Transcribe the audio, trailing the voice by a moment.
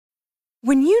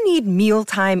When you need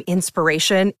mealtime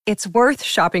inspiration, it's worth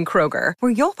shopping Kroger,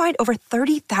 where you'll find over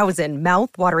 30,000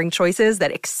 mouth-watering choices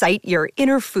that excite your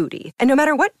inner foodie. And no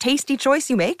matter what tasty choice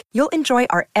you make, you'll enjoy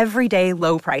our everyday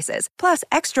low prices, plus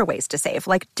extra ways to save,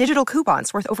 like digital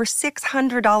coupons worth over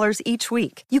 $600 each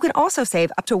week. You can also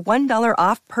save up to $1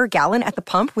 off per gallon at the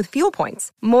pump with fuel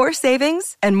points. More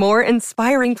savings and more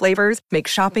inspiring flavors make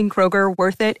shopping Kroger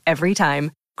worth it every time.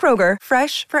 Kroger,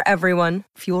 fresh for everyone.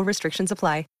 Fuel restrictions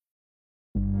apply.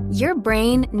 Your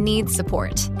brain needs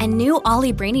support, and new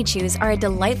Ollie Brainy Chews are a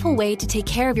delightful way to take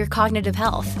care of your cognitive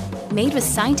health. Made with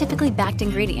scientifically backed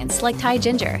ingredients like Thai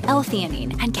ginger,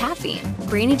 L-theanine, and caffeine,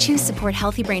 Brainy Chews support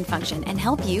healthy brain function and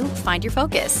help you find your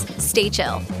focus, stay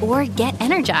chill, or get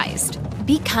energized.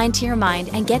 Be kind to your mind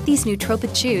and get these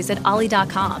nootropic chews at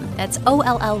ollie.com. That's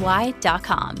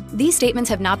OLLY.com. These statements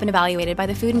have not been evaluated by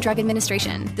the Food and Drug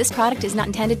Administration. This product is not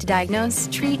intended to diagnose,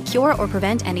 treat, cure, or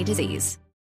prevent any disease.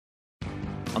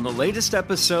 On the latest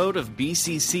episode of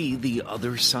BCC The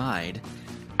Other Side,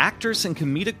 actress and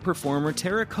comedic performer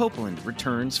Tara Copeland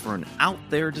returns for an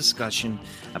out-there discussion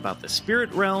about the spirit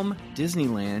realm,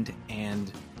 Disneyland,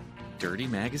 and dirty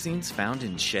magazines found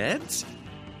in sheds?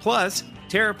 Plus,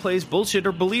 Tara plays Bullshit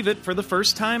or Believe It for the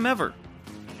first time ever.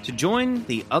 To join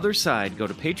The Other Side, go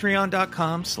to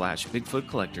patreon.com/Bigfoot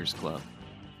Collectors Club.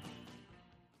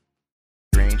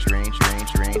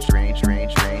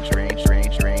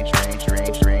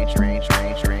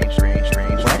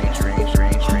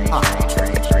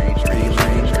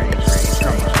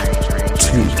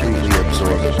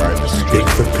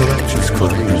 Bigfoot Collectors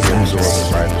Club presents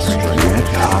Red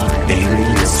Hot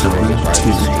Alien Summer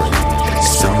 2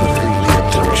 Summer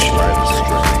Abduction.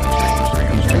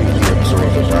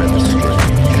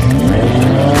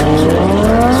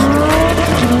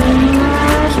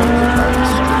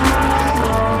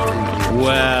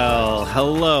 Well,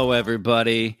 hello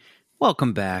everybody.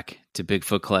 Welcome back to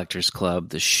Bigfoot Collectors Club,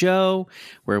 the show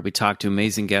where we talk to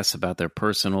amazing guests about their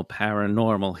personal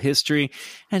paranormal history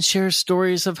and share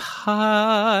stories of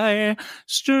high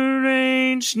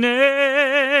strangeness.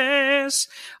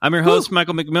 I'm your host,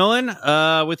 Michael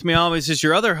McMillan. With me always is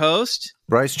your other host,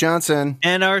 Bryce Johnson.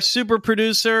 And our super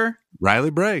producer,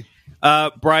 Riley Bray.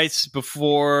 Bryce,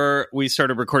 before we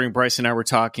started recording, Bryce and I were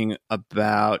talking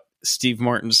about Steve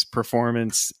Martin's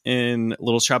performance in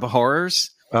Little Shop of Horrors.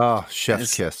 Oh,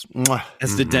 chef's kiss.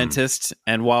 As the dentist.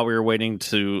 And while we were waiting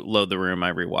to load the room,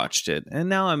 I rewatched it. And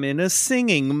now I'm in a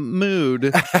singing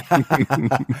mood.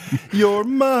 You're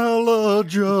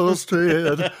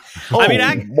maladjusted. I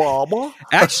mean, mama.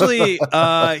 Actually,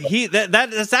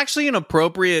 that's actually an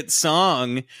appropriate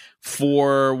song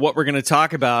for what we're going to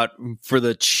talk about for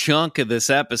the chunk of this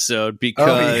episode,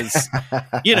 because,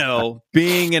 you know,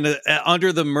 being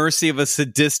under the mercy of a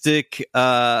sadistic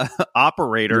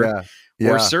operator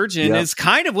or surgeon is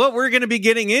kind of what we're going to be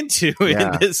getting into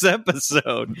in this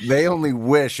episode. They only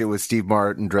wish it was Steve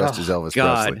Martin dressed as Elvis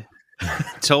Presley.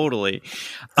 Totally.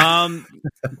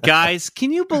 Guys,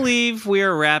 can you believe we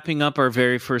are wrapping up our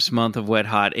very first month of Wet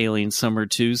Hot Alien Summer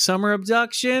 2 Summer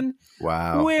Abduction?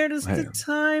 Wow. Where does the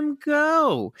time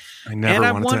go? I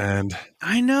never want it to end.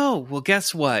 I know. Well,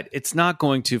 guess what? It's not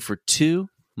going to for 2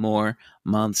 more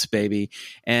months, baby.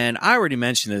 And I already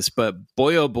mentioned this, but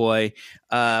boy, oh boy,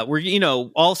 we're,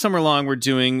 all summer long, we're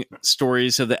doing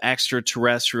stories of the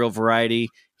extraterrestrial variety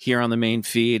here on the main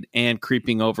feed and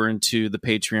creeping over into the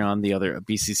Patreon, the other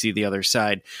BCC, the other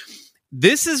side.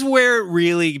 This is where it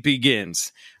really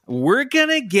begins. We're going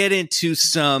to get into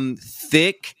some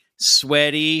thick,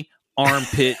 sweaty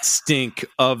armpit stink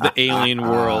of the alien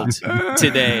world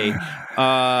today.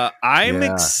 I'm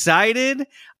excited.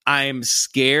 I'm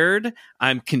scared.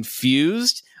 I'm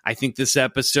confused. I think this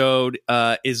episode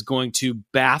is going to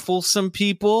baffle some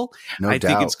people. No doubt.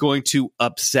 Think it's going to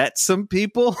upset some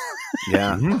people.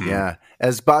 Yeah.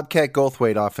 As Bobcat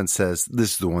Goldthwait often says,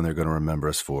 this is the one they're going to remember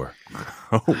us for.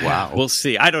 Oh, wow. We'll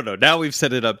see. I don't know. Now we've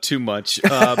set it up too much.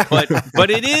 But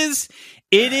it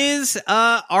is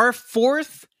our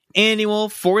fourth annual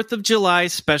 4th of July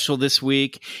special this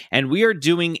week, and we are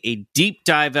doing a deep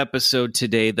dive episode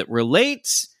today that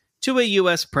relates to a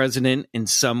U.S. president in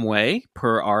some way,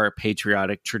 per our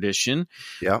patriotic tradition.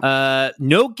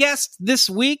 No guest this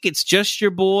week. It's just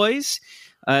your boys.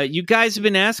 You guys have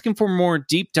been asking for more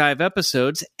deep dive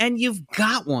episodes, and you've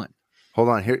got one. Hold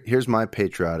on. Here's my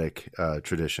patriotic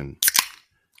tradition.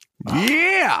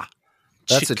 Yeah.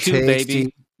 That's Chiku, a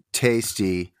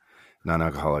tasty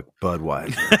non-alcoholic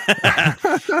Budweiser.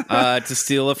 To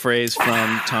steal a phrase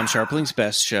from Tom Sharpling's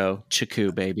best show,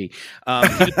 Chiku baby.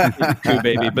 Chiku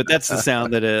baby, but that's the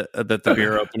sound that the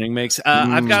beer opening makes.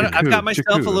 I've got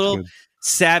myself a little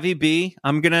Savvy B.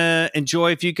 I'm going to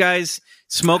enjoy if you guys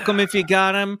smoke them if you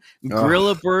got them, grill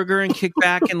a burger and kick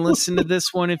back and listen to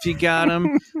this one if you got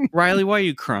them. Riley, why are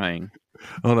you crying?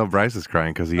 Oh no, Bryce is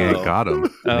crying because he ain't got them.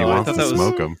 Oh, he I wants thought to that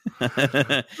smoke them.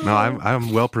 No,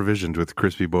 I'm well provisioned with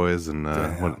crispy boys and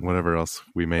whatever else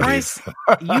we may Bryce,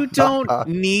 you don't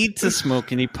need to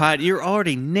smoke any pot. You're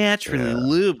already naturally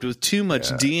lubed with too much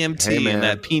DMT in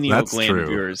that pineal gland of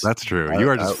yours. That's true. You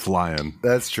are just flying.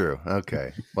 That's true.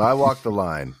 Okay. Well, I walk the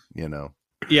line, you know.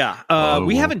 Yeah,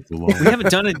 we haven't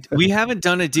done a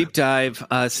deep dive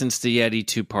since the Yeti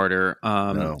 2-parter,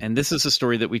 No. and this is a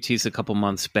story that we teased a couple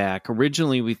months back.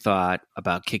 Originally, we thought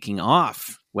about kicking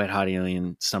off Wet Hot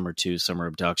Alien Summer 2, Summer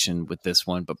Abduction with this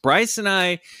one, but Bryce and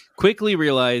I quickly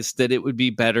realized that it would be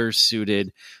better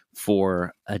suited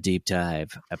for a deep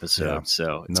dive episode. Yeah,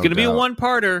 So it's no going to be a doubt.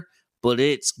 1-parter, but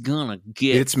it's gonna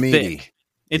get It's meaty. thick.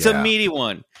 It's Yeah. a meaty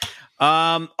one.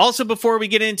 Also, before we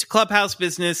get into Clubhouse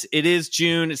business, it is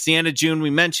June. It's the end of June.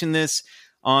 We mentioned this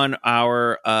on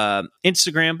our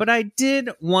Instagram, but I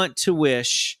did want to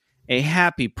wish a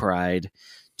happy Pride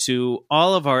to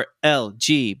all of our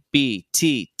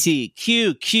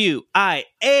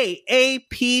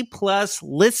LGBTQQIAAP plus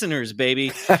listeners,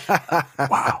 baby.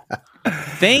 Wow.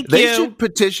 Thank They you. should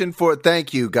petition for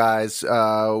thank you, guys.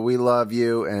 We love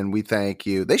you and we thank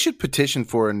you. They should petition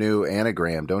for a new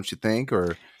anagram, don't you think?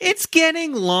 Or It's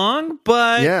getting long,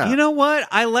 but you know what?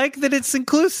 I like that it's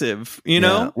inclusive, you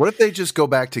know? What if they just go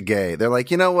back to gay? They're like,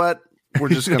 you know what? We're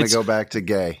just going to go back to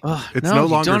gay. It's No, no you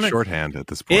longer don't- shorthand at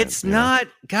this point. It's not,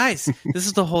 guys. This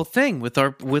is the whole thing with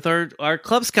our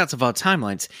Club Scouts of all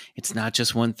timelines. It's not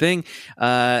just one thing.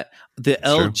 The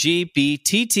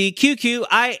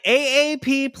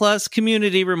LGBTQQIAAP plus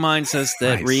community reminds us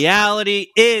that Nice. reality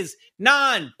is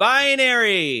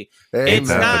non-binary. It's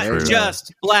Amen. not True.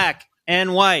 just black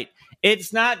and white.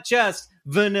 It's not just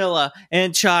vanilla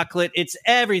and chocolate. It's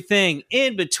everything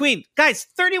in between. Guys,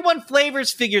 31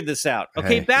 Flavors figured this out.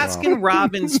 Okay, Hey, Baskin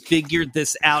Robbins figured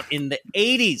this out in the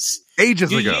 80s.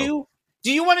 Ages ago.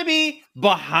 Do you want to be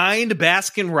behind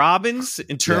Baskin Robbins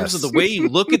in terms of Yes. the way you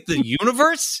look at the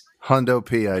universe? Hundo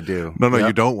P, I do. No, Yep.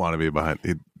 you don't want to be behind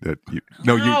it.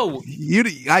 No. I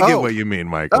get Oh. what you mean,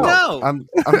 Mike. Oh, No. I'm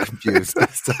confused.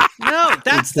 No,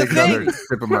 that's the Take another thing.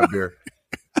 sip of my beer.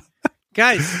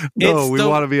 Guys, No, it's we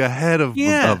want to be ahead of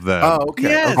Yeah. them. Oh, okay.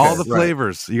 Yes. Okay, All the right.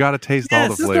 flavors. You got to taste all Yes.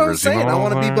 the This is what I'm flavors. saying. I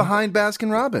want to be behind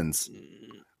Baskin Robbins.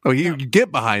 Oh, you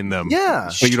get behind them. Yeah.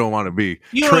 But you don't want to be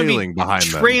You don't wanna be trailing behind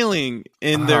them. trailing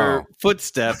in their Oh.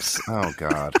 footsteps. Oh,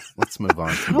 God. Let's move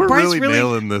on. We're Bryce really really-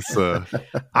 nailing this.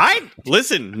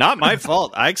 Listen, not my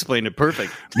fault. I explained it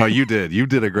perfect. No, you did. You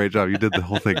did a great job. You did the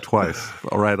whole thing twice.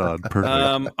 All right on. Perfect.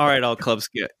 All right, all Club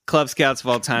Scouts of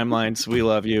all timelines, we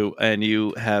love you, and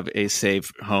you have a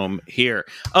safe home here.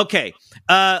 Okay,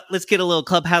 let's get a little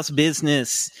Clubhouse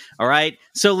business. All right,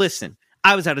 so listen,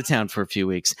 I was out of town for a few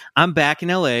weeks. I'm back in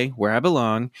LA, where I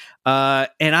belong,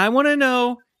 and I want to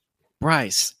know,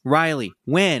 Bryce, Riley,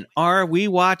 when are we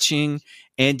watching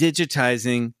and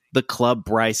digitizing the Club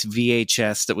Bryce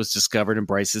VHS that was discovered in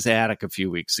Bryce's attic a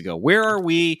few weeks ago? Where are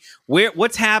we?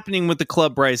 What's happening with the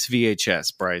Club Bryce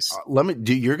VHS, Bryce?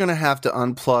 You're going to have to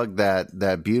unplug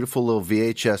that beautiful little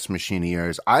VHS machine of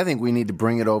yours. I think we need to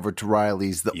bring it over to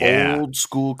Riley's, the old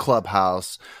school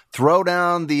clubhouse. Throw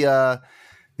down the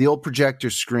old projector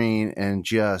screen and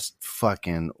just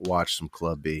fucking watch some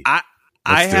Club B.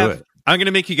 Let's do it. I'm going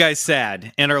to make you guys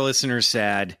sad and our listeners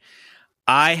sad.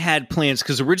 I had plans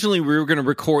because originally we were going to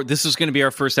record. This was going to be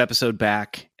our first episode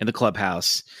back in the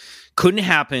clubhouse. Couldn't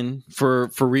happen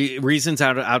for reasons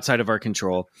outside of our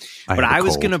control. But I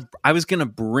was gonna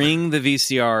bring the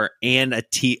VCR and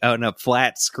a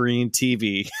flat screen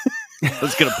TV. I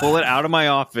was gonna pull it out of my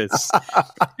office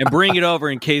and bring it over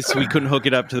in case we couldn't hook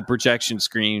it up to the projection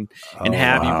screen and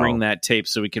have you bring that tape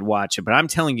so we could watch it. But I'm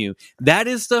telling you, that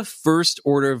is the first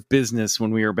order of business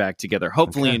when we are back together.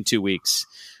 Hopefully in 2 weeks.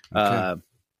 Okay.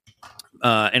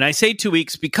 And I say 2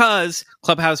 weeks because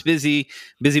Clubhouse busy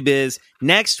biz.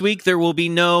 Next week, there will be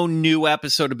no new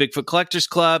episode of Bigfoot Collectors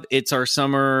Club. It's our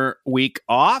summer week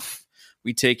off.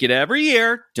 We take it every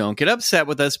year. Don't get upset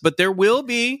with us, but there will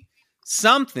be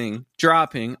something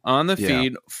dropping on the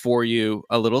feed for you,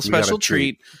 a little special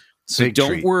treat. So Big don't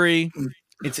treat. worry.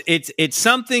 It's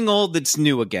something old that's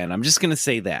new again. I'm just going to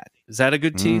say that. Is that a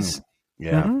good tease?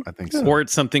 Yeah, I think so. Or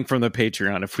it's something from the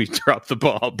Patreon if we drop the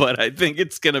ball, but I think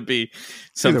it's going to be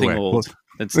something Either way, old.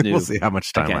 That's new. We'll see how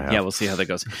much time I have. Yeah, we'll see how that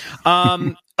goes.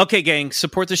 Okay, gang,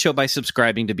 support the show by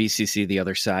subscribing to BCC The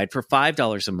Other Side. For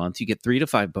 $5 a month, you get 3 to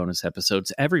 5 bonus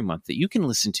episodes every month that you can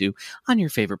listen to on your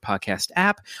favorite podcast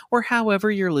app or however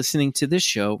you're listening to this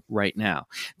show right now.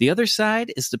 The Other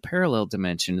Side is the parallel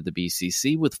dimension of the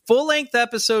BCC with full-length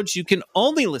episodes you can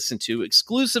only listen to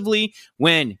exclusively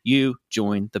when you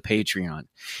join the Patreon.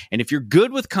 And if you're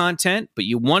good with content, but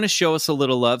you want to show us a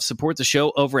little love, support the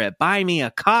show over at Buy Me a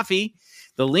Coffee,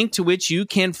 the link to which you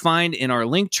can find in our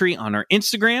link tree on our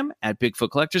Instagram at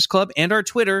Bigfoot Collectors Club and our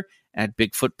Twitter at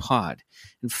Bigfoot Pod.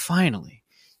 And finally,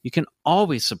 you can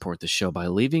always support the show by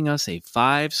leaving us a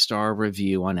 5-star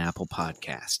review on Apple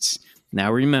Podcasts.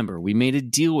 Now remember, we made a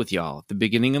deal with y'all at the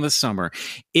beginning of the summer.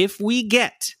 If we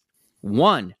get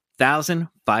 1,000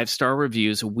 5-star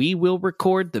reviews, we will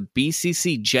record the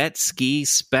BCC Jet Ski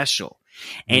Special.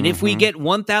 And if we get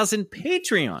 1,000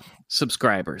 Patreon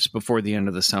subscribers before the end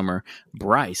of the summer,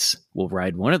 Bryce will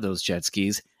ride one of those jet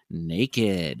skis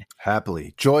naked.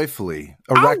 Happily, joyfully,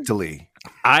 erectly.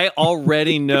 I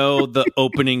already know the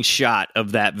opening shot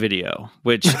of that video,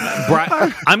 which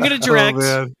I'm going to direct.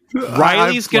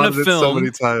 Riley's going to film. So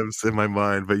many times in my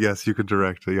mind, but yes, you can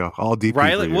direct. Yeah, all DP.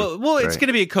 Riley, well, it's going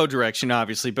to be a co-direction,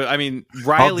 obviously, but I mean,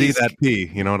 Riley's I'll D that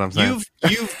P. You know what I'm saying?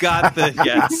 You've got the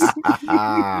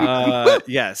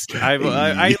yes.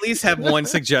 I at least have one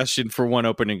suggestion for one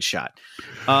opening shot.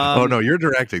 Oh no, you're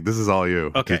directing. This is all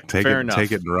you. Okay, take fair it, enough.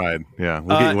 Take it and ride. Yeah,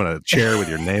 we'll get you on a chair with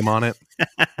your name on it,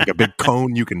 like a big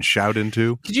cone you can shout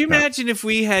into. Could you imagine if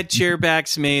we had chair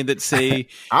backs made that say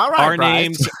All right, our Bryce.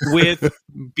 names with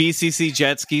BCC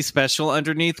Jet Ski Special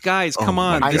underneath? Guys, come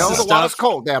on. I This know is the stuff. water's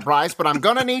cold there, Bryce, but I'm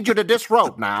going to need you to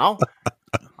disrobe now.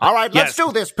 All right, let's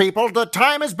do this, people. The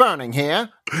time is burning here.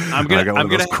 I got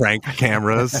one of those crank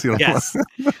cameras. You know? Yes,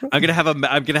 I'm gonna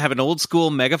have an old school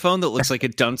megaphone that looks like a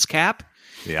dunce cap.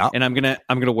 Yeah, and I'm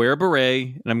gonna wear a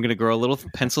beret, and I'm gonna grow a little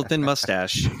pencil thin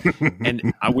mustache,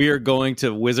 and we are going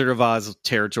to Wizard of Oz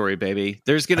territory, baby.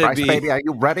 There's gonna Bryce, be, baby, are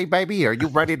you ready, baby? Are you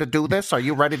ready to do this? Are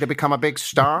you ready to become a big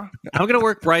star? I'm gonna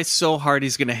work Bryce so hard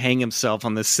he's gonna hang himself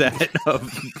on the set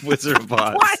of Wizard of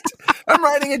Oz. What? I'm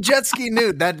riding a jet ski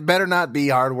nude. That better not be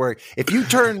hard work. If you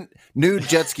turn nude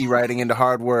jet ski riding into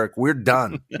hard work, we're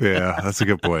done. Yeah, that's a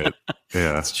good point.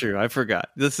 Yeah, that's true. I forgot.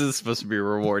 This is supposed to be a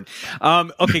reward.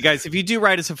 Okay, guys, if you do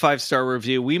write us a 5-star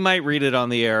review, we might read it on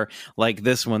the air like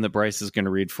this one that Bryce is going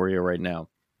to read for you right now.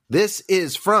 This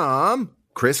is from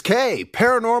Chris K.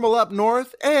 Paranormal up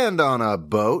north and on a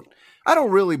boat. I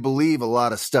don't really believe a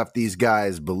lot of stuff these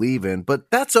guys believe in, but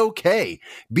that's okay.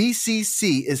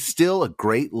 BCC is still a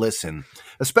great listen,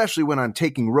 especially when I'm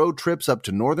taking road trips up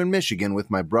to northern Michigan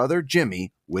with my brother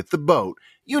Jimmy with the boat.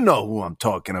 You know who I'm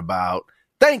talking about.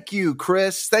 Thank you,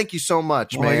 Chris. Thank you so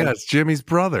much, man. Oh my God, it's Jimmy's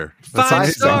brother. That's 5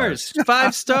 stars.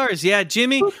 5 stars. Yeah,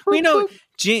 Jimmy. We know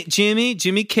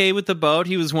Jimmy K with the boat.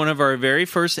 He was one of our very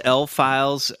first L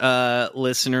Files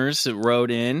listeners that wrote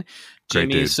in.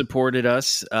 Jimmy supported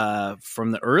us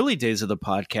from the early days of the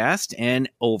podcast and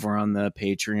over on the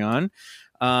Patreon.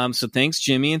 So thanks,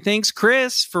 Jimmy, and thanks,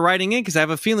 Chris, for writing in, because I have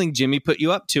a feeling Jimmy put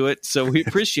you up to it, so we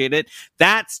appreciate it.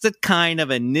 That's the kind of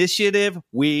initiative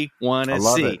we want to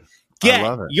see. It.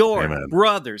 Get your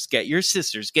brothers, get your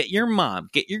sisters, get your mom,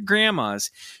 get your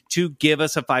grandmas to give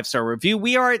us a 5-star review.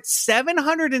 We are at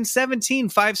 717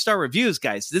 5-star reviews,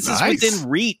 guys. This is within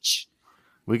reach.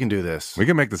 We can do this. We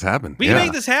can make this happen. We can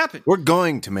make this happen. We're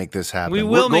going to make this happen. We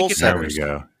will make it happen. There we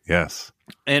go. Yes.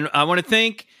 And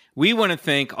we want to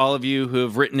thank all of you who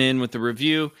have written in with the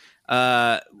review.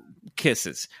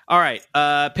 Kisses. All right.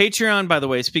 Patreon, by the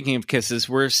way, speaking of kisses,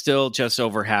 we're still just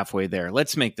over halfway there.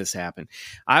 Let's make this happen.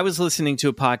 I was listening to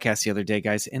a podcast the other day,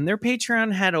 guys, and their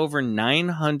Patreon had over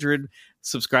 900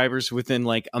 subscribers within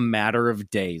like a matter of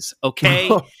days.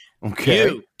 Okay? Okay.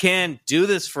 You can do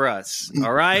this for us.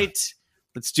 All right?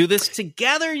 Let's do this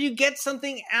together. You get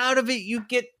something out of it. You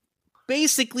get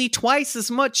basically twice as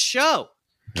much show.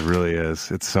 It really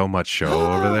is. It's so much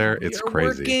show over there. It's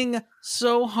crazy. Working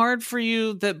so hard for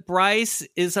you that Bryce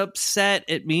is upset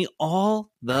at me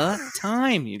all the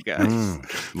time, you guys.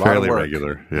 Fairly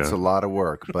regular. Yeah. It's a lot of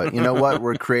work. But you know what?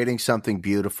 We're creating something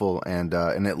beautiful, and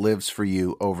it lives for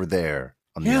you over there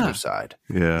on the other side.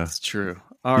 Yeah. That's true.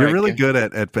 You're really good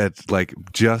at like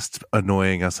just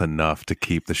annoying us enough to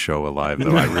keep the show alive,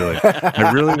 though.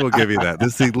 I really will give you that.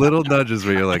 This the little nudges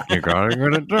where you're like, you're going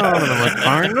to do, and I'm like,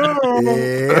 I know.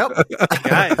 Yep.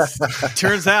 Guys,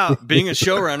 turns out being a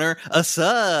showrunner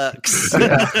sucks.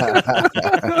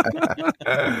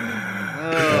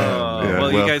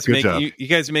 Well, you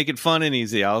guys make it fun and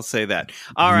easy. I'll say that.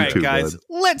 All right, guys,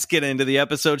 let's get into the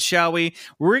episode, shall we?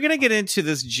 We're going to get into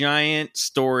this giant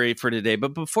story for today.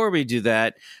 But before we do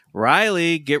that,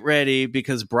 Riley, get ready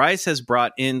because Bryce has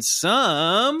brought in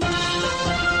some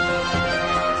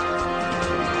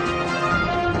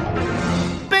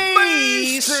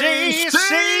BCC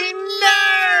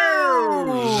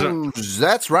news.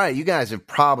 That's right. You guys have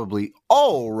probably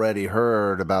already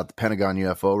heard about the Pentagon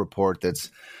UFO report that's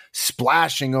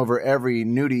splashing over every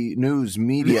news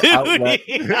media outlet.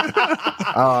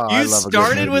 You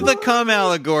started with a cum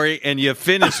allegory and you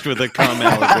finished with a cum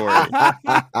allegory.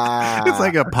 It's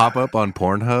like a pop-up on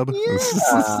Pornhub.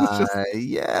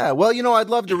 Yeah. Well, I'd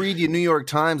love to read you a New York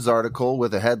Times article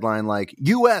with a headline like,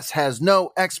 U.S. has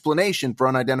no explanation for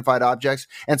unidentified objects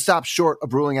and stops short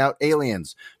of ruling out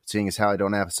aliens. Seeing as how I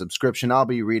don't have a subscription, I'll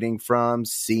be reading from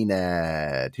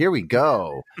CNET. Here we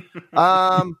go.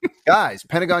 Guys,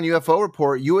 Pentagon UFO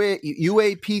report,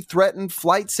 UAP threatened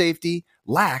flight safety,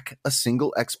 lack a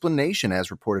single explanation,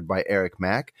 as reported by Eric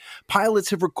Mack.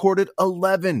 Pilots have recorded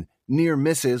 11 near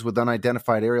misses with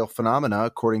unidentified aerial phenomena,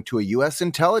 according to a U.S.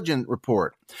 intelligence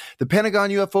report. The Pentagon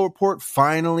UFO report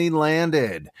finally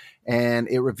landed, and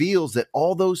it reveals that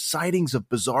all those sightings of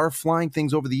bizarre flying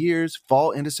things over the years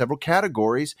fall into several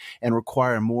categories and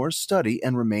require more study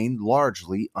and remain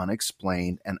largely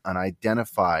unexplained and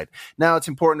unidentified. Now, it's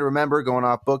important to remember, going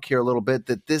off book here a little bit,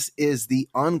 that this is the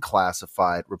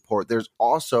unclassified report. There's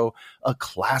also a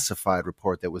classified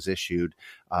report that was issued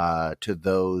to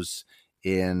those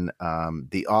in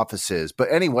the offices.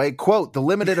 But anyway, quote, the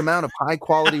limited amount of high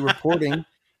quality reporting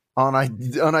on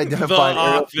unidentified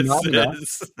aerial phenomena.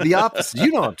 The offices,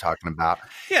 you know what I'm talking about.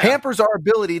 Yeah. Hampers our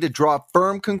ability to draw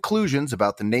firm conclusions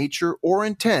about the nature or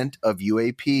intent of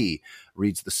UAP,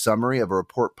 reads the summary of a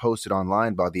report posted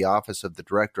online by the Office of the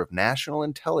Director of National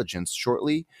Intelligence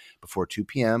shortly before 2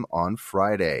 p.m. on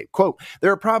Friday. Quote,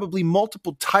 there are probably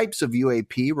multiple types of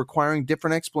UAP requiring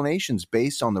different explanations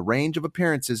based on the range of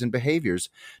appearances and behaviors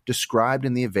described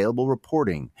in the available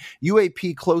reporting.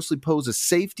 UAP closely pose a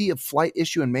safety of flight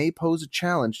issue and may pose a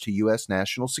challenge to U.S.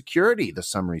 national security, the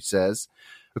summary says.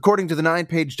 According to the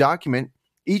 9-page document,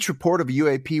 each report of a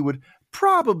UAP would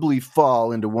probably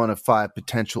fall into one of 5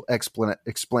 potential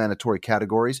explanatory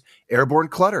categories: airborne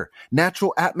clutter,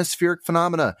 natural atmospheric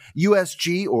phenomena,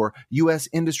 USG or U.S.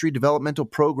 industry developmental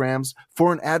programs,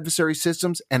 foreign adversary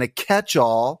systems, and a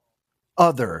catch-all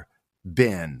other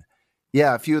bin.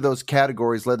 Yeah, a few of those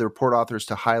categories led the report authors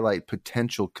to highlight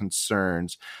potential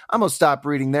concerns. I'm going to stop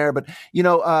reading there, but,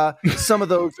 some of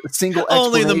those single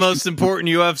only the most important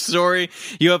UFO story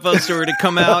to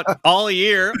come out all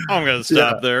year. I'm going to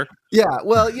stop there. Yeah,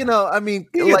 well, you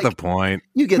get the point.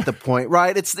 You get the point,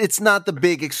 right? It's not the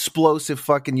big explosive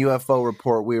fucking UFO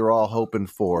report we were all hoping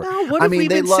for. No, what have we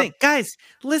been saying? Guys,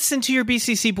 listen to your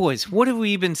BCC boys. What have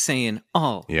we been saying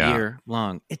all year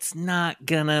long? It's not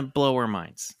gonna blow our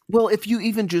minds. Well, if you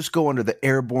even just go under the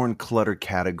airborne clutter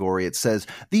category, it says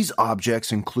these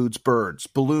objects includes birds,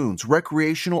 balloons,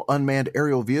 recreational unmanned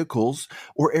aerial vehicles,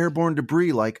 or airborne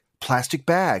debris like plastic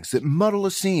bags that muddle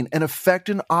a scene and affect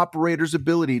an operator's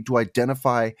ability to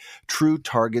identify true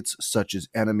targets such as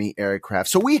enemy aircraft.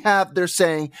 So they're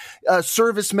saying,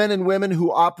 servicemen and women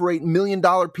who operate $1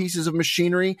 million pieces of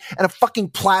machinery and a fucking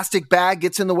plastic bag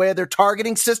gets in the way of their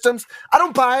targeting systems. I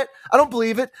don't buy it. I don't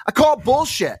believe it. I call it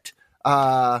bullshit.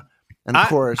 And of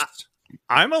course...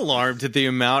 I'm alarmed at the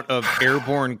amount of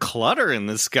airborne clutter in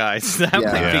the skies. That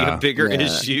might be a bigger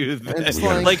issue than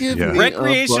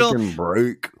recreational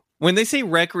break. When they say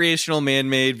recreational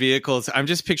man-made vehicles, I'm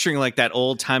just picturing like that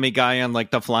old-timey guy on like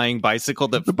the flying bicycle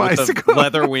with the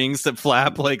leather wings that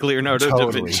flap like Leonardo da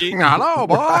Vinci. Hello,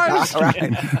 boys.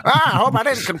 Right. I hope I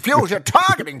didn't confuse your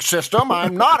targeting system.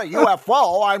 I'm not a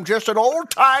UFO. I'm just an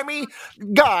old-timey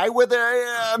guy with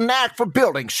a knack for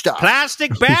building stuff.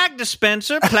 Plastic bag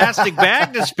dispenser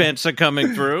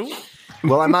coming through.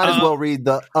 Well, I might as well read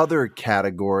the other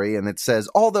category, and it says,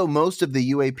 although most of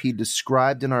the UAP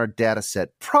described in our data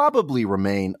set probably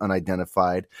remain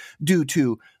unidentified due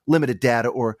to limited data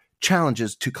or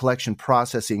challenges to collection,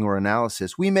 processing, or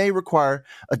analysis, we may require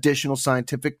additional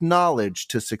scientific knowledge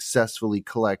to successfully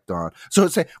collect on. So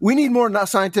it's saying we need more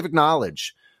scientific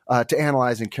knowledge to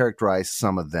analyze and characterize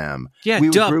some of them. Yeah,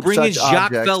 bring in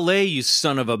Jacques Vallée, you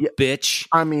son of a bitch.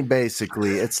 I mean,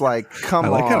 basically, it's like, come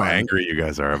on. I like how angry you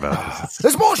guys are about this.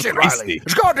 It's bullshit, Riley.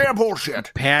 It's goddamn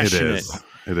bullshit. Passionate.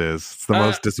 It is. It's the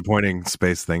most disappointing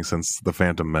space thing since The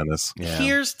Phantom Menace. Yeah.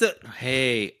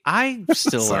 I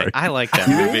still I like that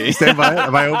You movie. stand by it?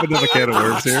 Have I opened up a can of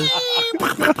worms here?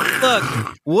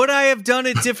 Look, would I have done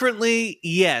it differently?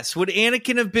 Yes. Would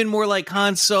Anakin have been more like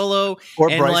Han Solo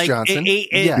or and Bryce like Johnson?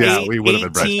 We would have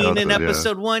been Bryce 18 Johnson, in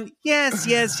episode 1? Yes.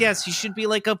 You should be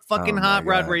like a fucking hot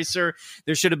rod racer.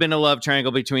 There should have been a love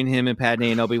triangle between him and Padme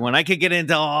and Obi-Wan. I could get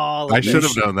into all of I should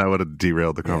have known that would have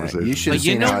derailed the conversation. You should have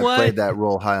seen how I played that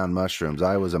role high on mushrooms.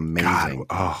 I was amazing.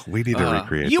 God, we need to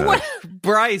recreate that.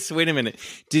 Bryce, wait a minute.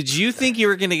 Did you think you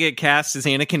were going to get cast as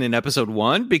Anakin in episode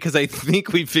 1? Because I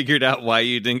think we figured out why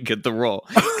you didn't get the role.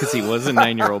 Because he was a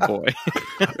 9-year-old boy.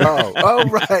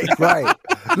 Right.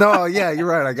 No, yeah, you're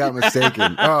right. I got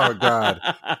mistaken. Oh, God.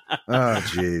 Oh,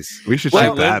 jeez. We should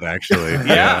shoot that, actually.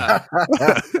 Yeah.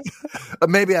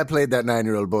 Maybe I played that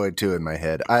 9-year-old boy, too, in my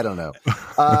head. I don't know.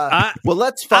 Well,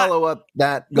 let's follow up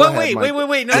that. Wait.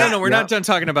 No. We're not done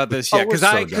talking about this yet.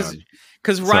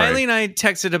 Because Riley and I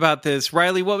texted about this.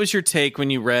 Riley, what was your take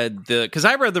when you read because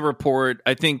I read the report.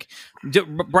 I think,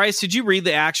 Bryce, did you read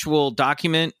the actual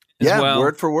document as well?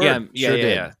 Word for word.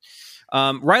 Yeah.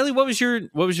 Riley, what was your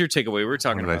takeaway? We were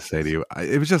talking about. What did I say to you?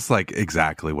 It was just like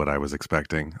exactly what I was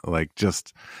expecting.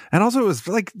 And also it was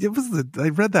like I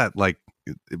read that like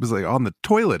it was like on the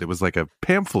toilet. It was like a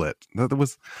pamphlet.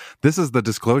 This is the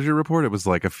disclosure report. It was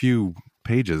like a few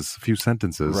pages, a few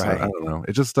sentences. Right. I don't know.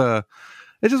 It just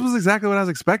was exactly what I was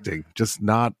expecting. Just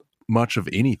not much of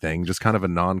anything. Just kind of a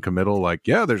non-committal. Like,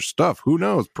 yeah, there's stuff. Who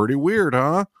knows? Pretty weird,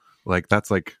 huh? Like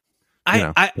that's like.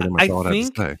 I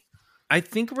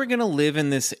think we're going to live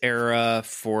in this era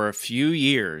for a few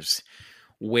years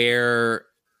where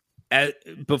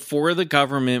before the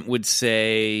government would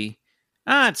say,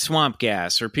 it's swamp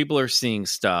gas, or people are seeing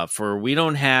stuff, or we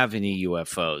don't have any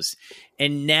UFOs.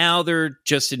 And now they're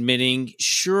just admitting,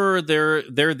 sure, they're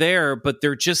there, but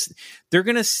they're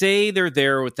going to say they're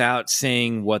there without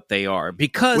saying what they are.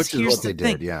 Because here's the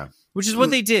thing. Which is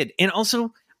what they did. And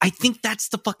also, I think that's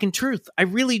the fucking truth. I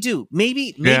really do.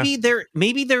 Maybe there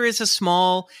is a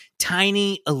small,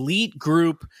 tiny, elite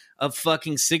group of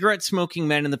fucking cigarette smoking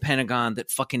men in the Pentagon that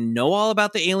fucking know all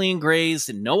about the alien greys,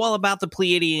 and know all about the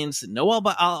Pleiadians, and know all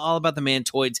about the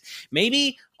Mantoids.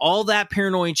 Maybe all that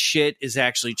paranoid shit is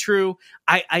actually true.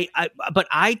 But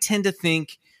I tend to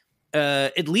think,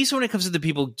 at least when it comes to the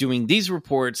people doing these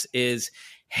reports, is,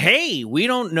 hey, we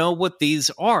don't know what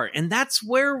these are. And that's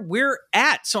where we're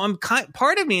at. So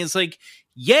part of me is like,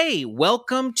 yay,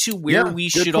 welcome to where we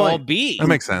should all be. That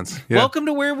makes sense. Yeah. Welcome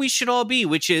to where we should all be,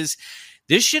 which is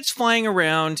this shit's flying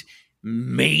around.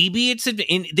 Maybe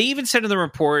and they even said in the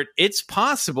report, it's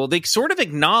possible. They sort of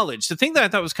acknowledged the thing that I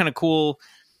thought was kind of cool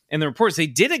in the reports. They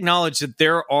did acknowledge that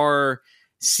there are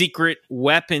secret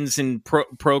weapons and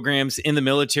programs in the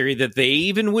military that they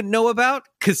even wouldn't know about,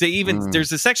 because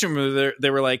there's a section where they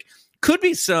were like, could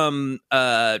be some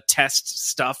test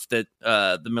stuff that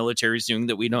the military is doing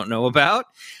that we don't know about,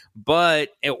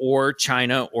 or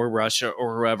China or Russia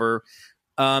or whoever.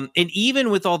 And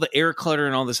even with all the air clutter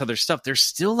and all this other stuff, there's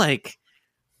still like,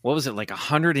 what was it, like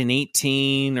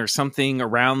 118 or something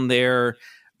around there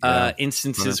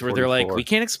instances where they're like, we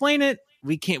can't explain it.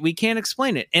 We can't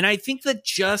explain it. And I think that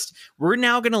we're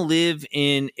now going to live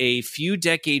in a few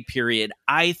decade period,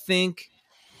 I think,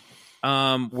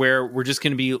 where we're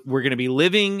going to be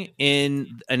living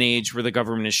in an age where the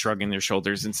government is shrugging their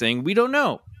shoulders and saying, we don't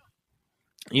know,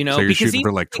 so you're shooting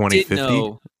for like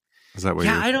 2050. Is that what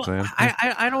you're saying?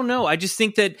 I don't know. I just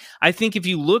think if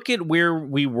you look at where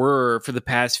we were for the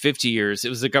past 50 years, it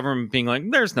was the government being like,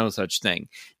 there's no such thing.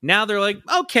 Now they're like,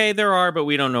 okay, there are, but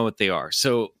we don't know what they are.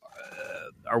 So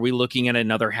are we looking at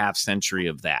another half century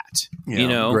of that?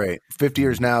 Great. 50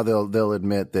 years now, they'll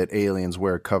admit that aliens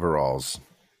wear coveralls.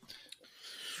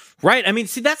 Right. I mean,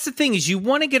 see, that's the thing, is you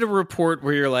want to get a report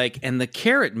where you're like, and the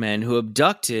Carrot Men who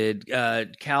abducted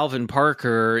Calvin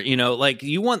Parker, like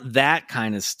you want that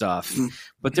kind of stuff,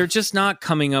 but they're just not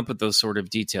coming up with those sort of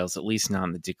details, at least not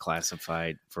in the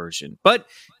declassified version. But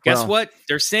guess what?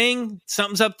 They're saying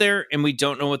something's up there and we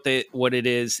don't know what it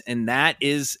is. And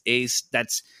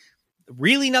that's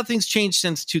really, nothing's changed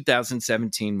since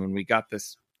 2017 when we got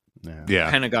this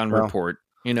Pentagon report.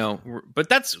 But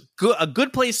that's a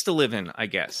good place to live in, I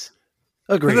guess.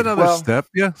 Agreed. It's another step.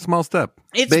 Yeah, small step.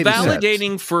 It's Baby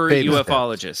validating steps. for Baby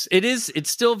ufologists. Steps. It's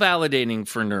still validating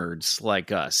for nerds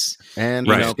like us. And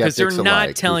because they're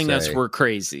not telling us we're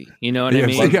crazy. You know what I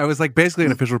mean? Yeah, it was like basically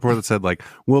an official report that said like,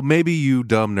 well, maybe you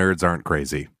dumb nerds aren't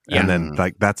crazy. Yeah. And then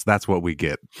like that's what we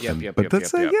get. Yep, but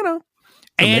that's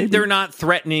And they're not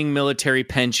threatening military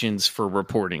pensions for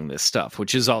reporting this stuff,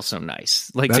 which is also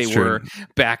nice. Like That's they true. were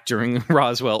back during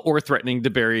Roswell, or threatening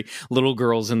to bury little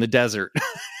girls in the desert.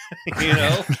 You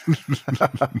know,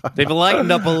 they've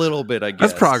lightened up a little bit, I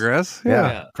guess. That's progress.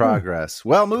 Yeah, progress.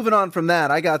 Well, moving on from that,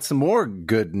 I got some more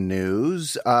good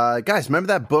news. Guys, remember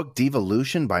that book,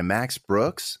 Devolution by Max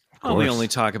Brooks? Oh, we only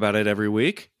talk about it every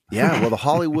week. Yeah, well, the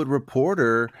Hollywood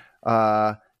Reporter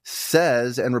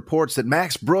says and reports that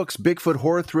Max Brooks' Bigfoot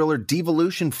horror thriller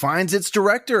Devolution finds its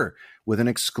director with an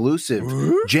exclusive.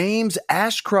 James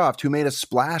Ashcroft, who made a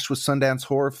splash with Sundance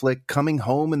horror flick Coming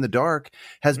Home in the Dark,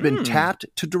 has been tapped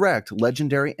to direct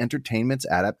Legendary Entertainment's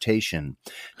adaptation.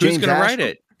 Who's going to write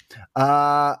it?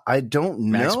 I don't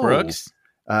know. Max Brooks?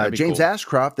 James cool.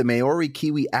 Ashcroft, the Maori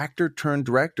Kiwi actor turned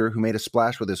director who made a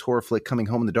splash with his horror flick Coming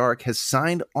Home in the Dark, has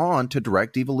signed on to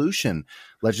direct Evolution,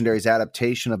 Legendary's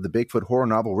adaptation of the Bigfoot horror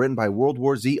novel written by World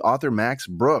War Z author Max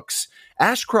Brooks.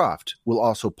 Ashcroft will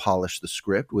also polish the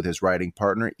script with his writing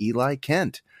partner Eli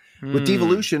Kent. With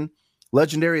Devolution,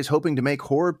 Legendary is hoping to make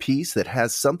horror piece that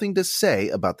has something to say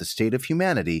about the state of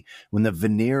humanity when the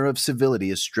veneer of civility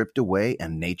is stripped away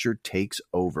and nature takes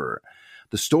over.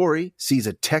 The story sees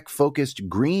a tech-focused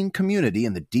green community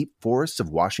in the deep forests of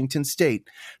Washington state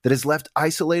that is left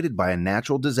isolated by a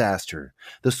natural disaster.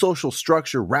 The social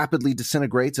structure rapidly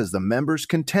disintegrates as the members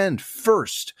contend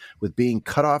first with being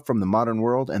cut off from the modern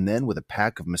world and then with a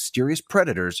pack of mysterious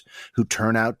predators who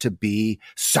turn out to be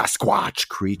Sasquatch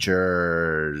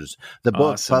creatures. The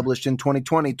book, published in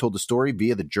 2020, told the story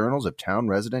via the journals of town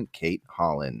resident Kate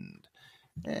Holland.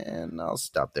 And I'll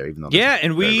stop there, even though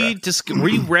and we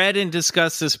read and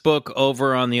discussed this book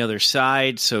over on the other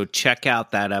side. So check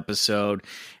out that episode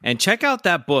and check out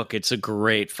that book. It's a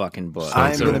great fucking book.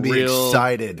 I'm going to be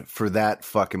excited for that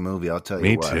fucking movie. I'll tell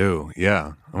you what. Me too.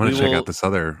 Yeah, I want to check out this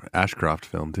other Ashcroft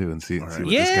film too and see what this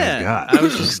guy's got. I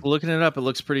was just looking it up. It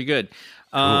looks pretty good.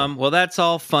 Cool. Well, that's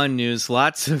all fun news.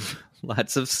 Lots of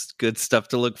good stuff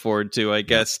to look forward to, I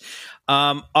guess.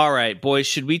 All right, boys,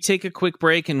 should we take a quick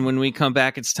break? And when we come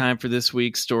back, it's time for this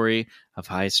week's story of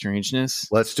high strangeness.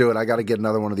 Let's do it. I got to get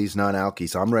another one of these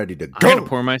non-alkies. I'm ready to go. I'm going to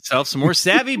pour myself some more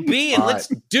Savvy B, and let's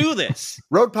do this.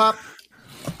 Road pop.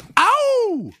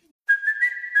 Ow!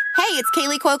 Hey, it's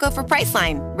Kaylee Cuoco for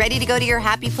Priceline. Ready to go to your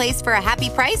happy place for a happy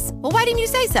price? Well, why didn't you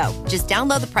say so? Just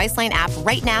download the Priceline app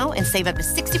right now and save up to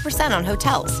 60% on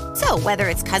hotels. So whether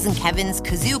it's Cousin Kevin's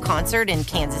Kazoo Concert in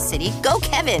Kansas City, go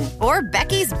Kevin, or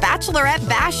Becky's Bachelorette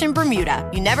Bash in Bermuda,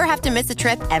 you never have to miss a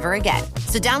trip ever again.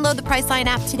 So download the Priceline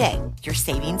app today. Your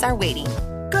savings are waiting.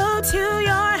 Go to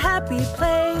your happy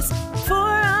place for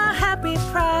a happy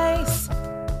price.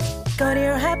 Go to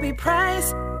your happy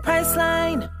price,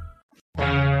 Priceline.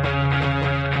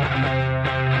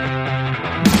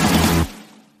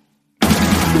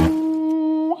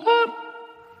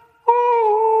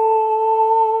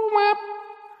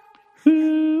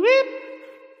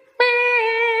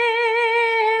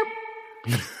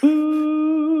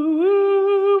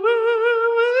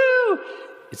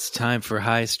 It's time for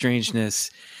high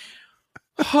strangeness.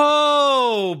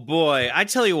 Oh boy, I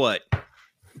tell you what,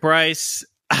 Bryce.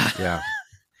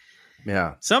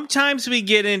 Yeah. Sometimes we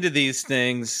get into these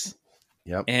things.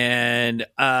 Yep. And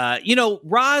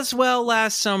Roswell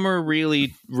last summer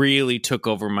really, really took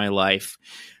over my life.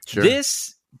 Sure.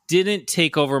 This didn't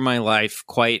take over my life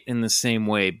quite in the same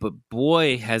way, but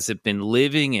boy, has it been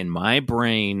living in my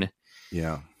brain.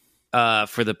 Yeah.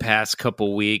 For the past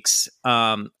couple weeks.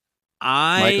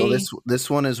 Michael, this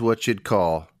one is what you'd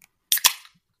call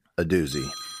a doozy.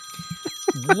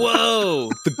 Whoa,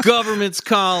 the government's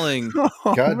calling.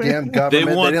 Goddamn government. They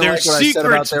want their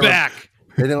secrets back.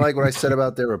 They didn't like what I said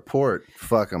about their report.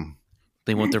 Fuck them.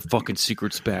 They want their fucking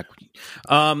secrets back.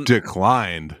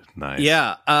 Declined. Nice.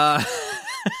 Yeah.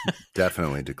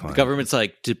 Definitely declined. The government's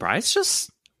like, did Bryce just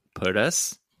put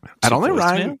us? I'd only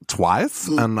rang twice,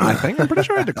 and I'm pretty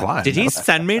sure I declined. Did he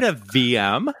send me to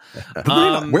VM?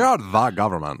 We are the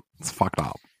government. It's fucked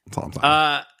up. That's all I'm saying.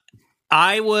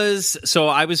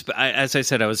 As I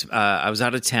said, I was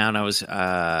out of town. I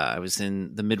was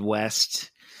in the Midwest,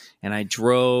 and I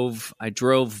drove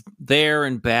there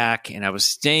and back, and I was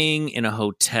staying in a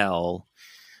hotel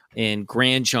in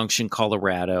Grand Junction,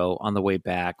 Colorado, on the way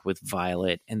back with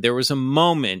Violet. And there was a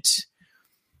moment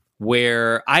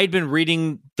where I had been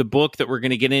reading the book that we're going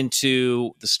to get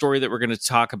into, the story that we're going to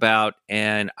talk about,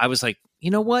 and I was like, you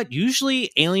know what?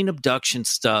 Usually alien abduction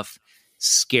stuff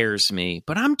scares me,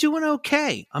 but I'm doing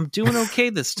okay. I'm doing okay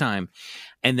this time.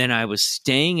 And then I was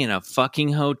staying in a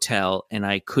fucking hotel and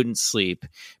I couldn't sleep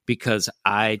because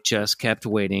I just kept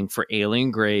waiting for alien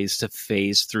greys to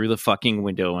phase through the fucking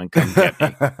window and come get me.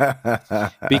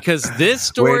 Because this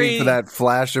story... Waiting for that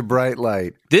flash of bright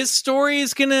light. This story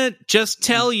is going to just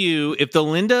tell you, if the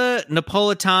Linda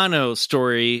Napolitano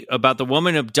story about the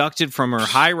woman abducted from her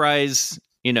high-rise,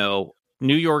 New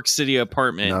York City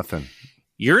apartment... Nothing.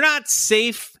 You're not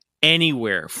safe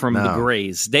anywhere from the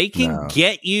Greys. They can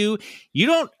get you. You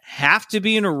don't have to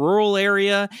be in a rural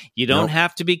area. You don't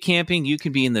have to be camping. You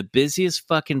can be in the busiest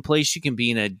fucking place. You can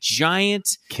be in a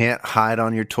giant... Can't hide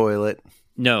on your toilet.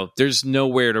 No, there's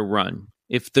nowhere to run.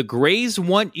 If the Greys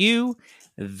want you,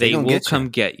 they will come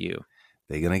get you.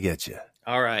 They're going to get you.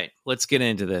 All right, let's get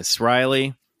into this.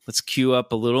 Riley, let's cue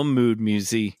up a little mood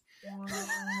music.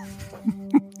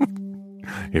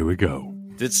 Here we go.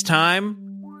 It's time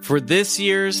for this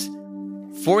year's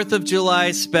 4th of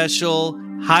July special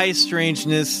High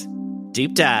Strangeness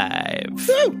Deep Dive.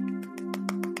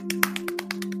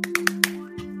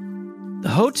 The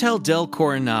Hotel del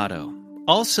Coronado,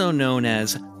 also known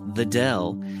as the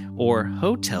Del or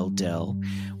Hotel Del,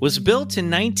 was built in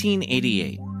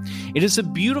 1988. It is a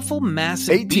beautiful,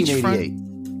 massive 1888.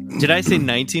 beachfront. Did I say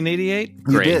 1988?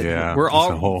 Great. You did. Yeah, We're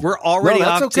already No,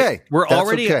 that's off okay. to, we're That's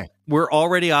already okay. We're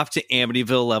already off to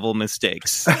Amityville level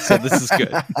mistakes. So this is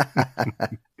good.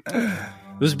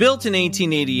 It was built in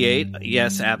 1888.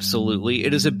 Yes, absolutely.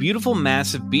 It is a beautiful,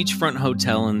 massive beachfront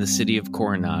hotel in the city of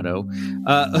Coronado.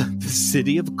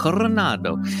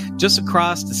 Just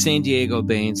across the San Diego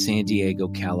Bay in San Diego,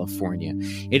 California.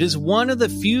 It is one of the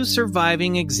few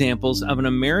surviving examples of an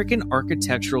American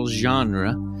architectural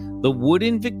genre, the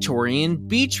wooden Victorian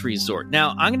beach resort.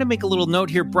 Now, I'm going to make a little note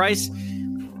here, Bryce.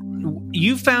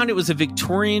 You found it was a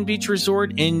Victorian beach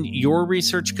resort in your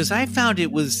research, because I found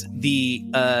it was the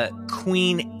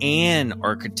Queen Anne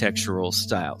architectural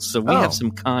style. So we have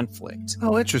some conflict.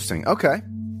 Oh, interesting. Okay.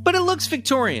 But it looks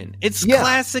Victorian. It's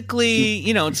classically,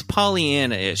 it's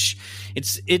Pollyanna-ish.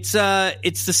 It's the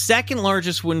second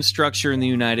largest wooden structure in the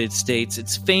United States.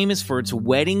 It's famous for its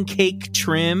wedding cake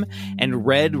trim and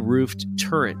red roofed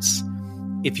turrets.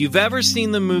 If you've ever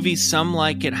seen the movie Some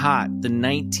Like It Hot, the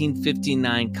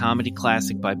 1959 comedy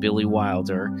classic by Billy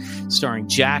Wilder, starring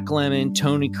Jack Lemmon,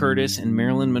 Tony Curtis, and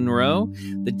Marilyn Monroe,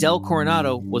 the Del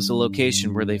Coronado was the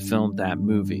location where they filmed that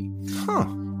movie. Huh.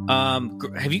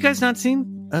 Have you guys not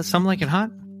seen Some Like It Hot?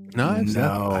 No,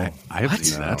 No. I haven't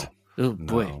seen that. Oh,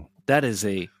 boy. That is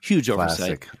a huge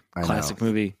oversight. Classic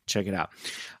movie. Check it out.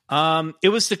 It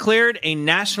was declared a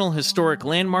National Historic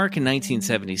Landmark in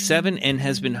 1977 and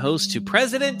has been host to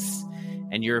presidents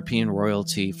and European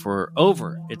royalty for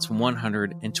over its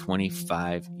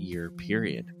 125-year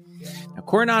period. Now,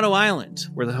 Coronado Island,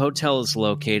 where the hotel is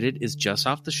located, is just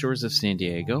off the shores of San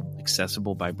Diego,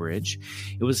 accessible by bridge.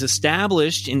 It was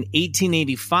established in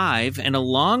 1885, and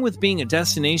along with being a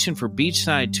destination for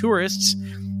beachside tourists,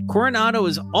 Coronado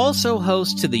is also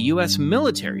host to the U.S.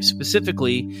 military,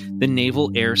 specifically the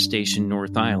Naval Air Station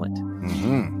North Island.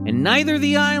 Mm-hmm. And neither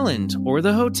the island or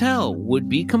the hotel would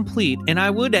be complete, and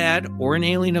I would add, or an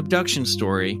alien abduction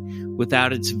story,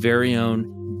 without its very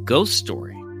own ghost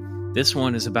story. This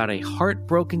one is about a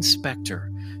heartbroken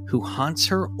specter who haunts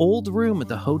her old room at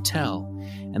the hotel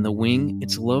and the wing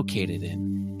it's located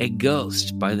in, a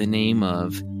ghost by the name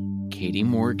of Katie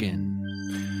Morgan.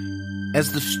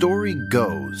 As the story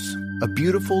goes, a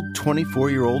beautiful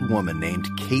 24-year-old woman named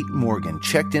Kate Morgan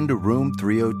checked into room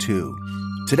 302.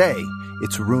 Today,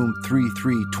 it's room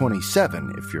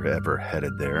 3327, if you're ever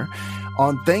headed there,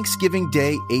 on Thanksgiving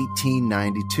Day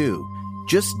 1892.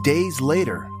 Just days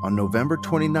later, on November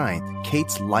 29th,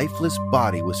 Kate's lifeless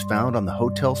body was found on the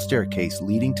hotel staircase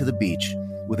leading to the beach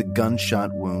with a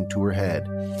gunshot wound to her head.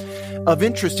 Of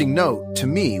interesting note to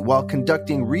me, while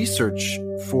conducting research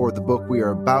for the book we are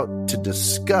about to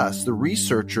discuss, the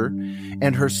researcher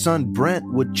and her son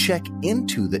Brent would check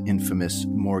into the infamous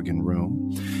Morgan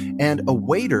room, and a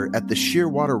waiter at the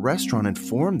Shearwater restaurant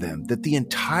informed them that the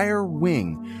entire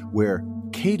wing where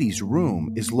Katie's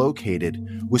room is located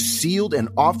was sealed and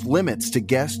off limits to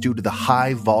guests due to the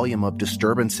high volume of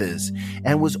disturbances,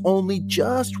 and was only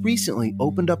just recently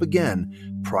opened up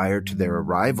again prior to their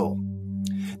arrival.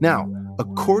 Now,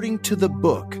 according to the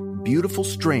book Beautiful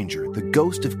Stranger, The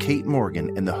Ghost of Kate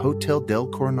Morgan and the Hotel del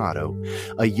Coronado,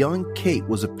 a young Kate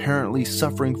was apparently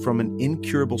suffering from an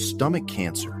incurable stomach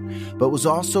cancer, but was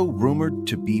also rumored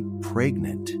to be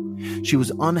pregnant. She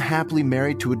was unhappily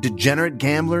married to a degenerate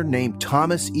gambler named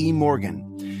Thomas E. Morgan,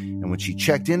 and when she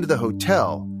checked into the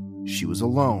hotel, she was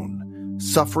alone,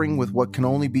 suffering with what can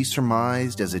only be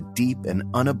surmised as a deep and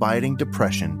unabiding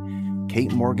depression.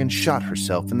 Kate Morgan shot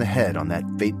herself in the head on that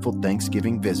fateful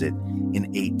Thanksgiving visit in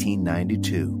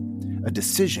 1892, a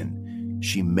decision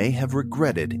she may have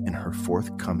regretted in her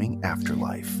forthcoming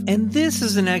afterlife. And this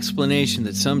is an explanation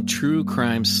that some true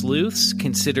crime sleuths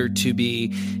consider to be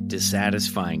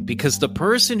dissatisfying, because the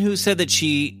person who said that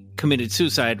she committed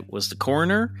suicide was the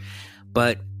coroner,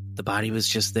 but the body was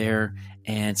just there,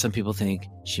 and some people think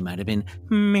she might have been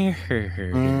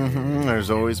murdered. There's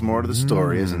always more to the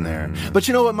story, isn't there? But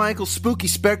you know what, Michael? Spooky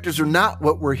specters are not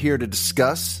what we're here to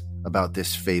discuss about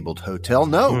this fabled hotel.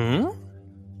 No.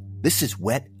 This is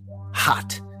wet,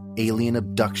 hot alien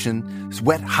abduction. It's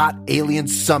wet, hot alien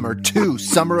summer 2,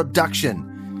 summer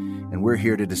abduction. And we're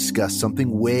here to discuss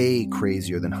something way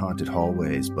crazier than haunted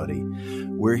hallways, buddy.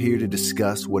 We're here to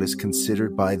discuss what is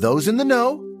considered by those in the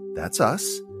know, that's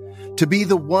us, to be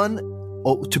one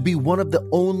of the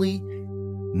only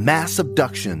mass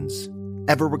abductions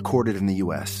ever recorded in the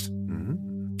U.S.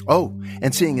 Oh,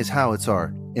 and seeing as how it's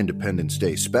our Independence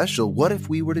Day special, what if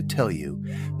we were to tell you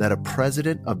that a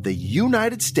president of the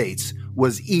United States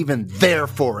was even there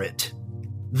for it?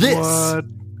 This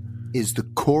is the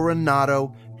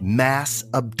Coronado mass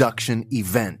abduction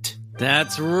event.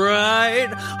 That's right.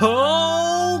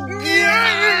 Oh, God!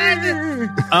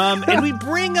 And we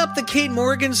bring up the Kate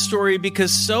Morgan story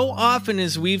because so often,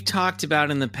 as we've talked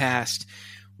about in the past,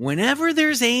 whenever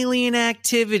there's alien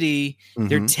activity,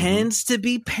 there tends to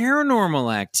be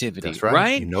paranormal activity. That's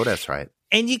right. You know that's right.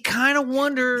 And you kind of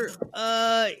wonder,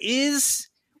 is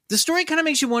the story kind of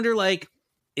makes you wonder, like,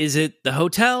 is it the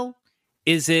hotel?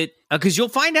 Is it because you'll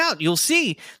find out, you'll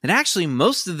see that actually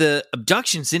most of the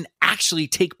abductions didn't actually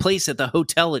take place at the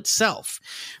hotel itself.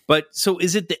 But so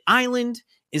is it the island?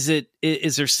 Is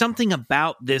there something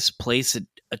about this place that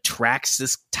attracts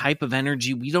this type of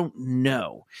energy? We don't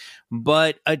know.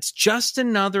 But it's just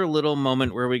another little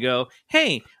moment where we go,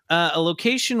 hey, a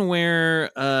location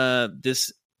where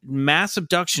this mass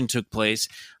abduction took place.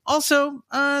 Also,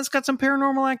 it's got some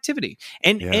paranormal activity.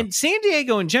 And San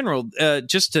Diego in general,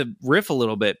 just to riff a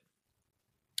little bit,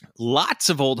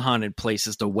 lots of old haunted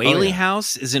places. The Whaley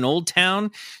House is in Old Town,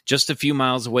 just a few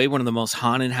miles away, one of the most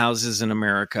haunted houses in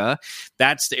America.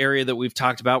 That's the area that we've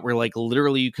talked about where, like,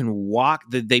 literally you can walk.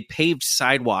 They paved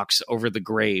sidewalks over the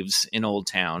graves in Old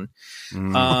Town.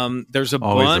 There's a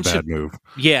bunch of move.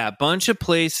 Yeah, a bunch of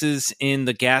places in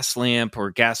the Gaslamp or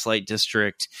Gaslight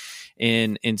District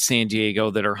in San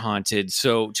Diego that are haunted.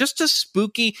 So just a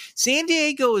spooky. San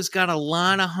Diego has got a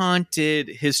lot of haunted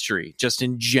history just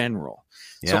in general.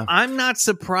 Yeah. So I'm not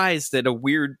surprised that a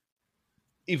weird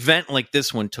event like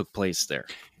this one took place there.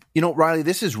 You know, Riley,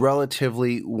 this is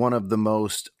relatively one of the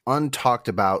most untalked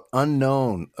about,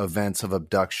 unknown events of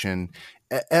abduction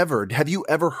ever. Have you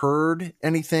ever heard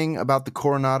anything about the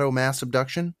Coronado mass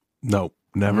abduction? No,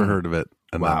 never heard of it.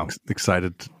 And I'm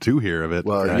excited to hear of it.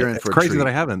 Well, you're in for a crazy treat. That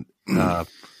I haven't.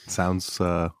 Sounds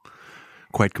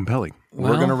quite compelling.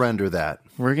 We're going to render that.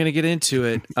 We're going to get into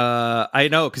it. I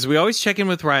know, because we always check in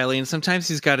with Riley, and sometimes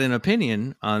he's got an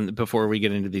opinion on before we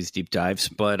get into these deep dives.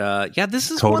 But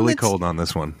this is totally cold on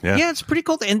this one. Yeah, it's pretty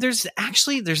cold. And there's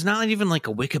not even like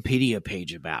a Wikipedia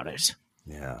page about it.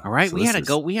 Yeah. All right, so we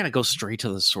had to go straight to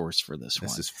the source for this one.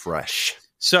 This is fresh.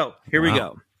 So here we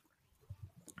go.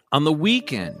 On the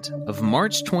weekend of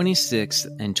March 26th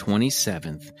and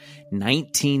 27th,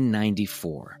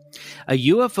 1994, a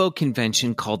UFO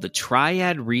convention called the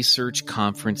Triad Research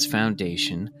Conference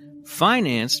Foundation,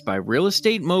 financed by real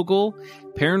estate mogul,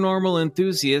 paranormal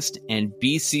enthusiast, and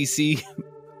BCC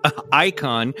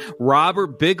icon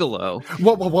Robert Bigelow.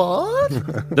 What?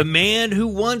 The man who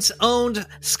once owned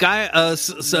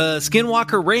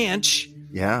Skinwalker Ranch.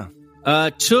 Yeah.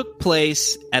 Took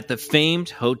place at the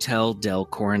famed Hotel del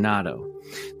Coronado.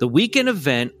 The weekend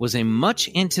event was a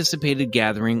much-anticipated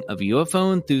gathering of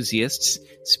UFO enthusiasts,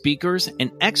 speakers,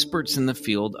 and experts in the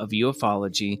field of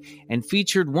ufology, and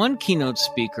featured one keynote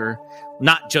speaker,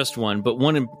 not just one, but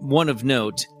one of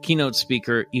note, keynote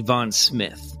speaker Yvonne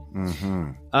Smith.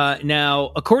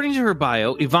 Now, according to her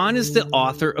bio, Yvonne is the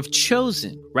author of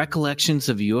Chosen, Recollections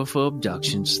of UFO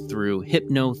Abductions Through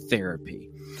Hypnotherapy.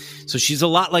 So she's a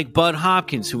lot like Bud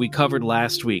Hopkins, who we covered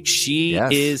last week. She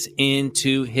is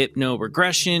into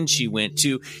hypnoregression. She went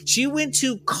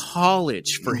to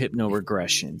college for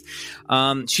hypnoregression.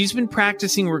 She's been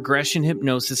practicing regression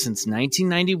hypnosis since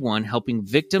 1991, helping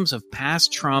victims of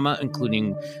past trauma,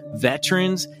 including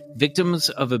veterans, victims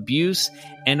of abuse,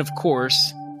 and of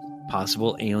course,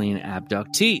 possible alien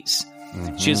abductees.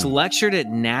 She has lectured at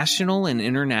national and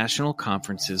international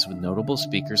conferences with notable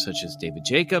speakers such as David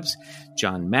Jacobs,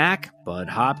 John Mack, Bud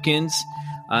Hopkins,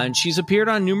 and she's appeared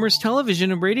on numerous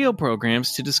television and radio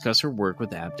programs to discuss her work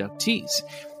with abductees.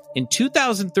 In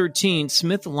 2013,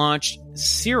 Smith launched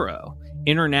CIRO,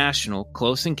 International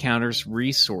Close Encounters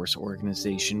Resource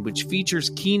Organization, which features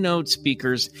keynote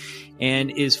speakers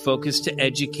and is focused to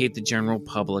educate the general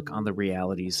public on the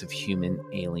realities of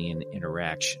human-alien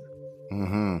interaction.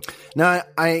 Mm-hmm. Now,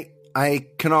 I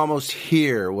can almost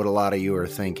hear what a lot of you are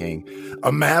thinking.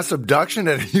 A mass abduction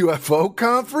at a UFO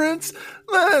conference?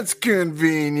 That's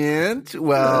convenient.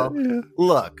 Well,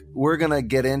 look, we're going to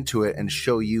get into it and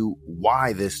show you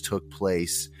why this took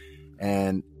place,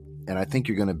 and I think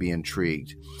you're going to be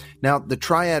intrigued. Now, the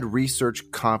Triad Research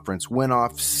Conference went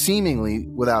off seemingly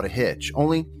without a hitch,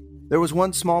 only there was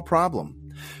one small problem.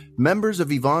 Members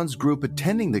of Yvonne's group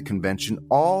attending the convention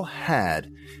all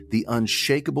had the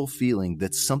unshakable feeling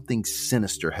that something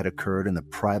sinister had occurred in the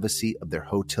privacy of their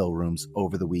hotel rooms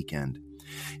over the weekend.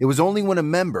 It was only when a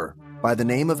member by the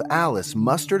name of Alice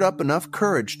mustered up enough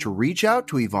courage to reach out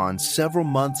to Yvonne several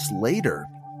months later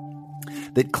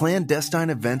that clandestine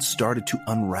events started to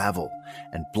unravel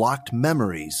and blocked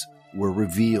memories were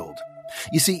revealed.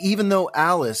 You see, even though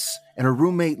Alice and her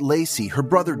roommate Lacey, her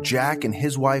brother Jack and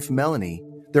his wife Melanie,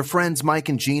 their friends Mike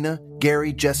and Gina,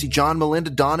 Gary, Jesse, John,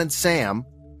 Melinda, Don, and Sam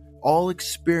all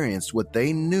experienced what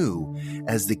they knew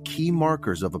as the key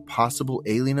markers of a possible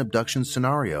alien abduction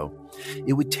scenario,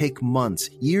 it would take months,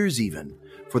 years even,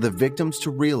 for the victims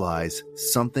to realize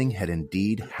something had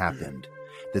indeed happened,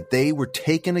 that they were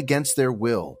taken against their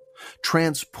will,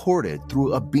 transported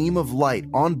through a beam of light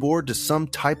on board to some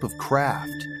type of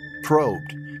craft,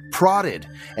 probed, prodded,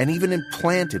 and even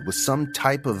implanted with some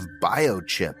type of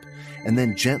biochip, and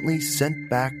then gently sent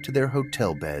back to their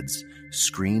hotel beds,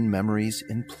 screen memories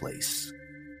in place.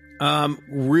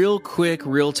 Real quick,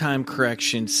 real-time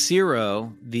correction.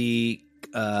 CIRO, the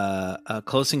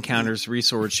Close Encounters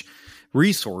Resource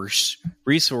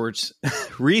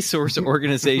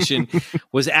Organization,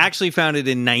 was actually founded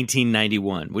in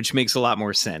 1991, which makes a lot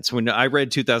more sense. When I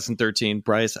read 2013,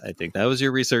 Bryce, I think that was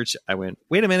your research. I went,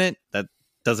 wait a minute, that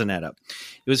doesn't add up.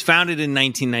 It was founded in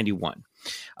 1991.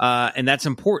 And that's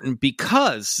important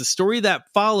because the story that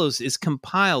follows is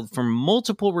compiled from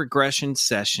multiple regression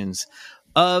sessions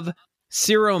of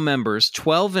CIRO members,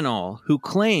 12 in all, who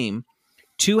claim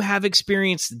to have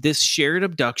experienced this shared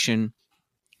abduction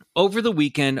over the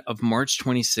weekend of March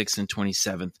 26th and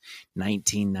 27th,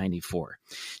 1994.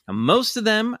 Now, most of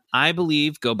them, I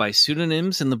believe, go by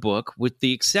pseudonyms in the book, with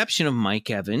the exception of Mike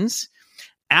Evans.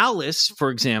 Alice, for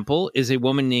example, is a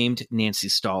woman named Nancy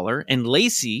Stoller, and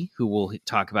Lacey, who we'll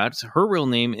talk about, her real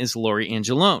name is Lori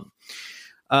Angelone.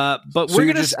 But so we're you're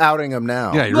gonna just outing them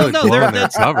now. Yeah, you're really blowing their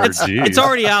cover. It's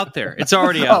already out there. It's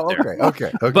already out there.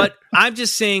 Okay. But I'm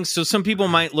just saying, so some people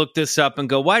might look this up and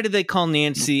go, why did they call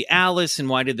Nancy Alice, and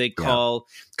why did they call...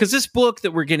 Because this book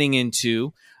that we're getting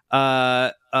into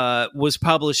was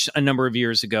published a number of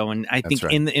years ago, and I think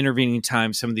in the intervening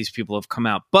time, some of these people have come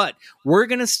out. But we're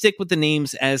going to stick with the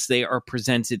names as they are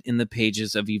presented in the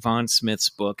pages of Yvonne Smith's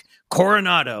book,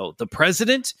 Coronado, the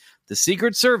President, the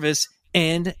Secret Service,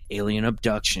 and Alien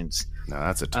Abductions. No,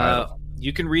 that's a title.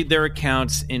 You can read their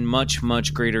accounts in much,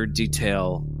 much greater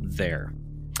detail there.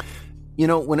 You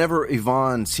know, whenever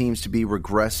Yvonne seems to be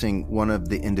regressing one of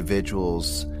the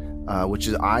individuals, which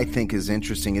is, I think is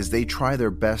interesting, is they try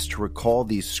their best to recall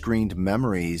these screened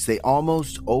memories. They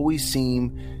almost always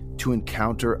seem to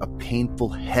encounter a painful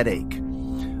headache.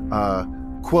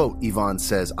 Quote, Yvonne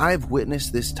says, I've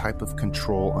witnessed this type of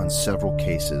control on several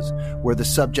cases where the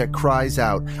subject cries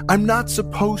out, I'm not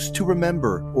supposed to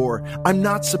remember, or I'm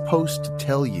not supposed to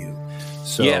tell you.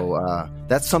 So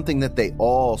that's something that they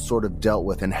all sort of dealt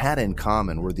with and had in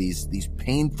common, were these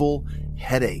painful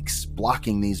headaches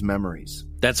blocking these memories.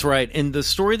 That's right. And the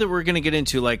story that we're going to get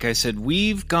into, like I said,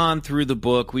 we've gone through the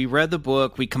book. We read the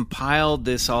book. We compiled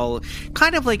this all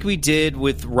kind of like we did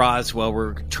with Roswell.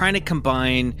 We're trying to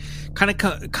combine, kind of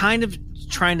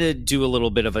trying to do a little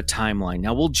bit of a timeline.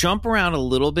 Now, we'll jump around a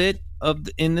little bit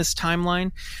in this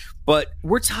timeline, but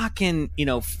we're talking,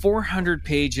 400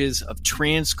 pages of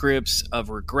transcripts of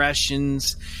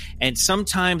regressions. And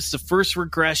sometimes the first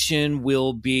regression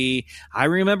will be, I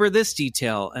remember this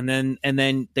detail. And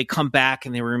then they come back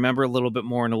and they remember a little bit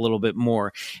more and a little bit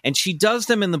more. And she does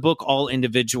them in the book all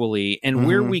individually. And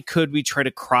where we could, we try to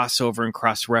cross over and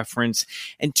cross reference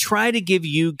and try to give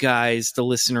you guys, the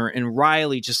listener, and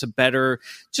Riley, just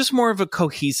more of a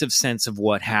cohesive sense of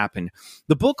what happened.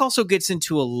 The book also gets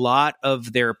into a lot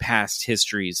of their past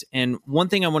histories. And one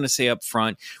thing I want to say up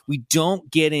front, we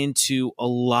don't get into a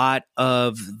lot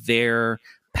of their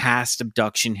past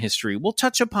abduction history. We'll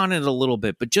touch upon it a little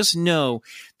bit, but just know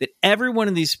that every one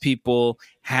of these people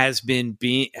has been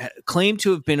claimed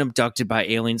to have been abducted by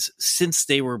aliens since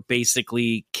they were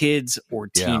basically kids or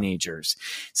teenagers.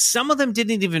 Some of them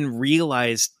didn't even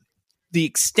realize the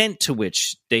extent to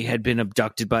which they had been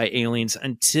abducted by aliens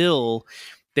until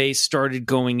they started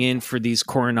going in for these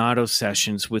Coronado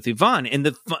sessions with Yvonne. And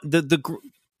the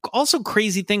also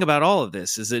crazy thing about all of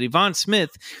this is that Yvonne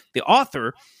Smith, the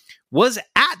author, was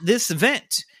at this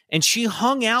event and she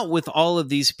hung out with all of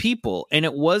these people. And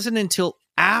it wasn't until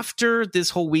after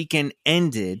this whole weekend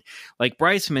ended, like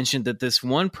Bryce mentioned, that this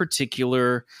one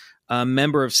particular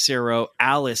member of CERO,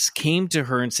 Alice, came to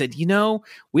her and said,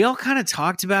 we all kind of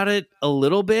talked about it a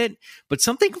little bit, but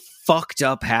something fucked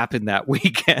up happened that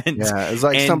weekend. Yeah, it was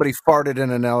like somebody farted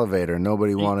in an elevator.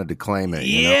 Nobody wanted to claim it.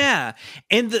 Yeah.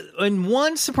 And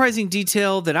one surprising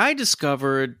detail that I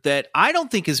discovered that I don't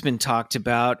think has been talked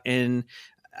about, and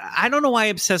I don't know why I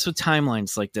obsess with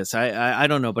timelines like this. I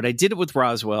don't know, but I did it with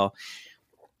Roswell.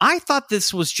 I thought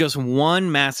this was just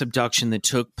one mass abduction that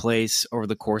took place over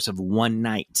the course of one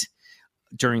night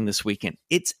during this weekend.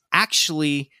 It's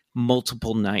actually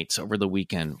multiple nights over the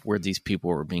weekend where these people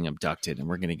were being abducted, and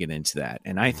we're going to get into that.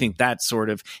 And I think that sort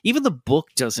of, even the book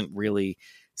doesn't really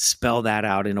spell that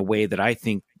out in a way that I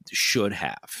think should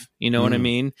have. You know what I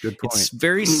mean? Good point. It's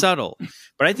very subtle,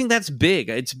 but I think that's big.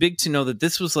 It's big to know that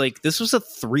this was a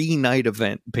 3-night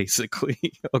event, basically.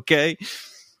 Okay.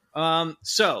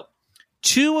 So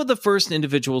two of the first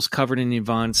individuals covered in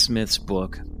Yvonne Smith's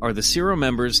book are the CERO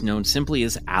members known simply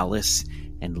as Alice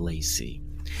and Lacey.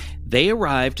 They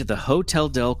arrived at the Hotel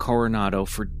del Coronado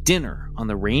for dinner on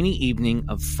the rainy evening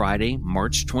of Friday,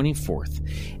 March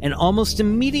 24th, and almost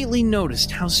immediately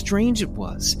noticed how strange it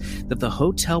was that the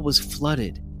hotel was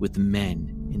flooded with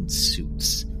men in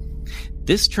suits.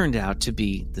 This turned out to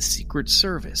be the Secret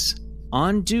Service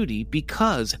on duty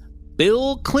because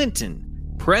Bill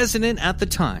Clinton, president at the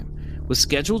time, was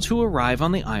scheduled to arrive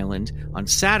on the island on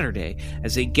Saturday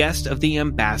as a guest of the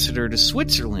ambassador to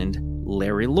Switzerland,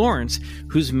 Larry Lawrence,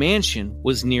 whose mansion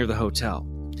was near the hotel.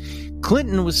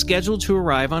 Clinton was scheduled to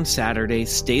arrive on Saturday,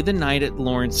 stay the night at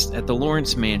the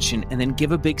Lawrence mansion, and then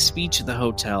give a big speech at the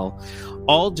hotel,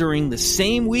 all during the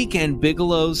same weekend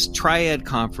Bigelow's Triad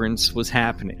Conference was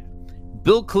happening.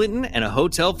 Bill Clinton and a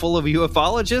hotel full of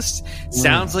ufologists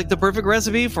sounds like the perfect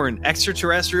recipe for an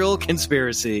extraterrestrial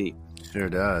conspiracy. Sure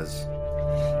does.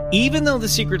 Even though the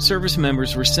Secret Service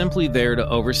members were simply there to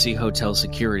oversee hotel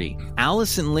security,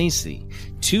 Alice and Lacey,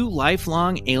 two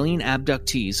lifelong alien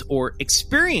abductees, or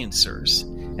experiencers,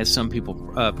 as some people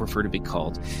prefer to be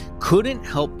called, couldn't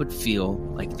help but feel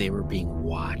like they were being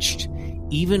watched,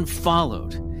 even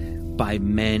followed by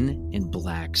men in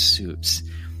black suits.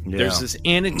 Yeah. There's this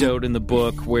anecdote in the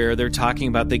book where they're talking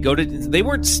about they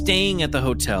weren't staying at the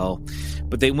hotel,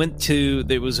 but they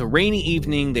it was a rainy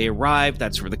evening. They arrived.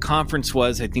 That's where the conference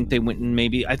was. I think they went and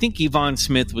I think Yvonne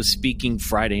Smith was speaking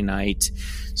Friday night.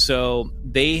 So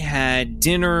they had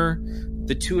dinner,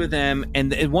 the two of them.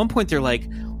 And at one point they're like,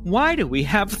 why do we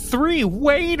have 3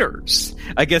 waiters?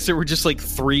 I guess there were just like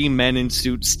 3 men in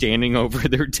suits standing over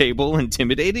their table,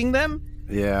 intimidating them.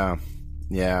 Yeah.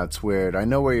 Yeah, it's weird. I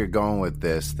know where you're going with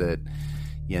this, that,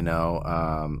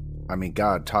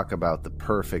 God, talk about the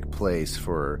perfect place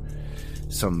for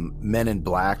some men in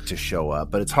black to show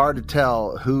up. But it's hard to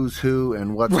tell who's who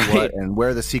and what's what and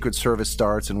where the Secret Service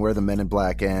starts and where the men in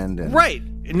black end. And... Right.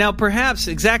 Now, perhaps,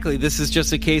 exactly, this is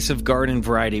just a case of garden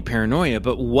variety paranoia,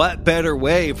 but what better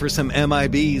way for some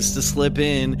MIBs to slip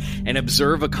in and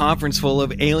observe a conference full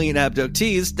of alien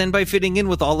abductees than by fitting in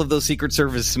with all of those Secret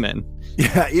Service men?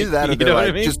 Yeah, either that or they're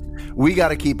like, we got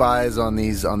to keep eyes on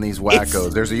these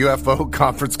wackos. There's a UFO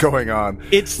conference going on.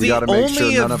 It's the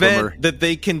only event that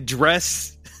they can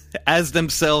dress as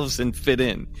themselves and fit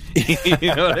in.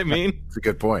 You know what I mean? It's a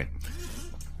good point.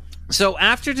 So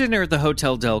after dinner at the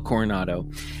Hotel del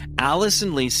Coronado, Alice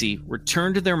and Lacey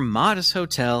returned to their modest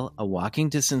hotel a walking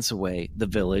distance away, the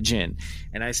Village Inn.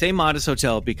 And I say modest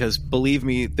hotel because, believe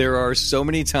me, there are so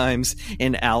many times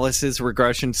in Alice's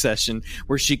regression session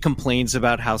where she complains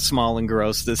about how small and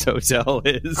gross this hotel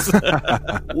is.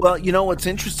 Well, what's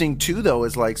interesting too, though,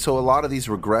 is so a lot of these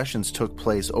regressions took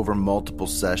place over multiple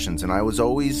sessions. And I was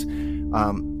always...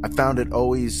 I found it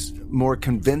always more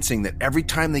convincing that every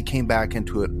time they came back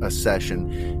into a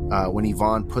session, when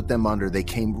Yvonne put them under, they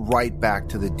came right back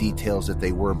to the details that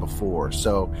they were before.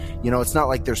 So, it's not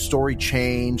like their story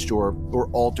changed or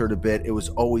altered a bit. It was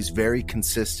always very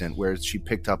consistent where she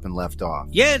picked up and left off.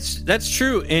 Yeah, that's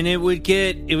true. And it would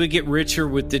get richer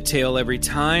with detail every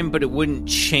time, but it wouldn't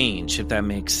change, if that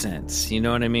makes sense. You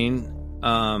know what I mean?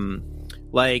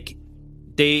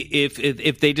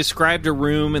 if they described a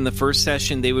room in the first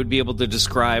session, they would be able to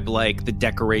describe like the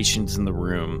decorations in the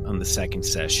room on the second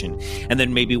session, and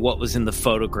then maybe what was in the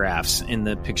photographs in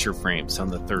the picture frames on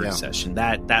the third session.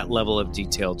 That level of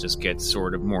detail just gets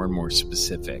sort of more and more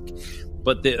specific.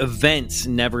 But the events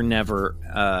never,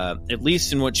 at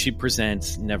least in what she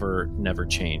presents, never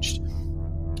changed.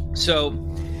 So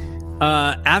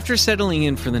after settling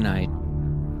in for the night,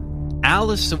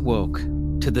 Alice awoke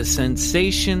to the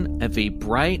sensation of a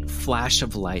bright flash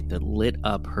of light that lit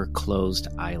up her closed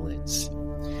eyelids.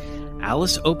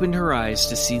 Alice opened her eyes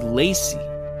to see Lacey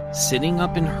sitting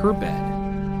up in her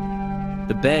bed,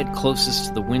 the bed closest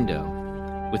to the window,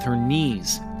 with her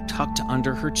knees tucked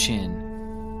under her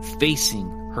chin, facing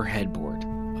her headboard.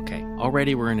 Okay,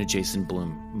 already we're in a Jason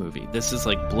Blum movie. This is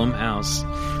like Blumhouse.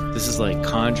 This is like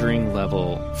Conjuring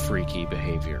level freaky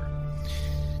behavior.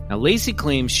 Now, Lacey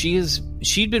claims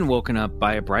she'd been woken up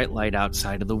by a bright light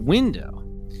outside of the window,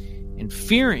 and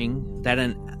fearing that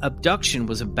an abduction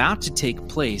was about to take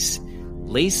place,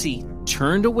 Lacey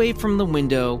turned away from the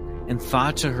window and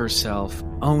thought to herself,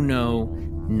 "Oh no,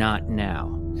 not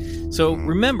now." So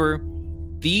remember,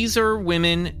 these are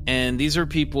women and these are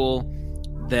people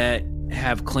that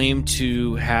have claimed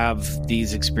to have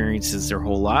these experiences their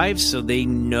whole lives, so they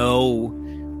know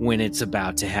when it's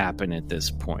about to happen at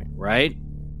this point, right?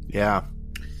 Yeah.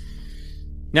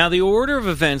 Now, the order of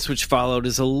events which followed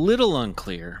is a little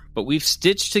unclear, but we've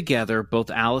stitched together both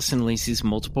Alice and Lacey's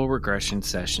multiple regression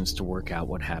sessions to work out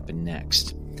what happened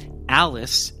next.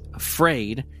 Alice,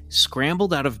 afraid,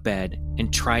 scrambled out of bed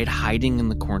and tried hiding in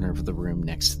the corner of the room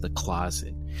next to the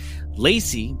closet.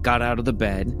 Lacey got out of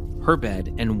her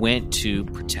bed, and went to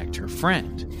protect her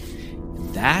friend.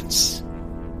 And that's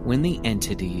when the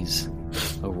entities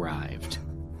arrived.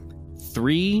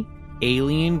 3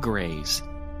 alien greys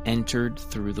entered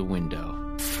through the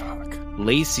window.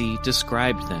 Lacey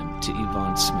described them to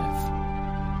Yvonne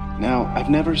Smith. Now,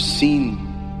 I've never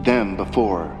seen them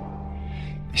before.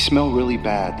 They smell really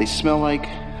bad. They smell like,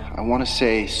 I want to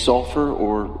say, sulfur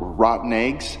or rotten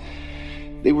eggs.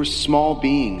 They were small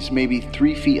beings, maybe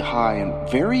 3 feet high, and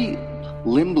very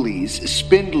limbly,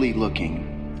 spindly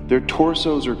looking. Their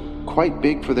torsos are quite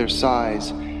big for their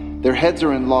size. Their heads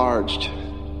are enlarged.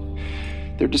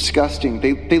 They're disgusting.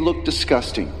 They look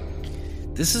disgusting.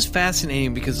 This is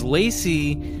fascinating because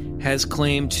Lacey has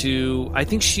claimed to, I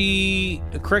think she,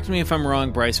 correct me if I'm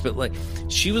wrong, Bryce, but like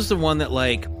she was the one that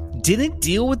like didn't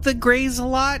deal with the Greys a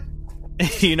lot.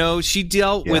 You know, she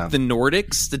dealt with the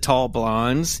Nordics, the tall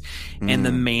blondes, and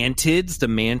the mantids, the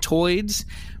mantoids.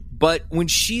 But when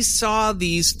she saw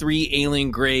these 3 alien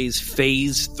greys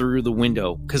phase through the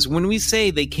window, because when we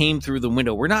say they came through the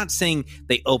window, we're not saying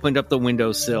they opened up the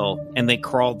windowsill and they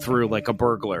crawled through like a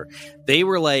burglar. They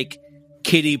were like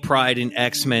Kitty Pryde and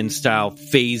X-Men style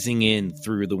phasing in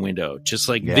through the window, just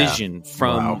like Vision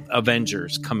from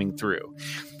Avengers coming through.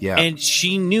 Yeah. And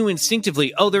she knew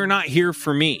instinctively, oh, they're not here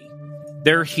for me.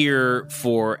 They're here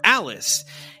for Alice.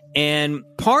 And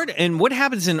what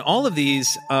happens in all of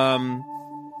these,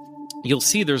 you'll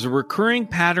see there's a recurring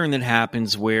pattern that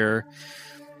happens where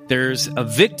there's a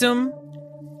victim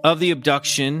of the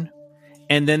abduction,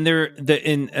 and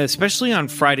then especially on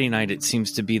Friday night, it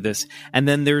seems to be this, and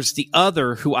then there's the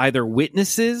other who either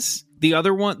witnesses the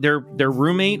other one, their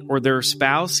roommate or their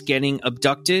spouse getting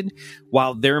abducted,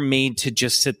 while they're made to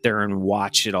just sit there and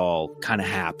watch it all kind of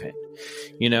happen,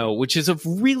 you know, which is a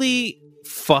really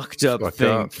fucked up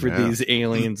thing for these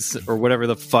aliens or whatever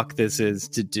the fuck this is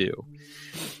to do.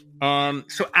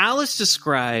 So Alice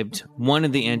described one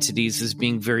of the entities as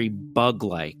being very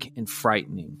bug-like and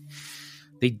frightening.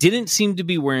 They didn't seem to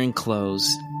be wearing clothes.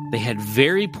 They had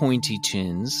very pointy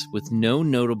chins with no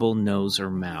notable nose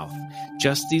or mouth,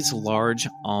 just these large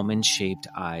almond-shaped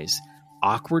eyes,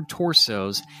 awkward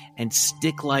torsos, and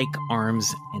stick-like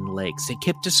arms and legs. They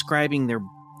kept describing their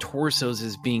torsos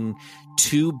as being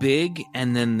too big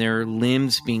and then their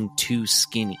limbs being too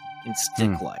skinny and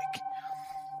stick-like.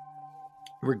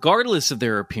 Regardless of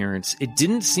their appearance, it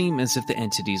didn't seem as if the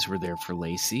entities were there for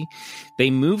Lacey.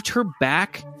 They moved her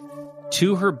back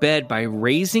to her bed by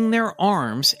raising their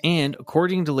arms and,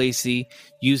 according to Lacey,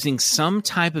 using some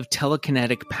type of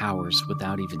telekinetic powers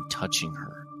without even touching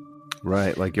her.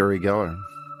 Right, like Uri Geller.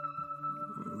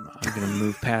 I'm going to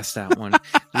move past that one.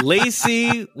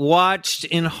 Lacey watched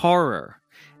in horror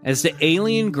as the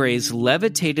alien greys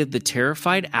levitated the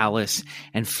terrified Alice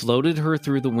and floated her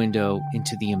through the window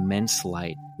into the immense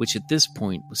light, which at this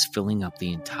point was filling up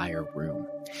the entire room.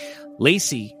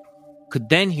 Lacey could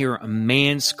then hear a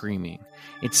man screaming.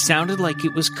 It sounded like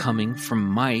it was coming from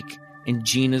Mike and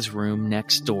Gina's room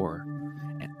next door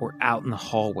or out in the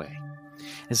hallway.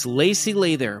 As Lacey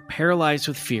lay there, paralyzed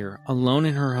with fear, alone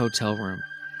in her hotel room,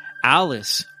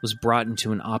 Alice was brought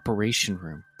into an operation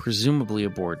room, presumably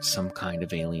aboard some kind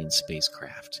of alien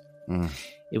spacecraft.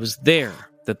 It was there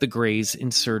that the Greys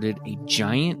inserted a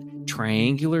giant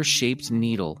triangular-shaped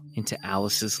needle into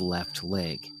Alice's left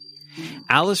leg.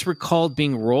 Alice recalled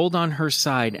being rolled on her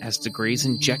side as the Greys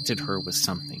injected her with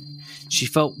something. She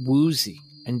felt woozy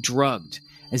and drugged,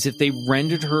 as if they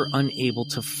rendered her unable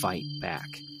to fight back,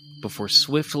 before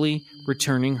swiftly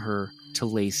returning her to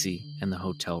Lacey and the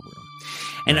hotel room.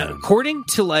 And according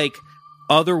to, like,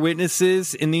 other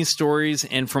witnesses in these stories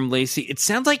and from Lacey, it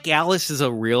sounds like Alice is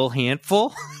a real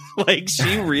handful. Like,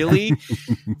 she really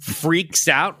freaks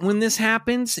out when this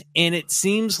happens. And it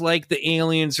seems like the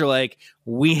aliens are like,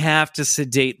 we have to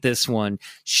sedate this one.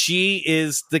 She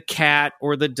is the cat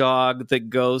or the dog that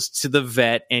goes to the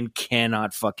vet and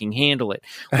cannot fucking handle it.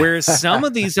 Whereas some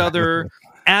of these other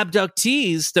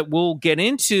abductees that we'll get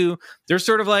into, they're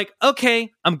sort of like,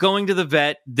 okay, I'm going to the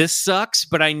vet. This sucks,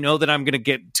 but I know that I'm going to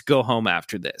get to go home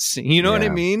after this. You know what I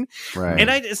mean? Right.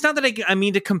 And it's not that I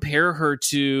mean to compare her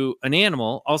to an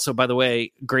animal. Also, by the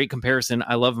way, great comparison.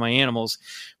 I love my animals,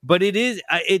 but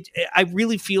I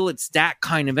really feel it's that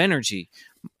kind of energy.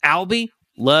 Albie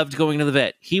loved going to the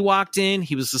vet. He walked in.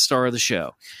 He was the star of the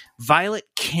show. Violet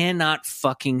cannot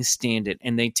fucking stand it,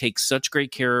 and they take such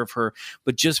great care of her,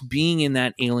 but just being in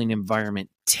that alien environment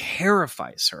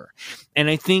terrifies her. And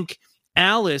I think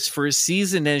Alice, for as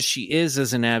seasoned as she is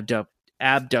as an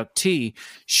abductee,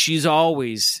 she's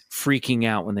always freaking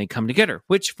out when they come to get her,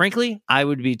 which, frankly, I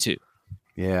would be too.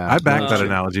 Yeah. I back that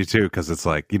analogy, too, because it's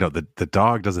like, the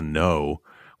dog doesn't know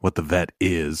what the vet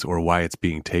is or why it's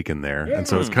being taken there. And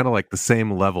so it's kind of like the same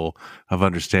level of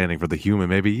understanding for the human.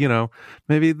 Maybe,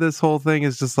 maybe this whole thing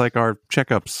is just like our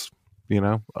checkups,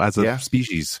 as a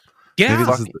species. Yeah.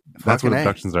 Maybe that's what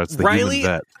abductions are. It's the Riley,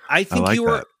 human vet.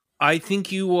 I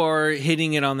think you are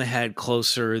hitting it on the head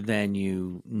closer than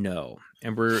you know.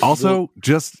 And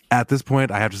just at this point,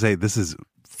 I have to say this is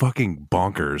fucking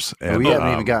bonkers. And, we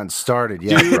haven't even gotten started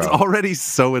yet, dude, it's already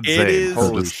so insane.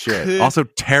 Holy shit. Also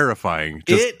terrifying.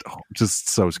 Just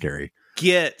so scary.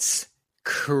 Gets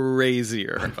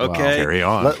crazier. Okay. Wow, carry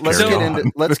on.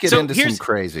 Let's get into some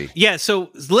crazy. Yeah,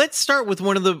 so let's start with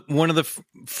one of the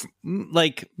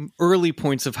like early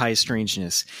points of high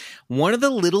strangeness. One of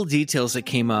the little details that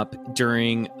came up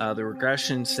during the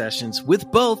regression sessions with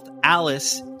both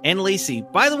Alice and Lacey,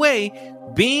 by the way,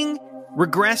 being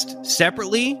regressed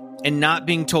separately and not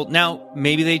being told. Now,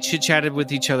 maybe they chit-chatted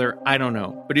with each other. I don't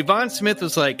know. But Yvonne Smith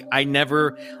was like, I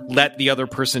never let the other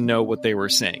person know what they were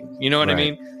saying. You know what I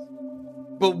mean?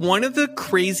 But one of the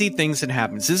crazy things that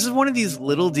happens, this is one of these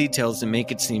little details that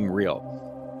make it seem real,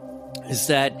 is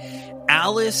that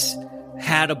Alice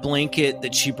had a blanket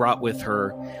that she brought with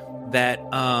her that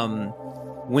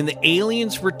when the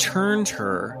aliens returned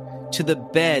her to the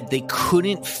bed, they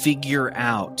couldn't figure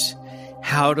out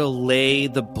how to lay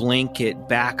the blanket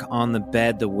back on the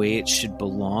bed the way it should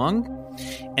belong.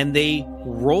 And they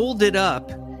rolled it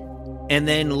up and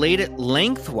then laid it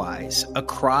lengthwise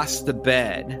across the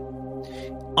bed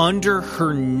under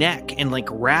her neck and like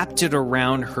wrapped it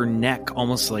around her neck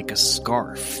almost like a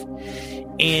scarf.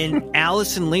 And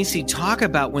Alice and Lacey talk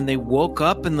about when they woke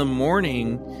up in the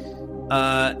morning,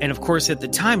 and of course at the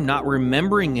time not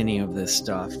remembering any of this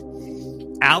stuff.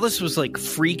 Alice was like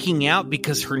freaking out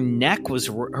because her neck was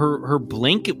her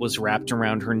blanket was wrapped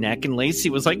around her neck, and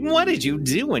Lacey was like, "What did you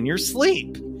do in your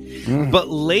sleep?" But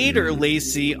later,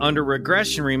 Lacey, under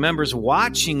regression, remembers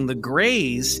watching the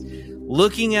Greys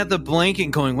looking at the blanket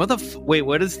and going, wait,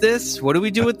 what is this? What do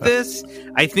we do with this?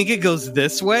 I think it goes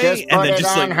this way. Just and put then it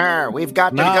just on like, her. We've got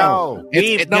to go.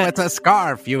 It's a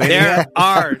scarf, you idiot. There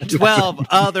are 12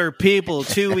 other people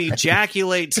to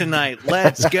ejaculate tonight.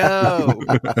 Let's go.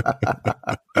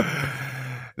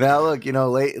 Now, look,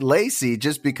 Lacey,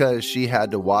 just because she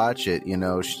had to watch it,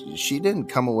 she didn't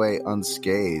come away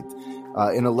unscathed.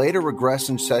 In a later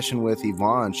regression session with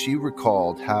Yvonne, she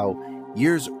recalled how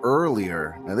years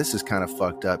earlier, now this is kind of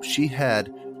fucked up, she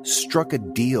had struck a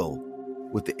deal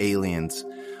with the aliens,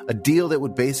 a deal that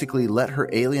would basically let her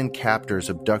alien captors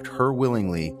abduct her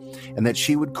willingly, and that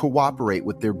she would cooperate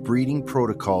with their breeding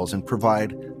protocols and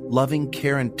provide loving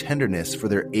care and tenderness for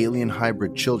their alien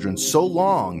hybrid children, so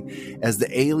long as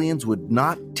the aliens would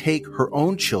not take her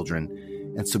own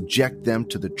children and subject them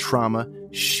to the trauma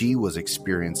she was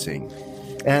experiencing.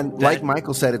 And like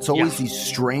Michael said, it's always these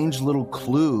strange little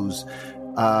clues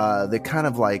that kind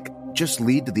of like just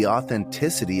lead to the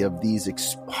authenticity of these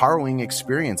harrowing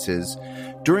experiences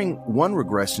during one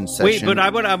regression session. Wait, but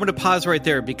I'm going to pause right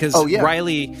there because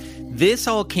Riley, this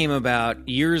all came about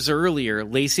years earlier.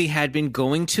 Lacey had been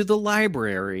going to the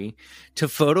library to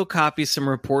photocopy some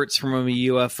reports from a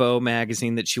UFO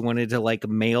magazine that she wanted to like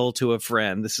mail to a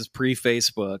friend. This is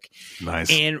pre-Facebook.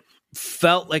 Nice. And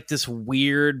felt like this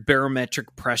weird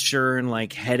barometric pressure and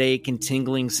like headache and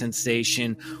tingling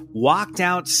sensation, walked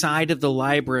outside of the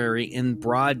library in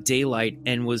broad daylight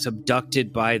and was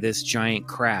abducted by this giant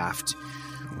craft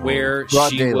where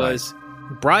was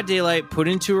broad daylight, put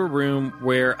into a room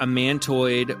where a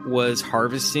mantoid was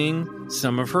harvesting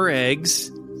some of her eggs.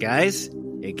 Guys,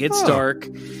 it gets dark.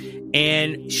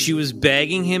 And she was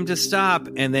begging him to stop.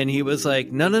 And then he was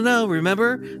like, no,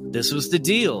 remember, this was the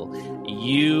deal.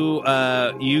 You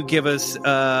give us,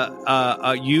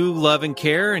 you love and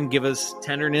care and give us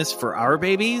tenderness for our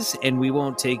babies, and we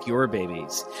won't take your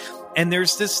babies. And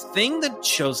there's this thing that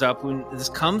shows up when this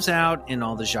comes out in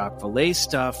all the Jacques Vallée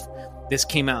stuff. This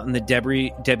came out in the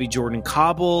Debbie Jordan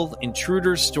Cobble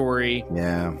Intruder story.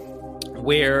 Yeah.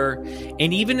 Where,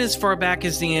 and even as far back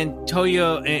as the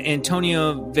Antonio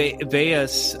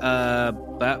Valles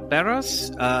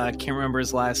Barros, I can't remember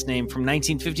his last name, from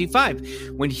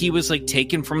 1955, when he was like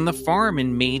taken from the farm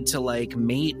and made to like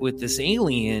mate with this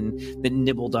alien that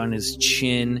nibbled on his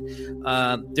chin.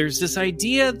 There's this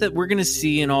idea that we're going to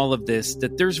see in all of this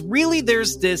that there's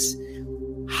this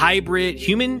hybrid,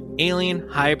 human alien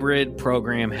hybrid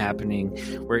program happening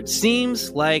where it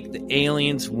seems like the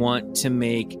aliens want to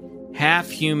make half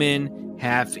human,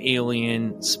 half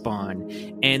alien spawn,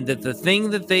 and that the thing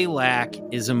that they lack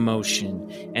is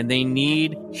emotion, and they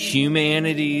need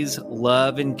humanity's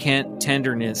love and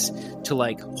tenderness to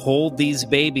like hold these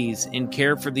babies and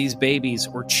care for these babies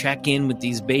or check in with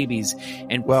these babies.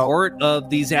 And part of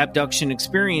these abduction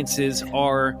experiences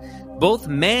are both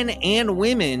men and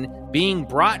women being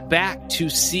brought back to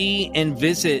see and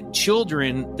visit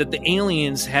children that the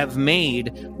aliens have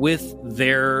made with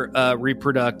their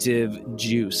reproductive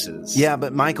juices. Yeah,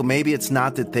 but Michael, maybe it's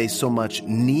not that they so much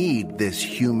need this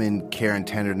human care and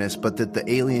tenderness, but that the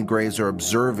alien greys are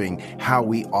observing how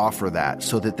we offer that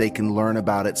so that they can learn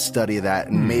about it, study that,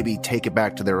 and maybe take it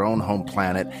back to their own home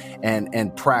planet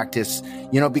and practice,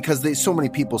 because so many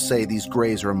people say these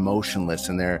greys are emotionless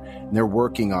and they're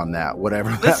working on that,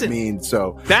 whatever that means.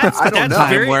 So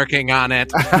I'm working on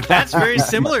it. That's very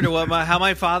similar to how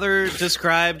my father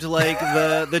described like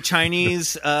the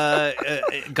Chinese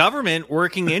government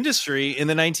working industry in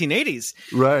the 1980s.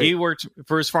 Right. He worked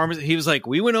for his farmers. He was like,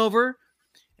 we went over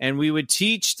and we would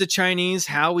teach the Chinese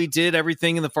how we did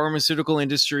everything in the pharmaceutical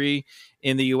industry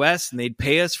in the U.S. and they'd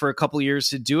pay us for a couple of years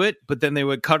to do it, but then they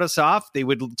would cut us off. They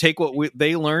would take what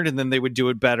they learned and then they would do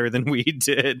it better than we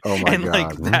did. Oh my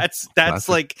God.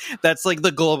 Like that's like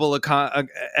the global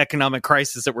economic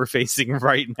crisis that we're facing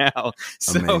right now.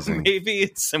 So Amazing. Maybe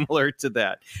it's similar to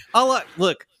that.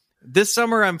 Look. This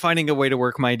summer, I'm finding a way to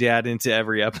work my dad into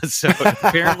every episode.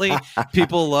 Apparently,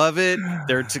 people love it.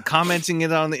 They're commenting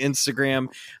it on the Instagram.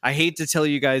 I hate to tell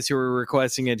you guys who are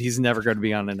requesting it, he's never going to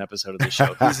be on an episode of the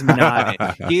show. He's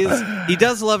not. He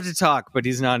does love to talk, but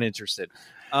he's not interested.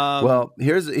 Well,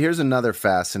 here's another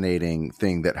fascinating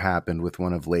thing that happened with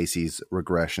one of Lacey's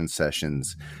regression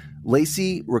sessions.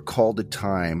 Lacey recalled a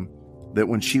time that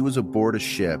when she was aboard a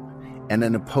ship and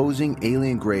an opposing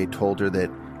alien grey told her that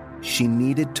she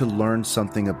needed to learn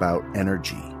something about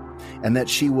energy and that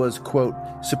she was, quote,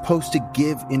 supposed to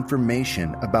give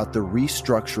information about the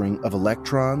restructuring of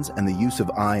electrons and the use of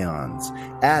ions,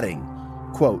 adding,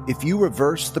 quote, if you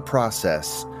reverse the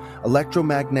process,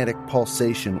 electromagnetic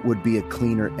pulsation would be a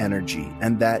cleaner energy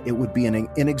and that it would be an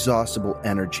inexhaustible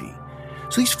energy.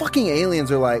 So these fucking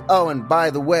aliens are like, oh, and by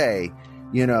the way,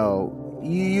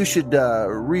 you should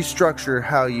restructure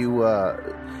how you,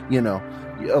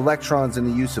 electrons and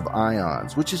the use of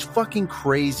ions, which is fucking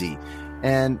crazy.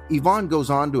 And Yvonne goes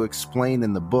on to explain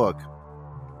in the book,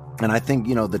 and I think,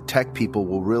 the tech people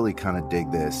will really kind of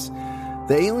dig this.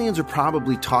 The aliens are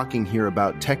probably talking here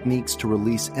about techniques to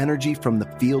release energy from the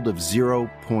field of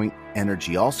zero-point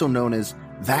energy, also known as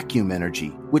vacuum energy,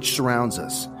 which surrounds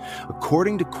us.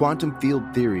 According to quantum field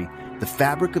theory, the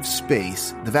fabric of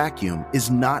space, the vacuum,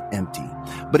 is not empty,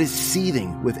 but is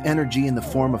seething with energy in the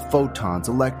form of photons,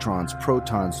 electrons,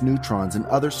 protons, neutrons, and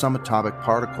other subatomic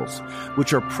particles,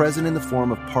 which are present in the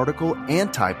form of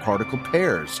particle-antiparticle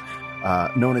pairs,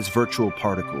 known as virtual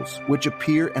particles, which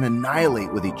appear and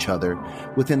annihilate with each other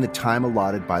within the time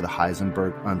allotted by the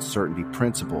Heisenberg uncertainty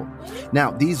principle.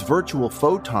 Now, these virtual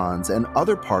photons and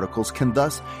other particles can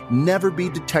thus never be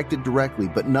detected directly,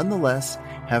 but nonetheless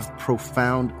have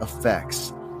profound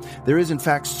effects. There is, in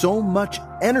fact, so much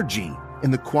energy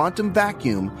in the quantum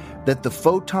vacuum that the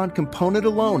photon component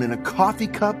alone in a coffee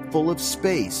cup full of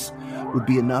space would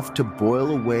be enough to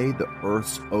boil away the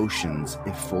Earth's oceans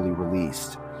if fully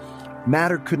released.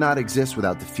 Matter could not exist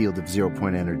without the field of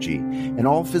zero-point energy, and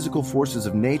all physical forces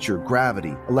of nature,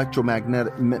 gravity,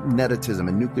 electromagnetism,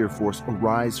 and nuclear force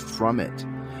arise from it.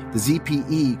 The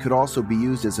ZPE could also be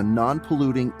used as a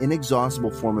non-polluting, inexhaustible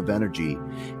form of energy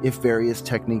if various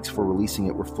techniques for releasing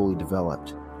it were fully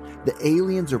developed. The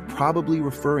aliens are probably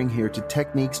referring here to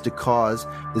techniques to cause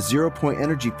the zero-point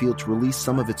energy field to release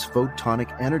some of its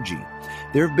photonic energy.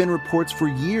 There have been reports for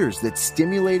years that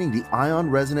stimulating the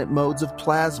ion-resonant modes of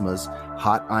plasmas,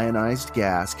 hot ionized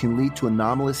gas, can lead to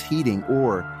anomalous heating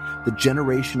or the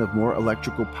generation of more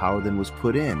electrical power than was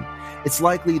put in. It's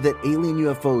likely that alien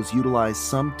UFOs utilize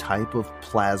some type of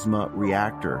plasma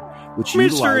reactor, which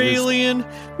Mr.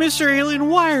 Alien,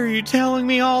 why are you telling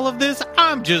me all of this?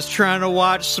 I'm just trying to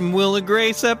watch some Will and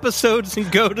Grace episodes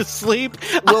and go to sleep.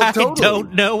 Well, I totally.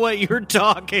 don't know what you're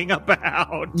talking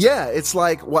about. Yeah, it's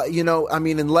like,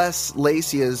 unless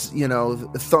Lacey is,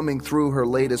 thumbing through her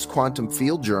latest quantum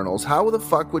field journals, how the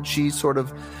fuck would she sort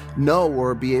of know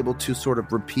or be able to sort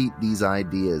of repeat these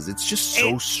ideas? It's just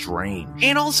so strange.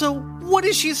 And also, what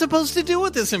is she supposed to do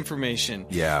with this information?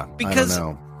 Yeah, because I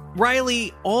don't know.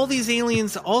 Riley, all these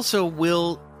aliens also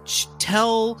will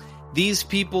tell these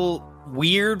people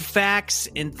weird facts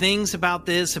and things about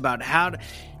this, about how to,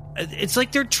 it's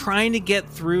like they're trying to get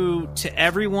through to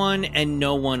everyone and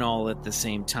no one all at the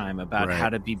same time about how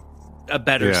to be a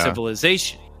better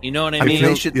civilization. You know what I mean?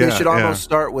 They should almost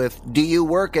start with, do you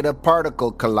work at a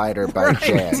particle collider by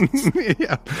chance?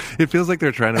 Yeah. It feels like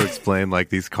they're trying to explain like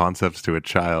these concepts to a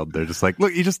child. They're just like,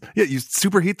 look, you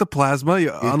superheat the plasma,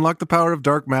 you unlock the power of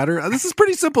dark matter. This is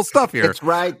pretty simple stuff here. It's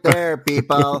right there,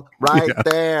 people. Right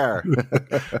there.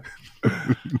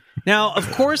 Now,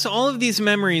 of course, all of these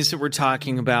memories that we're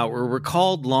talking about were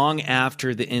recalled long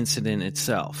after the incident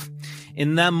itself.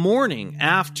 In the morning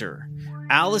after,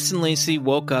 Alice and Lacey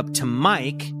woke up to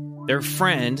Mike, their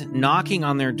friend, knocking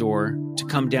on their door to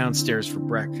come downstairs for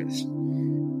breakfast.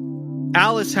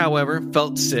 Alice, however,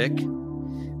 felt sick.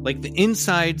 Like the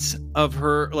insides of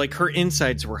her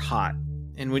insides were hot.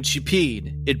 And when she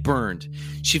peed, it burned.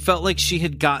 She felt like she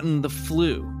had gotten the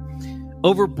flu.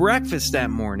 Over breakfast that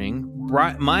morning,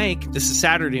 this is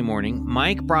Saturday morning,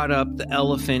 Mike brought up the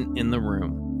elephant in the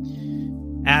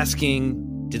room,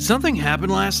 asking, "Did something happen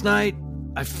last night?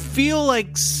 I feel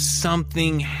like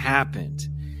something happened."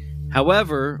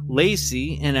 However,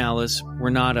 Lacey and Alice were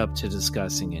not up to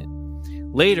discussing it.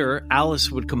 Later,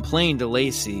 Alice would complain to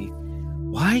Lacey,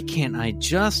 "Why can't I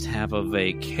just have a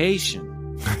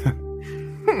vacation?"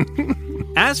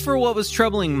 As for what was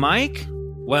troubling Mike,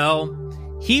 well,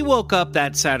 he woke up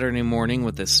that Saturday morning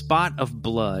with a spot of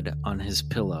blood on his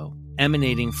pillow,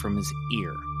 emanating from his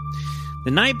ear.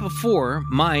 The night before,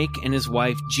 Mike and his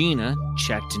wife Gina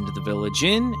checked into the Village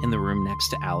Inn in the room next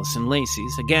to Alice and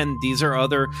Lacey's. Again,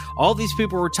 all these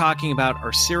people we're talking about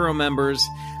are serial members,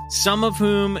 some of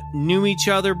whom knew each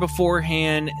other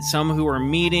beforehand, some who are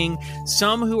meeting,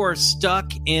 some who are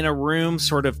stuck in a room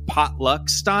sort of potluck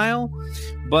style.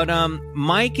 But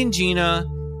Mike and Gina,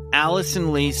 Alice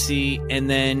and Lacey, and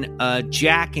then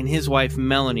Jack and his wife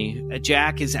Melanie.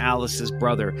 Jack is Alice's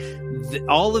brother.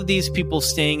 All of these people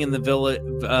staying in the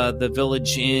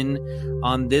Village Inn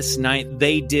on this night,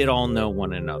 they did all know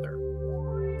one another.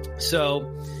 So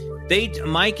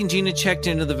Mike and Gina checked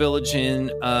into the Village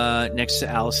Inn next to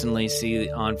Alice and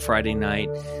Lacey on Friday night.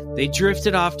 They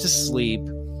drifted off to sleep,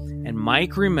 and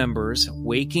Mike remembers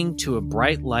waking to a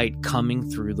bright light coming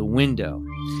through the window.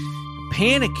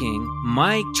 Panicking,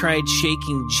 Mike tried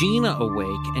shaking Gina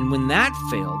awake, and when that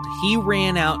failed, he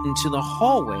ran out into the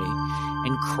hallway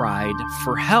and cried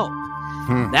for help.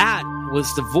 That was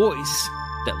the voice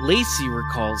that Lacey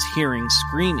recalls hearing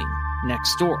screaming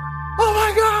next door. Oh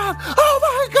my God! Oh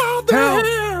my God! They're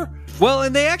here! Well,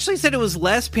 and they actually said it was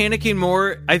less panicking,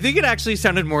 more. I think it actually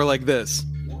sounded more like this.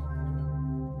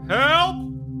 Help!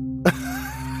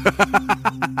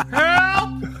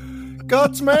 Help!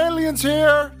 Got some aliens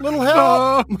here. Little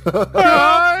help.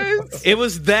 Guys! It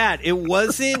was that. It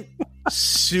wasn't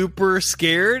super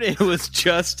scared. It was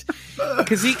just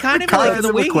because he kind of like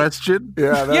the way question.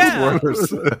 Yeah, that's worse.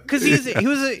 Because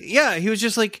he was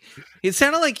just like, it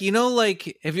sounded like,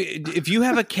 like if you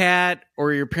have a cat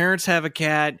or your parents have a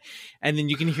cat, and then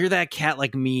you can hear that cat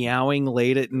like meowing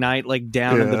late at night, like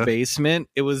down in the basement.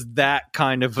 It was that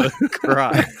kind of a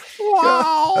cry.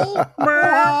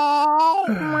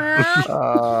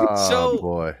 So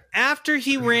boy. After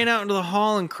he ran out into the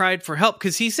hall and cried for help,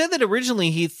 because he said that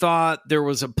originally he thought there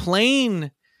was a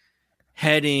plane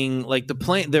heading, like the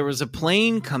plane, there was a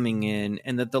plane coming in,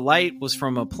 and that the light was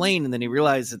from a plane, and then he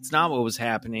realized it's not what was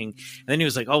happening, and then he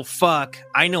was like, oh fuck,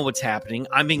 I know what's happening,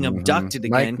 I'm being abducted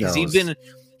again, because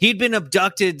he'd been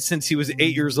abducted since he was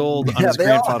 8 years old on his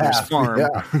grandfather's farm.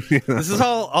 This is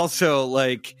all also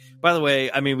like, by the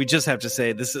way, I mean, we just have to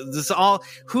say this all,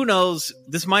 who knows,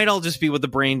 this might all just be what the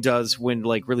brain does when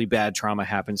like really bad trauma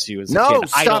happens to you as a kid.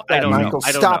 Stop that, Michael.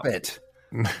 I don't stop know. It.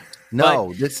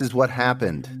 No, this is what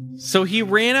happened. So he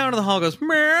ran out of the hall, goes,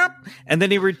 meow, and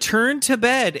then he returned to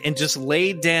bed and just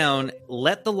laid down,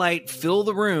 let the light fill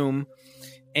the room,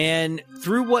 and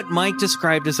through what Mike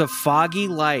described as a foggy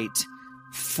light,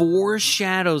 4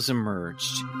 shadows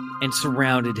emerged and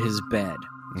surrounded his bed.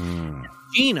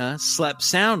 Gina slept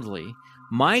soundly.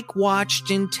 Mike watched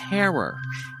in terror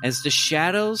as the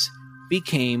shadows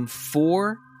became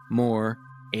 4 more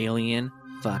alien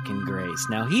fucking grays.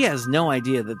 Now, he has no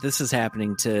idea that this is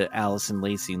happening to Allison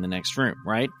Lacey in the next room,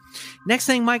 right? Next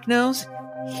thing Mike knows,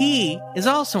 he is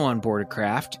also on board a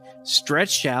craft,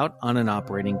 stretched out on an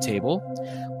operating table.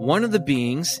 One of the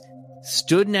beings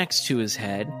stood next to his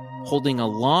head, holding a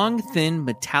long, thin,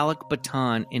 metallic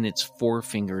baton in its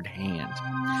 4-fingered hand.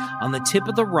 On the tip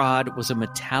of the rod was a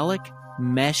metallic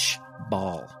mesh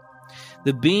ball.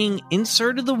 The being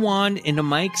inserted the wand into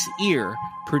Mike's ear,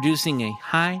 producing a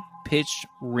high-pitched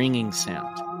ringing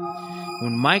sound.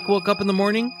 When Mike woke up in the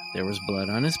morning, there was blood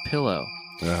on his pillow.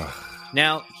 Ugh.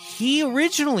 Now, he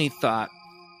originally thought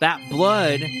that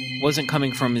blood wasn't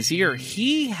coming from his ear.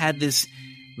 He had this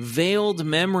veiled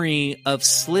memory of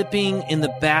slipping in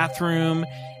the bathroom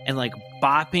and like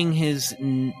bopping his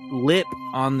lip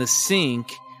on the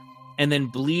sink and then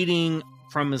bleeding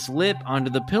from his lip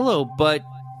onto the pillow, but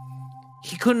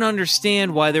he couldn't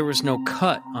understand why there was no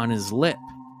cut on his lip.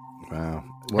 Wow.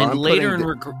 Well, and later in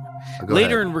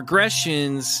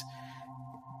regressions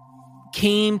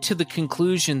came to the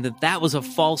conclusion that that was a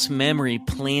false memory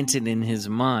planted in his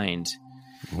mind.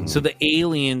 So the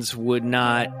aliens would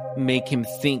not make him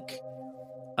think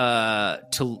to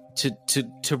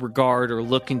regard or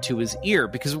look into his ear,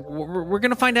 because we're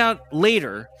going to find out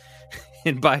later,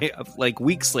 and by like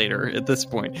weeks later at this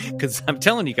point, because I'm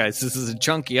telling you guys, this is a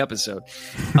chunky episode.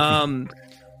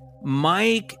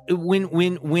 Mike,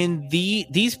 when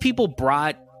these people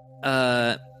brought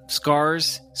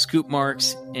scars, scoop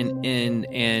marks, and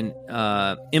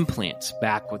implants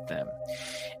back with them.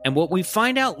 And what we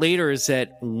find out later is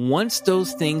that once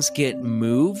those things get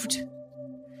moved,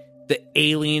 the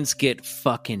aliens get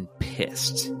fucking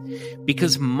pissed.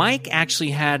 Because Mike actually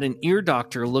had an ear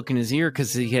doctor look in his ear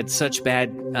because he had such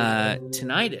bad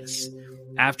tinnitus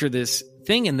after this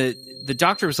thing. And the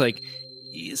doctor was like,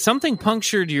 something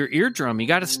punctured your eardrum. You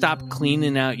got to stop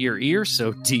cleaning out your ear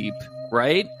so deep,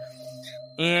 right?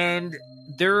 And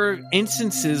there are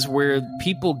instances where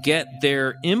people get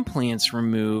their implants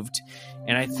removed.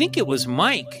 And I think it was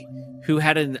Mike who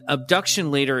had an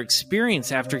abduction later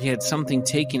experience after he had something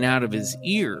taken out of his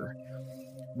ear,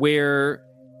 where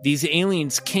these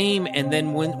aliens came, and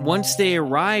then once they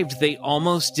arrived, they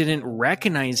almost didn't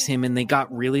recognize him, and they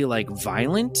got really like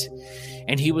violent.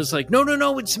 And he was like,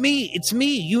 no, it's me,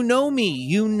 you know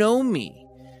me,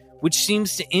 which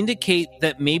seems to indicate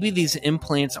that maybe these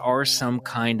implants are some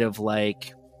kind of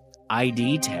like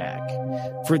ID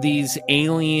tag for these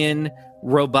alien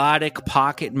robotic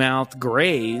pocket mouth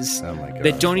grays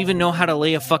that don't even know how to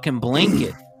lay a fucking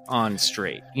blanket on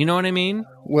straight. You know what I mean?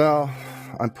 Well,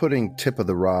 I'm putting Tip of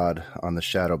the Rod on the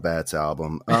Shadow Bats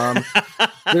album.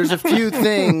 There's a few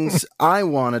things I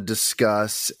want to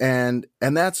discuss, and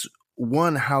that's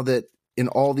one, how that in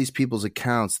all these people's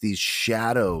accounts, these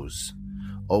shadows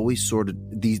always sort of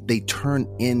they turn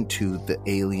into the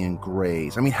alien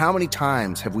grays. I mean, how many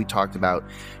times have we talked about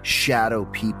shadow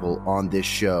people on this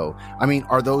show? I mean,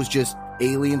 are those just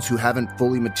aliens who haven't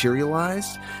fully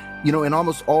materialized? You know, in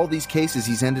almost all these cases,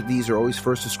 these entities are always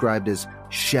first described as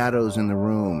shadows in the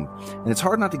room. And it's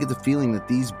hard not to get the feeling that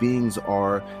these beings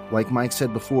are, like Mike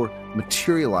said before,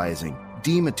 materializing,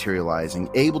 dematerializing,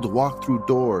 able to walk through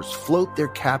doors, float their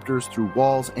captors through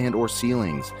walls and or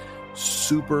ceilings.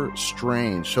 Super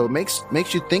strange. So it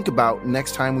makes you think about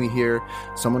next time we hear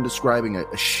someone describing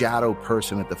a shadow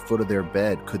person at the foot of their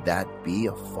bed, could that be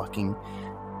a fucking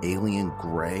alien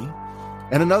gray?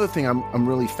 And another thing I'm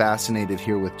really fascinated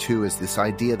here with too is this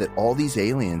idea that all these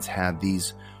aliens have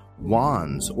these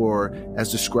wands, or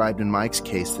as described in Mike's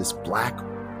case, this black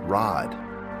rod.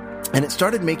 And it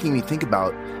started making me think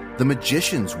about the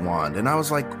magician's wand, and I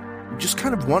was like, just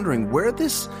kind of wondering where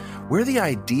the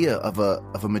idea of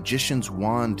a magician's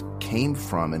wand came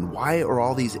from, and why are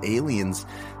all these aliens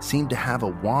seem to have a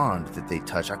wand that they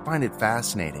touch. I find it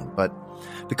fascinating. But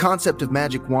The concept of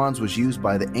magic wands was used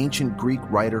by the ancient Greek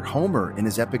writer Homer in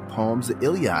his epic poems The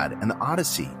Iliad and the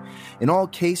Odyssey. In all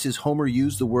cases, Homer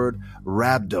used the word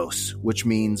rhabdos, which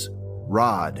means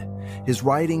rod. His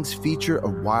writings feature a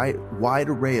wide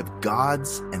array of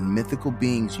gods and mythical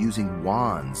beings using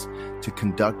wands to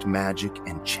conduct magic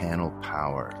and channel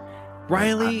power.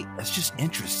 Riley, that's just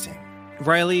interesting.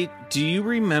 Riley, do you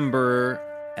remember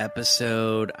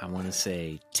episode, I want to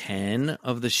say 10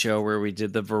 of the show where we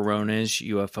did the Voronezh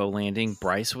UFO landing?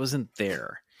 Bryce wasn't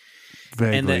there.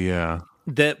 Vaguely, yeah.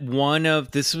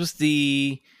 This was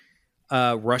the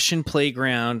Russian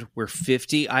playground where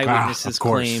 50 eyewitnesses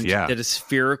claimed that a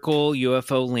spherical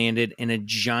UFO landed and a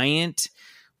giant,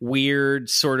 weird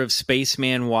sort of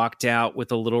spaceman walked out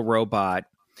with a little robot.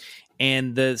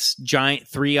 And this giant,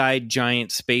 three-eyed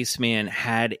giant spaceman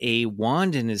had a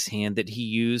wand in his hand that he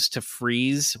used to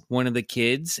freeze one of the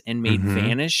kids and made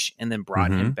vanish and then brought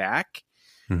him back.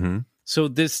 So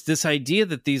this idea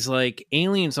that these like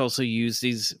aliens also use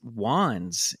these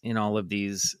wands in all of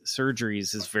these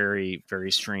surgeries is very,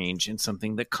 very strange and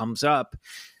something that comes up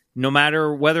no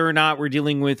matter whether or not we're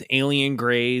dealing with alien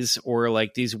greys or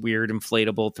like these weird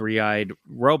inflatable three-eyed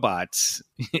robots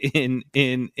in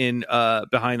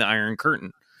behind the Iron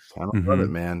Curtain. Kind of love it,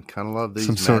 man. Kind of love these.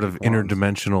 Some sort of wands.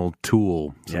 Interdimensional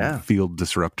tool, field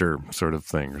disruptor sort of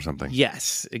thing or something.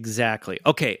 Yes, exactly.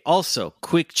 Okay. Also,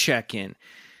 quick check-in.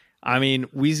 I mean,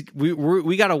 we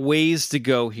got a ways to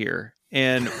go here.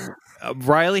 And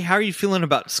Riley, how are you feeling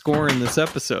about scoring this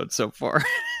episode so far?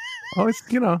 Oh,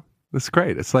 it's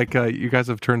great. It's like you guys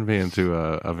have turned me into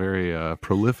a very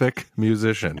prolific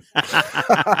musician.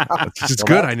 It's just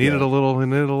good. I needed a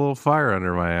little fire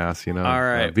under my ass, All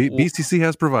right. BCC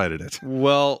has provided it.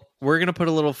 Well, we're going to put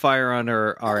a little fire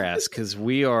under our ass because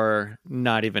we are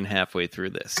not even halfway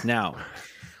through this. Now,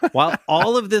 while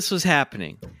all of this was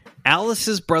happening,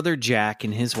 Alice's brother Jack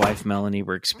and his wife Melanie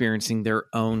were experiencing their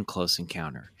own close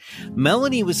encounter.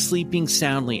 Melanie was sleeping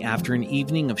soundly after an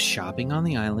evening of shopping on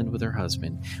the island with her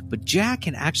husband, but Jack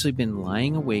had actually been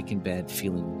lying awake in bed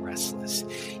feeling restless.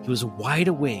 He was wide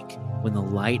awake when the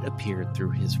light appeared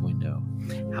through his window.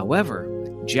 However,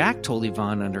 Jack told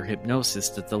Yvonne under hypnosis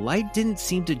that the light didn't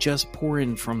seem to just pour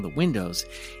in from the windows,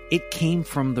 it came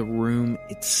from the room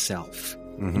itself.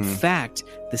 In fact,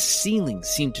 the ceiling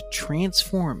seemed to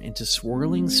transform into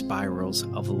swirling spirals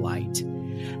of light.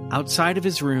 Outside of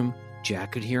his room,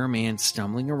 Jack could hear a man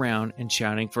stumbling around and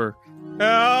shouting for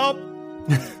help!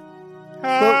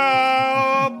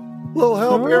 Help! Little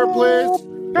help here, please!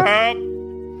 Help!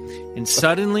 And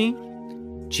suddenly,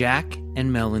 Jack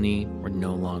and Melanie were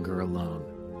no longer alone.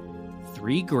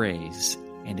 3 grays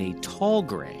and a tall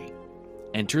gray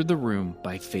entered the room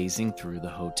by phasing through the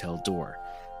hotel door.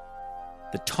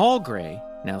 The tall gray,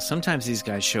 now sometimes these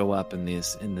guys show up in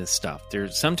this stuff.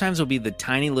 Sometimes will be the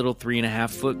tiny little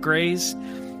 3.5-foot grays,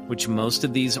 which most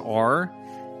of these are,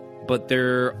 but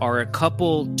there are a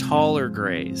couple taller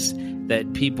grays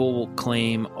that people will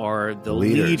claim are the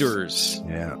leaders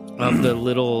of the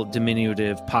little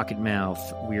diminutive pocket mouth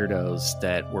weirdos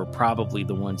that were probably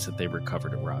the ones that they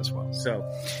recovered at Roswell. So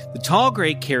the tall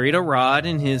gray carried a rod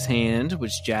in his hand,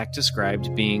 which Jack described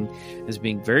as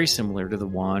being very similar to the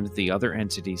wand the other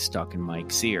entity stuck in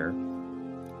Mike's ear.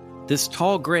 This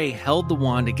tall gray held the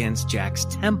wand against Jack's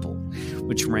temple,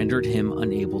 which rendered him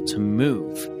unable to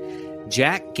move.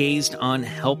 Jack gazed on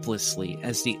helplessly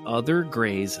as the other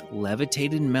grays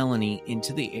levitated Melanie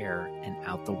into the air and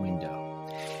out the window.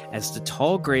 As the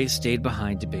tall gray stayed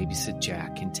behind to babysit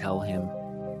Jack and tell him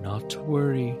not to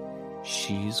worry,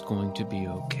 she's going to be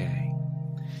okay.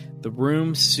 The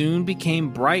room soon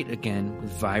became bright again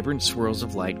with vibrant swirls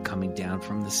of light coming down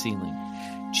from the ceiling.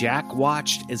 Jack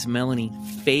watched as Melanie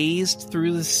phased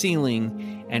through the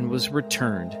ceiling and was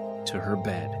returned to her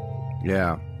bed.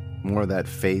 Yeah. More of that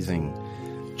phasing.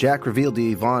 Jack revealed to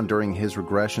Yvonne during his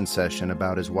regression session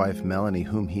about his wife Melanie,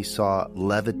 whom he saw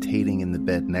levitating in the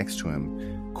bed next to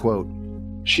him. Quote,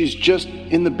 she's just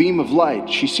in the beam of light.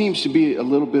 She seems to be a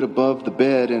little bit above the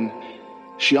bed, and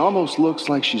she almost looks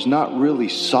like she's not really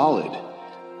solid.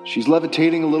 She's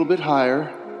levitating a little bit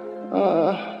higher.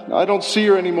 I don't see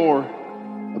her anymore.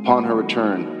 Upon her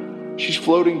return, she's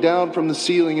floating down from the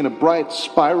ceiling in a bright,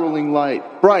 spiraling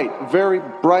light. Bright, very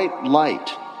bright light.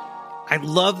 I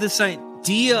love this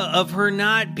idea of her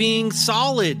not being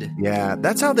solid. Yeah,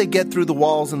 that's how they get through the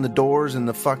walls and the doors and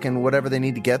the fucking whatever they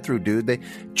need to get through, dude. They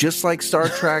just like Star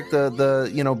Trek,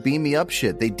 the beam me up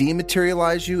shit. They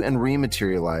dematerialize you and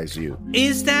rematerialize you.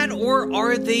 Is that, or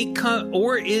are they,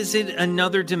 or is it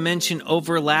another dimension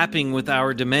overlapping with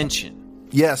our dimension?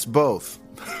 Yes, both.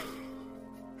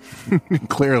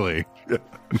 Clearly.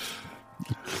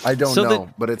 I don't know,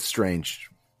 but it's strange.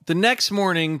 The next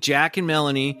morning, Jack and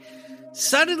Melanie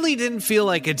suddenly didn't feel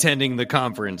like attending the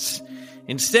conference.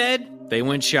 Instead, they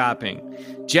went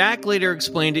shopping. Jack later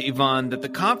explained to Yvonne that the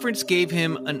conference gave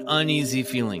him an uneasy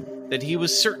feeling, that he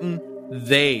was certain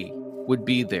they would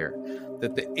be there,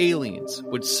 that the aliens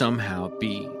would somehow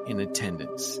be in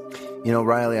attendance. You know,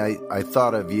 Riley, I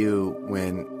thought of you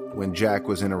when Jack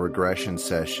was in a regression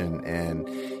session, and,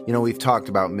 you know, we've talked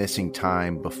about missing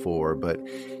time before, but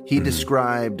he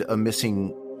described a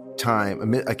missing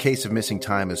time, a case of missing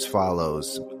time as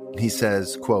follows. He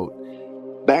says, quote,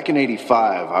 "Back in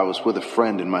 85, I was with a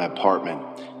friend in my apartment.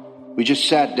 We just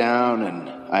sat down and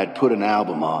I had put an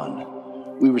album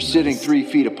on. We were sitting 3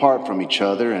 feet apart from each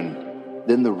other, and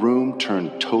then the room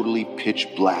turned totally pitch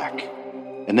black.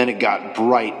 And then it got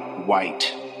bright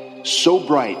white. So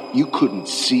bright you couldn't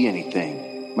see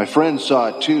anything. My friend saw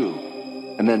it too.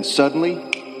 And then suddenly,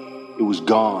 it was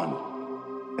gone.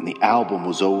 And the album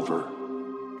was over.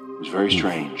 It was very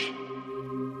strange."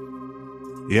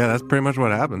 Yeah, that's pretty much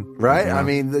what happened. Right? Yeah. I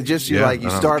mean, just you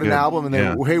start an album and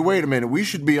then, hey, wait a minute, we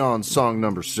should be on song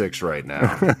number 6 right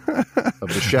now of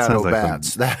the Shadow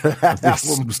Bats. That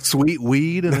album, Sweet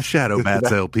Weed and the Shadow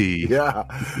Bats LP. Yeah,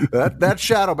 that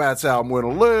Shadow Bats album went a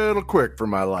little quick for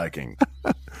my liking.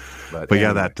 But anyway.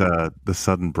 Yeah, that the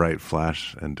sudden bright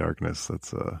flash and darkness,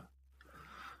 that's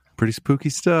pretty spooky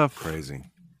stuff. Crazy.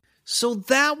 So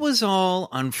that was all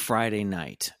on Friday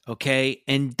night, okay?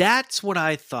 And that's what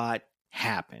I thought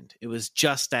happened. It was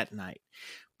just that night.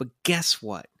 But guess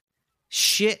what?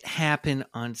 Shit happened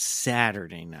on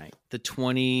Saturday night, the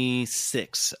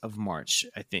 26th of March,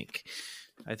 I think.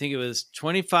 I think it was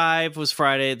 25 was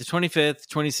Friday, the 25th,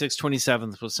 26th,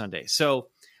 27th was Sunday. So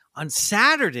on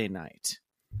Saturday night,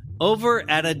 over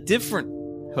at a different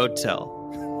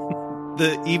hotel,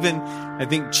 the even, I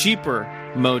think, cheaper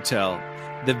motel,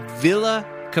 the Villa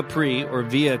Capri or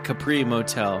Via Capri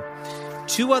Motel,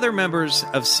 2 other members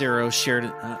of Cerro shared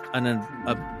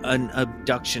an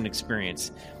abduction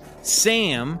experience.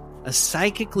 Sam, a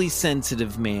psychically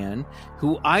sensitive man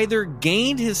who either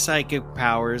gained his psychic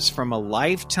powers from a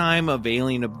lifetime of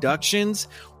alien abductions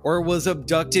or was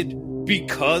abducted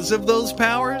because of those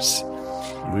powers.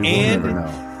 We will never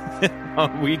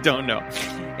know. We don't know.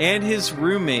 And his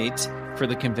roommate for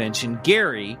the convention,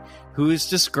 Gary, who is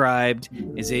described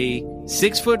as a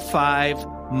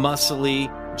 6'5", muscly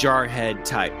jarhead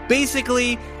type.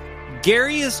 Basically,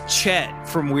 Gary is Chet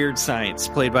from Weird Science,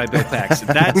 played by Bill Paxton.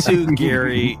 That's who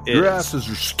Gary is. Your asses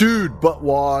are stewed,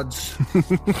 buttwads.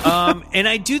 And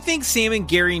I do think Sam and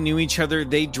Gary knew each other.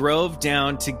 They drove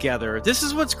down together. This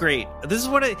is what's great. This is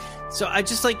what so I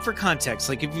just, like, for context,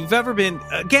 like, if you've ever been,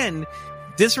 again,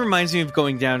 this reminds me of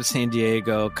going down to San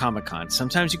Diego Comic-Con.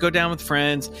 Sometimes you go down with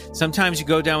friends. Sometimes you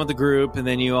go down with a group, and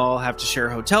then you all have to share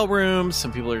hotel rooms.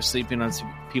 Some people are sleeping on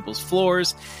some people's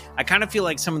floors. I kind of feel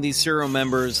like some of these Cerro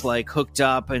members, like, hooked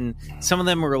up, and some of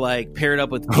them were, like, paired up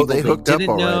with people they hooked up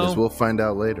all know. right, as we'll find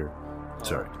out later.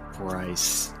 Sorry.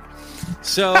 Bryce.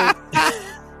 So,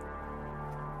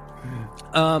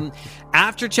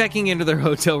 after checking into their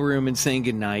hotel room and saying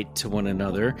goodnight to one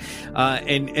another,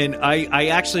 and I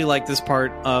actually like this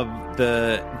part of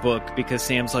the book because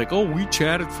Sam's like, oh, we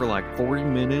chatted for like 40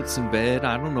 minutes in bed.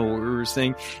 I don't know what we were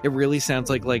saying. It really sounds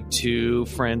like 2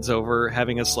 friends over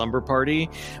having a slumber party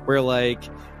where, like,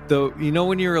 you know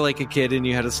when you were like a kid and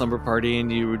you had a slumber party and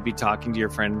you would be talking to your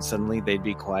friend and suddenly they'd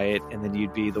be quiet and then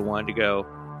you'd be the one to go,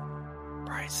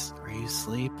 Bryce, are you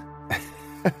asleep?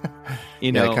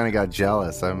 You know, I kind of got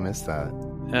jealous. I missed that.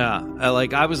 Yeah,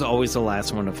 I was always the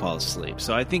last one to fall asleep.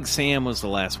 So I think Sam was the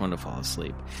last one to fall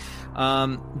asleep.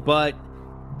 But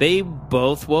they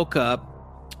both woke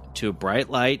up to a bright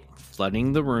light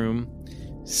flooding the room.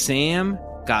 Sam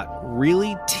got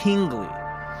really tingly,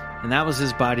 and that was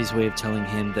his body's way of telling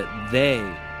him that they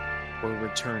were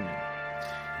returning.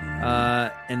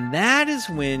 And that is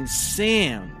when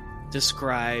Sam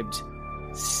described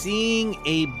seeing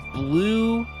a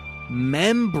blue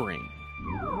membrane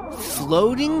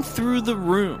floating through the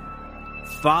room,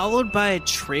 followed by a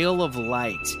trail of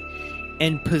light,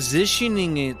 and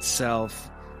positioning itself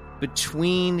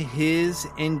between his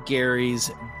and Gary's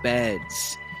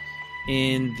beds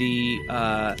in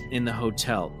the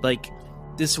hotel. Like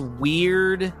this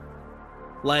weird,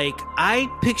 like, I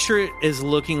picture it as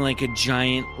looking like a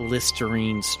giant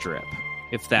Listerine strip,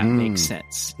 if that makes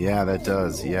sense. Yeah, that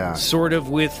does. Yeah. Sort of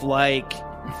with like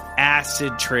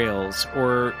acid trails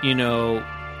or, you know,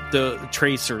 the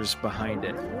tracers behind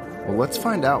it. Well, let's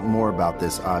find out more about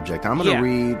this object. I'm going to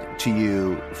read to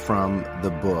you from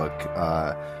the book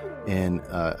in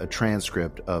a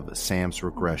transcript of Sam's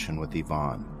regression with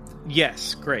Yvonne.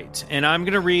 Yes, great. And I'm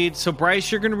going to read... So,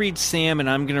 Bryce, you're going to read Sam, and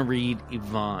I'm going to read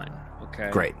Yvonne. Okay?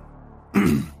 Great.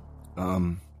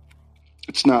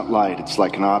 It's not light, it's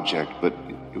like an object, but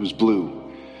it was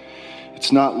blue.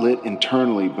 It's not lit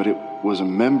internally, but it was a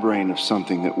membrane of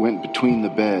something that went between the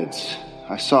beds.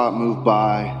 I saw it move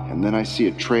by, and then I see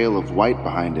a trail of white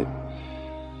behind it.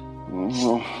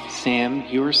 Well, Sam,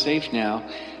 you are safe now.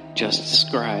 Just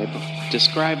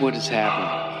describe what is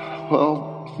happening.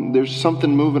 well, there's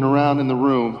something moving around in the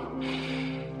room.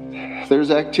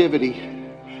 There's activity.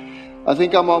 I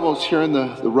think I'm almost hearing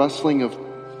the rustling of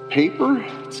paper.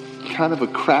 It's kind of a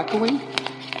crackling.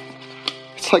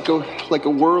 It's like a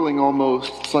whirling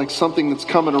almost. It's like something that's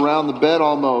coming around the bed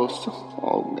almost.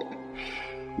 Oh, man.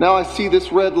 Now I see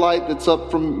this red light that's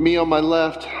up from me on my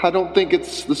left. I don't think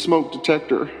it's the smoke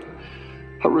detector.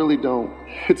 I really don't.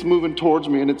 It's moving towards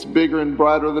me, and it's bigger and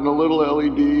brighter than a little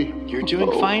LED. You're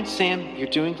doing fine, Sam. You're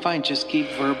doing fine. Just keep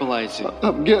verbalizing.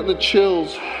 I'm getting the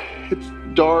chills. It's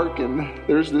dark, and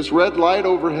there's this red light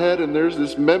overhead, and there's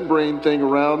this membrane thing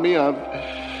around me.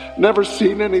 I've never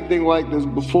seen anything like this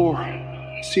before.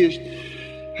 I see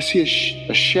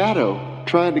a shadow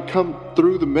trying to come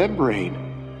through the membrane.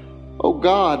 Oh,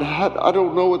 God, I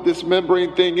don't know what this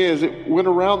membrane thing is. It went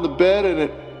around the bed,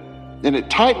 and it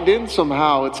tightened in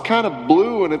somehow. It's kind of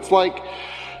blue, and it's like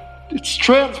it's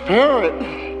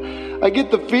transparent. I get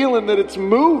the feeling that it's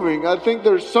moving. I think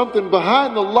there's something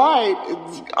behind the light.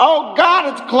 Oh,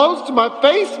 God, it's close to my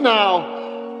face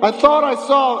now. I thought I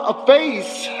saw a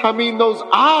face. I mean, those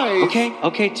eyes.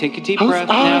 Okay, take a deep Those breath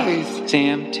eyes. now.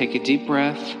 Sam, take a deep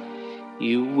breath.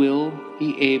 You will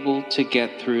be able to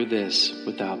get through this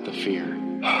without the fear.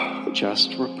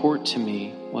 Just report to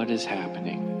me what is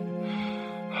happening.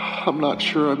 I'm not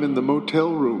sure I'm in the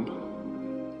motel room.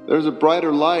 There's a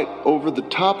brighter light over the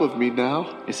top of me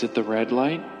now. Is it the red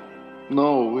light?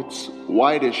 No, it's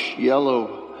whitish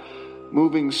yellow,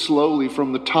 moving slowly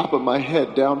from the top of my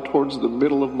head down towards the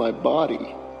middle of my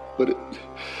body. But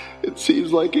it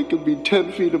seems like it could be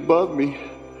 10 feet above me.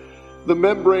 The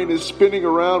membrane is spinning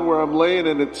around where I'm laying,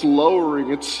 and it's lowering.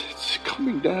 It's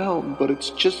coming down, but it's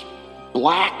just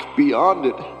black beyond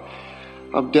it.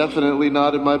 I'm definitely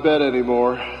not in my bed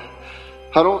anymore.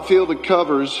 I don't feel the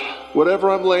covers. Whatever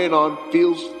I'm laying on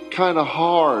feels kind of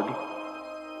hard.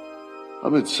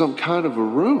 I'm in some kind of a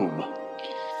room.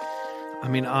 I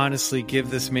mean, honestly, give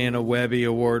this man a Webby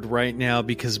Award right now,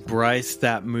 because Bryce,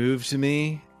 that moved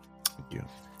me.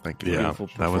 Thank you. Beautiful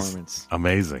performance. That was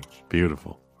amazing.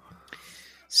 Beautiful.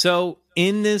 So,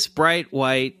 in this bright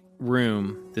white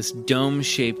room, this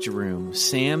dome-shaped room,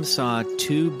 Sam saw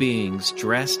two beings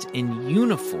dressed in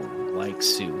uniform-like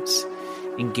suits,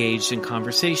 engaged in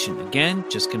conversation. Again,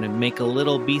 just going to make a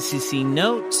little BCC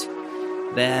note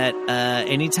that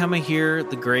anytime I hear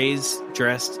the Greys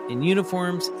dressed in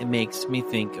uniforms, it makes me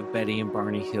think of Betty and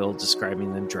Barney Hill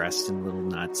describing them dressed in little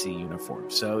Nazi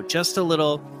uniforms. So just a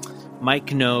little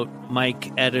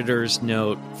Mike editor's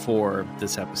note for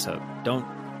this episode.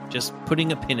 Just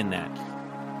putting a pin in that.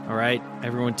 All right,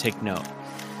 everyone take note.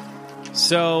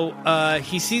 So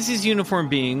he sees these uniformed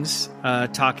beings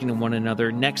talking to one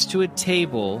another next to a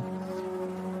table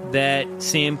that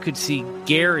Sam could see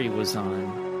Gary was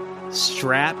on,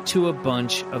 strapped to a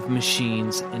bunch of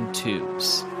machines and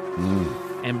tubes.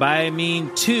 And by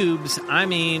tubes, I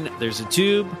mean there's a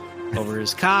tube over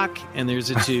his cock, and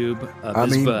there's a tube of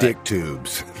his butt. Dick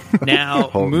tubes.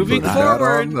 Now, moving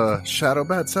forward, on the Shadow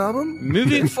Bats album.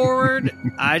 Moving forward,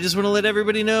 I just want to let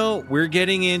everybody know we're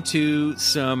getting into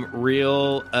some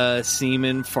real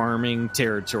semen farming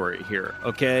territory here.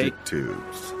 Okay, Dick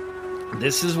tubes.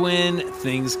 This is when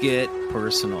things get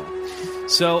personal.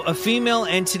 So, a female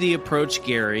entity approached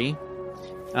Gary.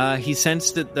 He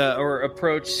sensed that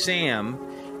approached Sam,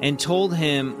 and told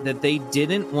him that they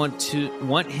didn't want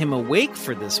him awake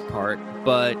for this part,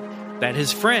 but that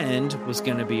his friend was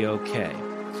going to be okay.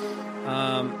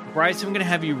 Bryce, I'm going to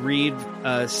have you read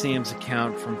Sam's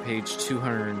account from page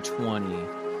 220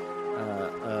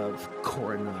 of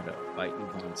Coronado by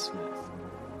Yvonne Smith.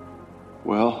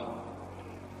 Well,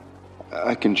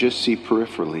 I can just see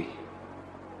peripherally.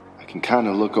 I can kind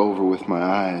of look over with my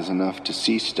eyes enough to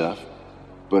see stuff,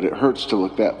 but it hurts to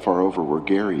look that far over where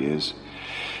Gary is.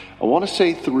 I want to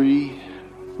say 3,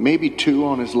 maybe 2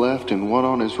 on his left and 1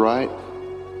 on his right.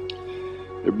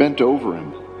 They're bent over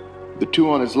him. The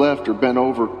 2 on his left are bent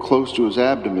over close to his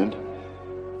abdomen.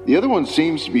 The other one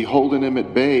seems to be holding him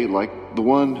at bay, like the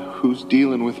one who's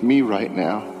dealing with me right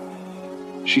now.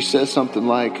 She says something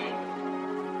like,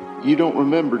 "You don't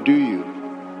remember, do you?"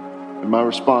 And my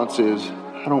response is,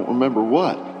 "I don't remember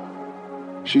what?"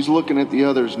 She's looking at the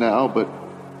others now, but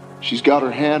She's got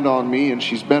her hand on me, and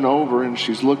she's bent over, and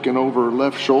she's looking over her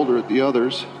left shoulder at the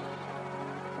others.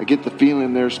 I get the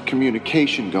feeling there's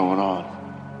communication going on.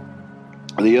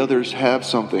 The others have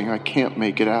something. I can't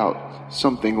make it out.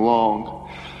 Something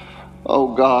long.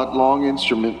 Oh, God, long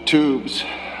instrument tubes.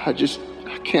 I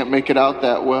can't make it out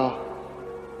that well.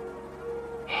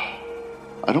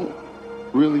 I don't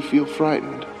really feel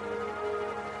frightened.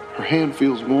 Her hand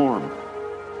feels warm.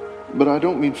 But I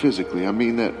don't mean physically. I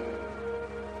mean that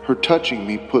her touching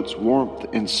me puts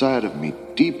warmth inside of me,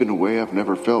 deep in a way I've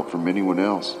never felt from anyone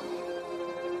else.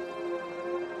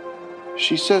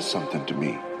 She says something to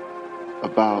me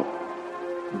about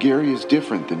Gary is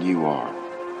different than you are.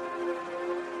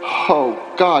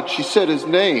 Oh, God, she said his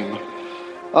name.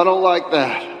 I don't like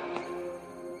that.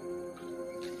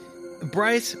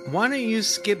 Bryce, why don't you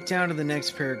skip down to the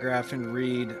next paragraph and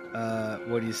read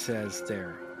what he says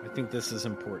there? I think this is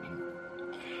important.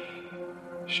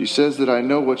 She says that I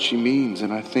know what she means,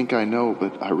 and I think I know,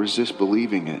 but I resist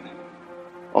believing it.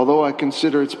 Although I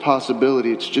consider its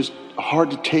possibility, it's just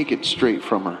hard to take it straight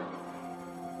from her.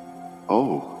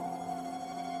 Oh.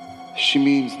 She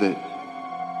means that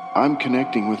I'm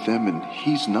connecting with them and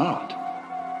he's not.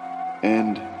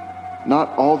 And not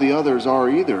all the others are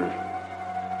either.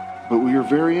 But we are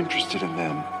very interested in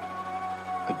them.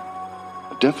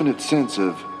 A definite sense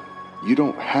of you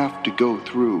don't have to go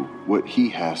through what he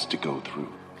has to go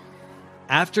through.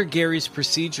 After Gary's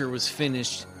procedure was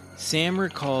finished, Sam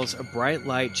recalls a bright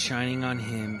light shining on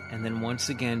him and then once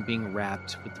again being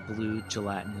wrapped with the blue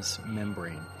gelatinous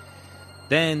membrane.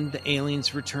 Then the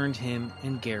aliens returned him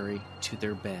and Gary to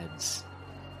their beds.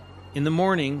 In the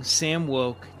morning, Sam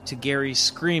woke to Gary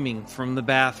screaming from the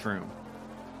bathroom.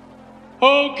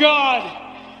 Oh,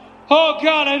 God! Oh,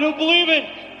 God, I don't believe it!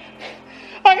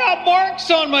 I got marks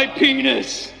on my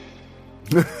penis!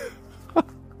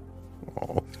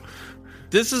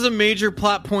 This is a major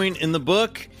plot point in the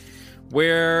book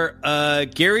where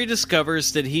Gary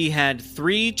discovers that he had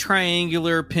 3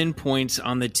 triangular pinpoints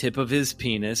on the tip of his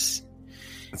penis.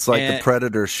 It's like the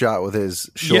Predator shot with his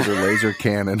shoulder laser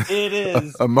cannon. It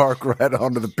is. A mark right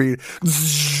onto the penis.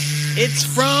 It's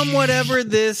from whatever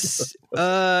this,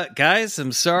 guys,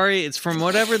 I'm sorry. It's from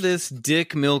whatever this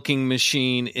dick milking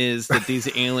machine is that these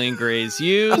alien greys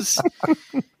use.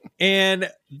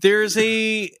 And it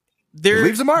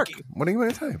leaves a mark. What are you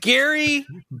going to say? Gary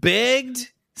begged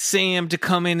Sam to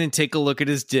come in and take a look at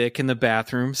his dick in the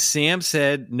bathroom. Sam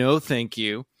said, no, thank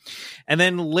you. And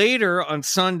then later on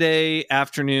Sunday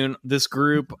afternoon, this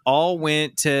group all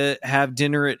went to have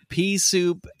dinner at Pea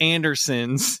Soup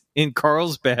Anderson's in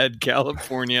Carlsbad,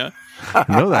 California. I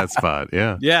know that spot.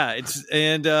 Yeah. Yeah.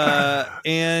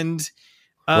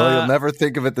 Well, you'll never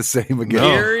think of it the same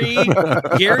again.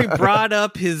 Gary brought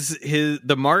up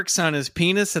the marks on his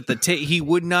penis at the he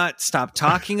would not stop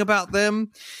talking about them.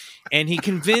 And he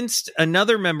convinced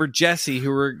another member, Jesse, who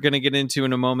we're going to get into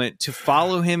in a moment, to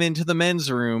follow him into the men's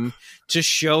room to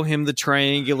show him the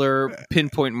triangular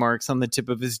pinpoint marks on the tip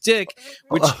of his dick,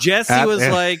 which Jesse was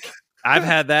like, I've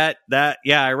had that.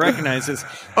 Yeah, I recognize this.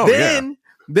 Then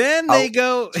they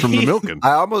go from the milking.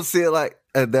 I almost see it like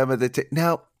them at the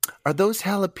now. Are those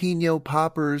jalapeno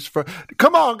poppers for?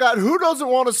 Come on, God! Who doesn't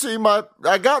want to see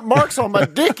I got marks on my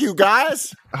dick, you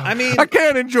guys. I mean, I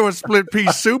can't enjoy split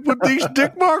pea soup with these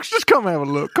dick marks. Just come have a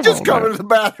look. Come to the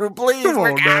bathroom, please.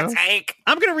 For God's sake.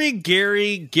 I'm gonna read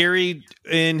Gary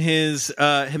in his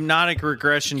hypnotic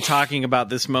regression talking about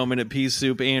this moment at Pea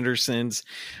Soup Anderson's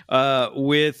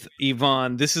with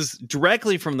Yvonne. This is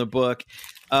directly from the book.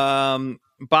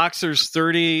 Boxers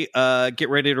 30, get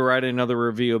ready to write another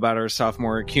review about our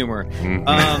sophomore humor.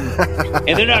 And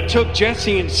then I took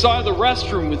Jesse inside the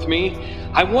restroom with me.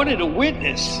 I wanted a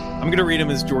witness. I'm going to read him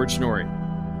as George Norrie.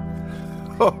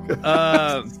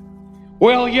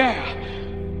 Well,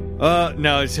 yeah.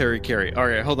 No, it's Harry Carey. All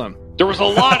right, hold on. There was a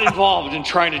lot involved in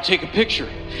trying to take a picture.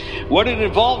 What it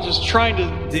involved is trying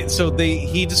to... So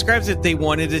he describes it, they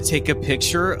wanted to take a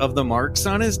picture of the marks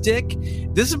on his dick.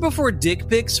 This is before dick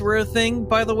pics were a thing,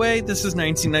 by the way. This is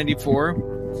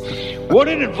 1994. What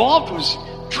it involved was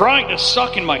trying to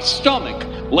suck in my stomach,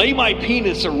 lay my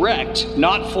penis erect,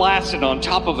 not flaccid, on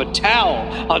top of a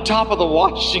towel, on top of the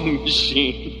washing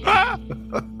machine.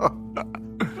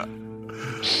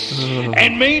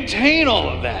 And maintain all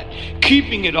of that,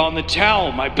 keeping it on the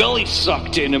towel, my belly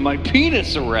sucked in, and my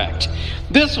penis erect.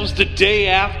 This was the day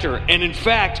after, and in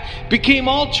fact, became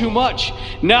all too much.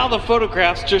 Now the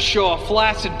photographs just show a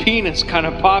flaccid penis kind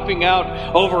of popping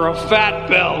out over a fat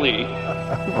belly.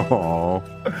 Oh,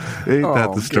 ain't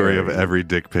that the story of every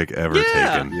dick pic ever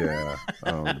taken? Yeah,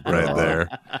 right there.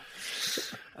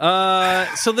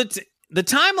 So The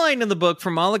timeline in the book,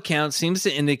 from all accounts, seems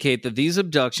to indicate that these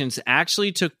abductions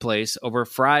actually took place over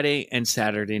Friday and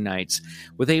Saturday nights,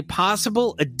 with a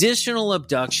possible additional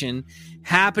abduction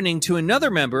happening to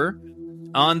another member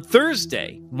on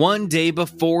Thursday, one day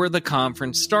before the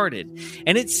conference started.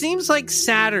 And it seems like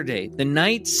Saturday, the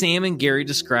night Sam and Gary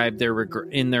described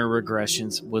in their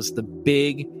regressions, was the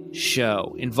big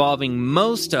show, involving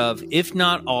most of, if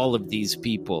not all of these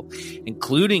people,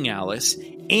 including Alice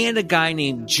and a guy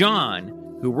named John,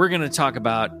 who we're going to talk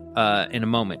about in a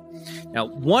moment. Now,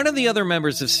 one of the other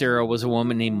members of Sarah was a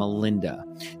woman named Melinda,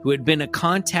 who had been a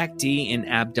contactee and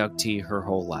abductee her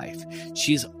whole life.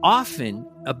 She's often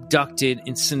abducted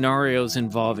in scenarios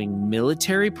involving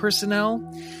military personnel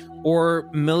or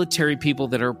military people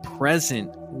that are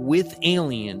present with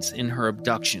aliens in her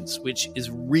abductions, which is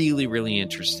really, really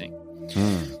interesting.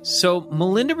 So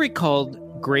Melinda recalled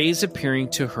Grays appearing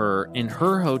to her in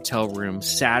her hotel room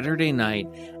Saturday night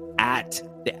at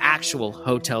the actual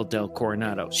Hotel del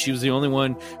Coronado. She was the only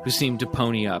one who seemed to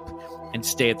pony up and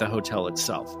stay at the hotel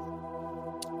itself.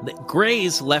 The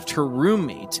Grays left her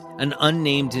roommate, an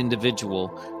unnamed individual,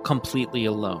 completely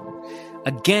alone.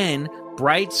 Again,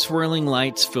 bright swirling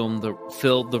lights filled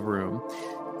the room.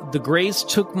 The Grays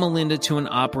took Melinda to an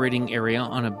operating area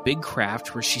on a big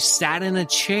craft where she sat in a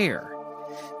chair.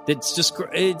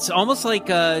 It's almost like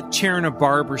a chair in a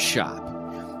barber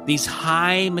shop. These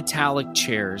high metallic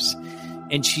chairs.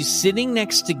 And she's sitting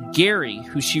next to Gary,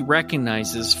 who she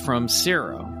recognizes from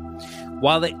Cerro,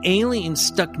 while the aliens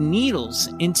stuck needles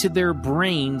into their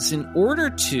brains in order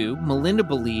to, Melinda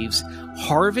believes,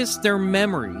 harvest their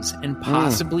memories and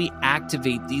possibly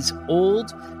activate these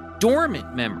old,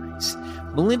 dormant memories.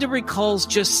 Melinda recalls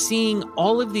just seeing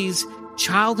all of these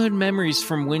childhood memories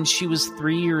from when she was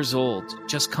 3 years old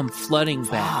just come flooding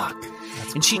back.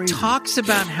 And she talks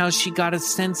about how she got a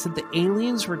sense that the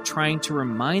aliens were trying to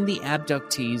remind the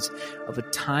abductees of a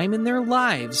time in their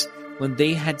lives when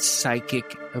they had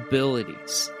psychic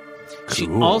abilities. Cool. She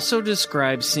also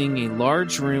describes seeing a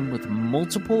large room with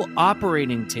multiple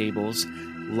operating tables,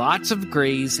 lots of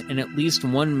Grays, and at least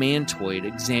one mantoid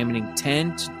examining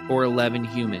 10 or 11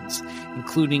 humans,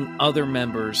 including other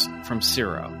members from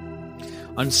Cerro.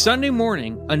 On Sunday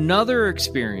morning, another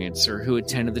experiencer who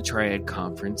attended the Triad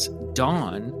Conference,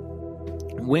 Dawn,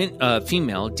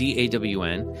 female,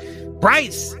 D-A-W-N,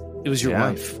 Bryce, it was your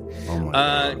wife. Oh my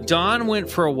God. Dawn went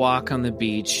for a walk on the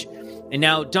beach. And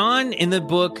now Dawn in the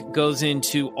book goes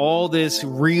into all this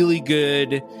really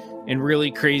good and really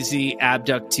crazy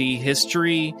abductee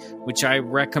history, which I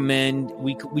recommend.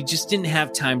 We just didn't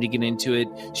have time to get into it.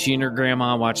 She and her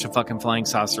grandma watched a fucking flying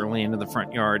saucer land in the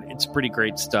front yard. It's pretty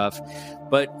great stuff.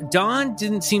 But Dawn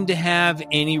didn't seem to have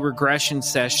any regression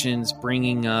sessions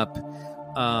bringing up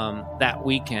that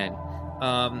weekend.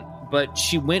 But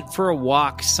she went for a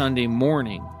walk Sunday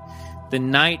morning, the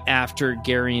night after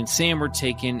Gary and Sam were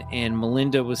taken and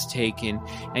Melinda was taken,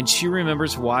 and she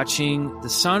remembers watching the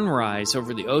sunrise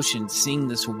over the ocean, seeing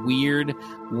this weird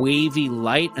wavy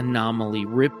light anomaly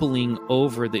rippling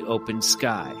over the open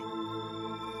sky.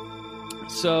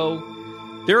 So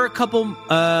there are a couple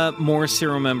more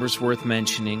Cerro members worth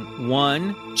mentioning.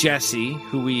 One, Jesse,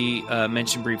 who we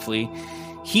mentioned briefly,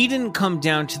 he didn't come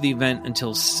down to the event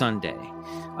until Sunday.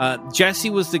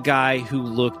 Jesse was the guy who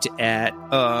looked at,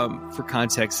 for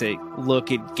context sake,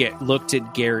 looked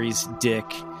at Gary's dick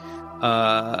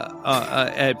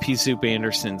at Pea Soup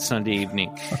Anderson Sunday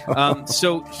evening.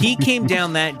 So he came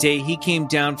down that day. He came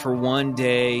down for one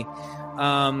day,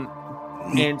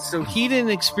 and so he didn't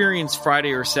experience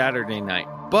Friday or Saturday night,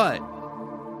 but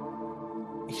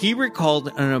he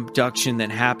recalled an abduction that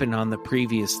happened on the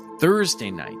previous Thursday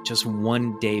night, just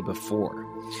one day before.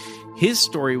 His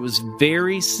story was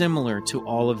very similar to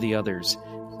all of the others.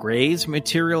 Grays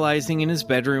materializing in his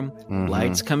bedroom,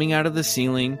 lights coming out of the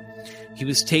ceiling. He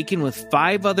was taken with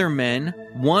 5 other men,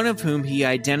 one of whom he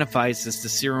identifies as the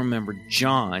Cerro member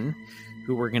John,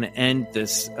 who we're going to end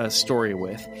this story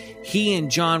with. He and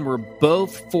John were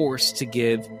both forced to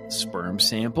give sperm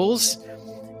samples,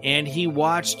 and he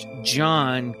watched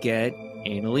John get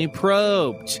anally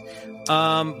probed.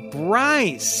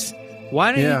 Bryce,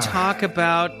 why don't you talk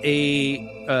about a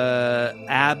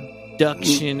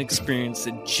abduction experience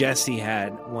that Jesse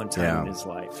had one time in his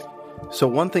life? So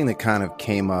one thing that kind of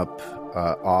came up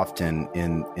often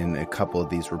in a couple of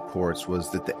these reports was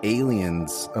that the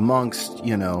aliens, amongst,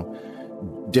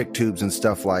 dick tubes and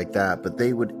stuff like that, but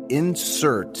they would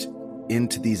insert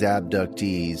into these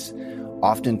abductees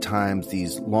oftentimes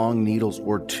these long needles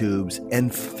or tubes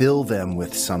and fill them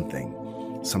with something.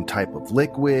 Some type of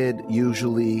liquid,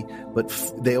 usually, but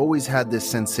they always had this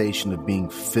sensation of being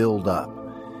filled up.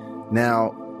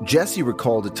 Now, Jesse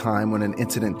recalled a time when an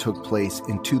incident took place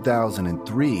in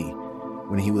 2003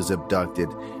 when he was abducted.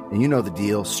 And you know the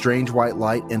deal. Strange white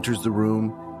light enters the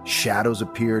room, shadows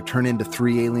appear, turn into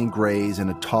 3 alien grays and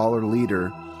a taller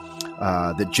leader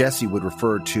that Jesse would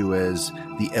refer to as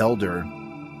the Elder.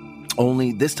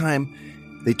 Only this time,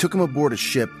 they took him aboard a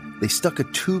ship, they stuck a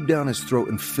tube down his throat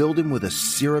and filled him with a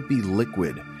syrupy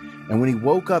liquid. And when he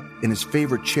woke up in his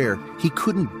favorite chair, he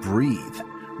couldn't breathe.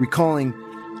 Recalling,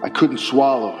 I couldn't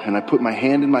swallow, and I put my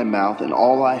hand in my mouth, and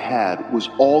all I had was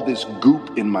all this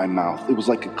goop in my mouth. It was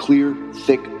like a clear,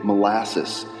 thick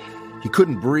molasses. He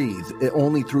couldn't breathe,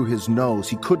 only through his nose.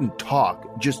 He couldn't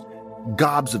talk, just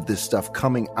gobs of this stuff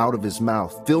coming out of his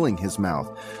mouth, filling his mouth.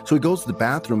 So he goes to the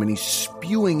bathroom and he's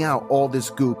spewing out all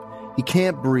this goop. He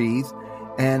can't breathe,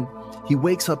 and he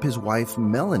wakes up his wife,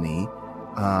 Melanie.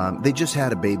 They just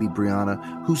had a baby,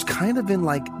 Brianna, who's kind of in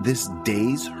like this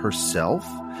daze herself,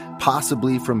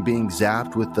 possibly from being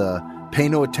zapped with the pay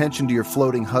no attention to your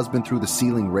floating husband through the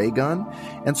ceiling ray gun.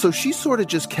 And so she's sort of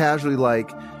just casually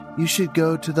like, you should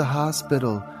go to the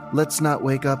hospital. Let's not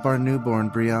wake up our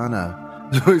newborn, Brianna.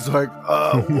 So he's like,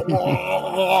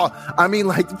 I mean,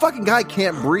 like, the fucking guy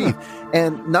can't breathe.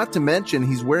 And not to mention,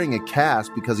 he's wearing a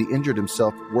cast because he injured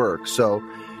himself at work. So,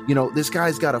 you know, this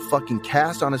guy's got a fucking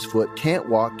cast on his foot, can't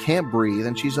walk, can't breathe.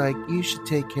 And she's like, you should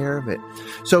take care of it.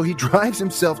 So he drives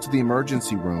himself to the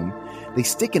emergency room. They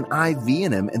stick an IV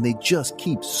in him and they just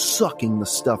keep sucking the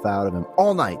stuff out of him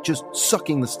all night, just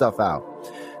sucking the stuff out.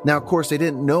 Now, of course, they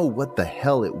didn't know what the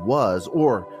hell it was,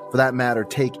 or for that matter,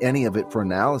 take any of it for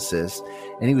analysis.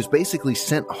 And he was basically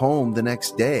sent home the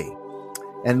next day.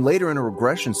 And later in a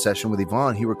regression session with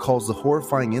Yvonne, he recalls the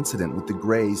horrifying incident with the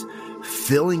Greys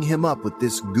filling him up with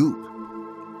this goop.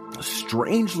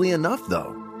 Strangely enough,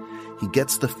 though, he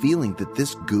gets the feeling that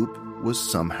this goop was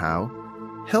somehow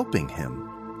helping him.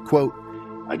 Quote,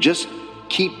 I just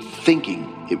keep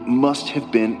thinking it must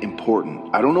have been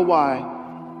important. I don't know why,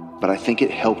 but I think it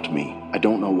helped me. I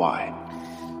don't know why.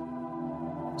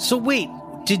 So wait,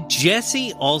 did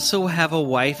Jesse also have a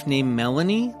wife named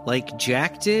Melanie, like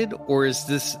Jack did, or is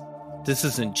this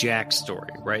isn't Jack's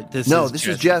story, right? This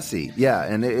is Jesse. Yeah,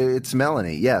 and it's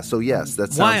Melanie. Yeah, so yes,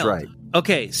 that sounds right.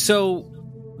 Okay, so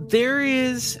there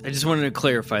is. I just wanted to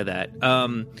clarify that.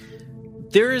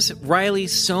 There is Riley.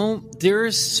 There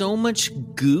is so much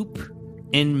goop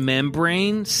and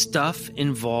membrane stuff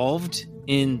involved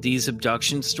in these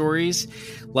abduction stories.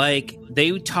 Like,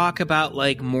 they talk about,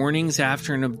 like, mornings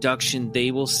after an abduction,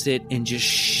 they will sit and just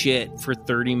shit for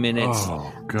 30 minutes.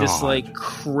 Oh, God. This, like,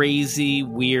 crazy,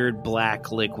 weird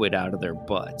black liquid out of their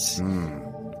butts.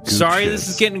 Sorry, this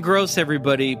is getting gross,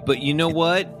 everybody, but you know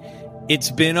what?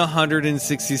 It's been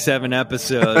 167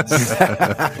 episodes.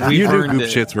 You knew goop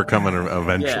shits were coming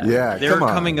eventually. Yeah, they're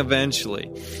coming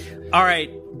eventually. All right.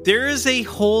 There is a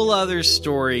whole other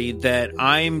story that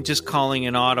I'm just calling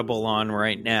an audible on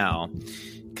right now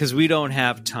because we don't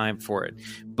have time for it.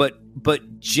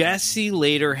 But Jesse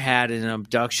later had an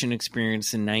abduction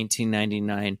experience in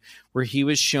 1999 where he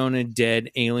was shown a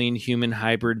dead alien human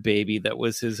hybrid baby that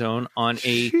was his own on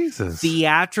a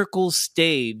theatrical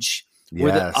stage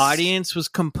where the audience was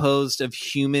composed of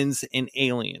humans and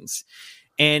aliens.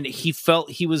 And he felt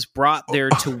he was brought there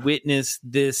to witness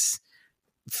this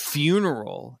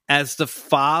funeral as the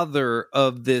father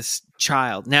of this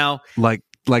child. Now, like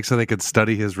so they could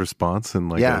study his response in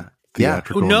like a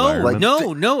theatrical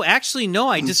environment? No, actually, no,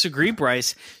 I disagree,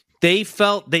 Bryce. They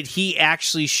felt that he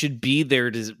actually should be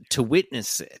there to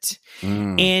witness it.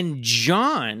 And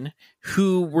John,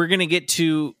 who we're going to get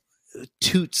to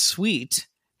toot sweet,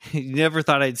 you never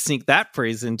thought I'd sneak that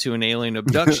phrase into an alien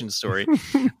abduction story.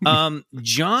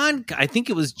 John, I think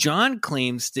it was John,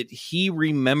 claims that he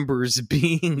remembers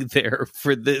being there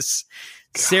for this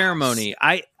ceremony.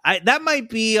 I that might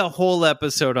be a whole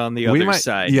episode on the other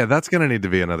side. Yeah, that's going to need to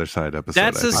be another side episode.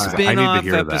 That's a spin-off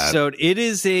episode. It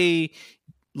is a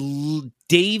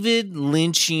David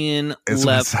Lynchian level.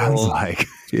 What it sounds like.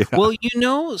 Yeah. Well, you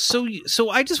know, so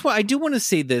I do want to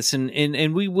say this,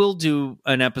 and we will do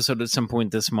an episode at some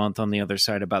point this month on the other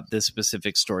side about this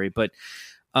specific story. But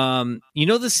you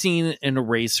know the scene in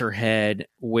Eraserhead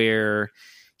where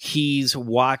he's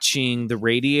watching the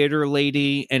radiator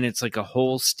lady, and it's like a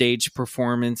whole stage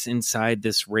performance inside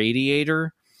this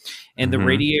radiator, and the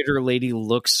radiator lady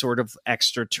looks sort of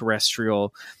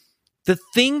extraterrestrial. The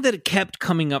thing that kept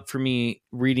coming up for me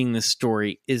reading this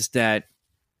story is that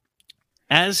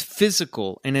as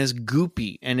physical and as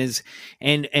goopy and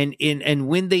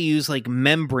when they use like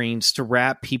membranes to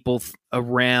wrap people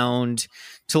around,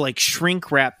 to like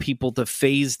shrink wrap people to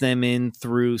phase them in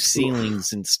through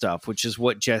ceilings and stuff, which is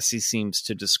what Jesse seems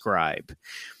to describe,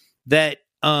 that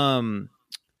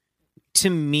to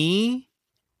me,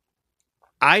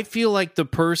 I feel like the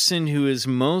person who is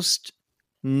most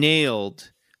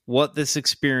nailed what this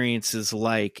experience is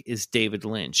like is David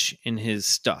Lynch in his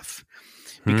stuff,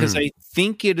 because I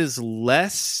think it is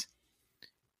less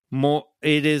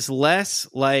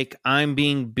like I'm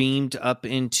being beamed up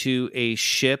into a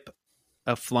ship,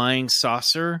 a flying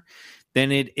saucer,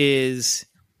 than it is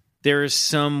there is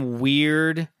some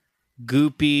weird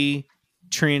goopy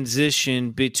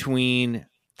transition between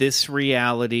this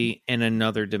reality and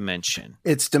another dimension.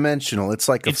 It's dimensional. It's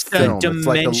like it's a film. A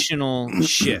dimensional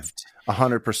shift.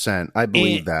 100%. I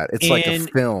believe that. It's like a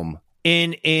film.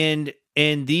 And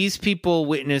these people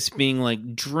witness being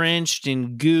like drenched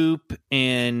in goop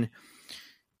and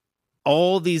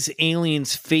all these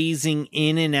aliens phasing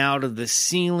in and out of the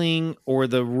ceiling or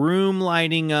the room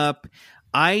lighting up.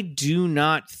 I do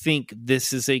not think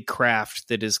this is a craft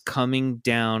that is coming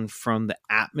down from the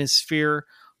atmosphere,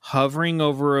 hovering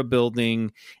over a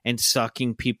building and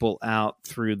sucking people out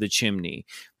through the chimney.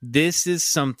 This is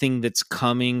something that's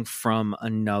coming from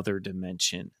another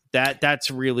dimension.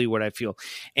 That's really what I feel.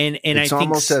 And it's I think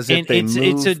almost as if they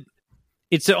move.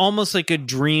 It's almost like a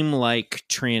dreamlike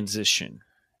transition.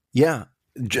 Yeah.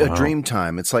 A dream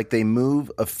time. It's like they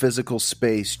move a physical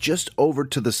space just over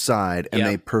to the side and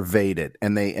they pervade it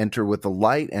and they enter with the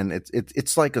light, and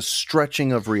it's like a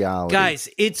stretching of reality. Guys,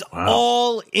 it's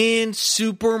all in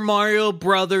Super Mario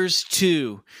Brothers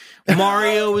 2.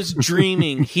 Mario is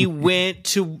dreaming. He went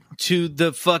to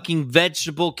the fucking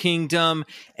vegetable kingdom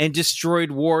and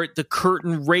destroyed Wart. The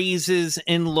curtain raises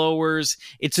and lowers.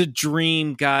 It's a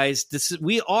dream, guys.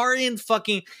 We are in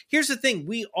fucking. Here's the thing: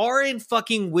 we are in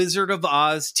fucking Wizard of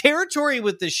Oz territory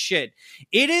with this shit.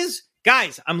 It is,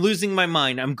 guys. I'm losing my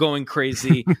mind. I'm going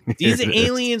crazy. These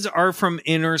aliens are from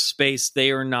inner space.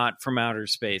 They are not from outer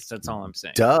space. That's all I'm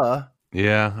saying. Duh.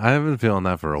 Yeah, I have been feeling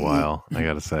that for a while. I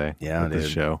gotta say, yeah, this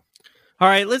show. All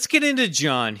right, let's get into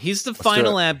John. He's the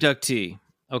final abductee,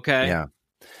 okay? Yeah.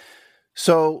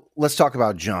 So let's talk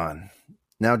about John.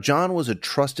 Now, John was a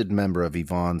trusted member of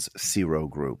Yvonne's Zero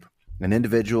group, an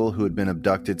individual who had been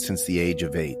abducted since the age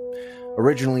of 8.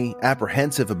 Originally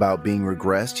apprehensive about being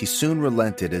regressed, he soon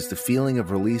relented as the feeling of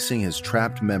releasing his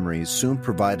trapped memories soon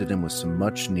provided him with some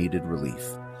much-needed relief.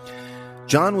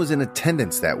 John was in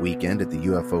attendance that weekend at the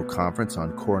UFO conference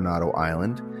on Coronado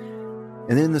Island.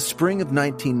 And in the spring of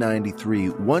 1993,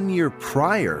 1 year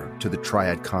prior to the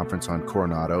Triad Conference on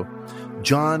Coronado,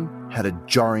 John had a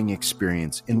jarring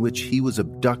experience in which he was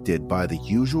abducted by the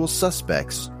usual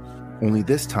suspects, only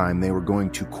this time they were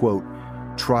going to, quote,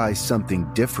 try something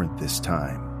different this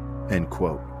time, end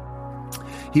quote.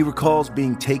 He recalls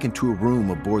being taken to a room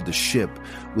aboard the ship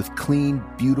with clean,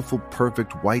 beautiful,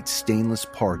 perfect white stainless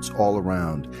parts all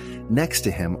around. Next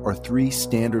to him are 3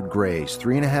 standard grays,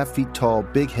 3.5 feet tall,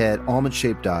 big head,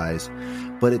 almond-shaped eyes,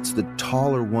 but it's the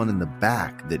taller one in the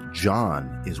back that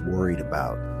John is worried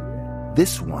about.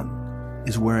 This one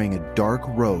is wearing a dark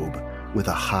robe with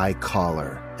a high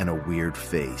collar and a weird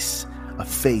face, a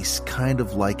face kind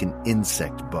of like an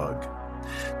insect bug.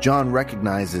 John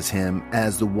recognizes him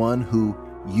as the one who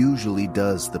usually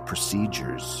does the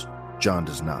procedures. John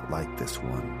does not like this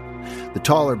one. The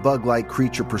taller bug-like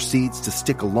creature proceeds to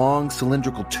stick a long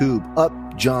cylindrical tube up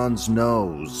John's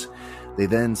nose. They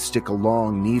then stick a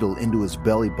long needle into his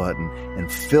belly button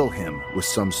and fill him with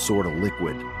some sort of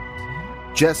liquid.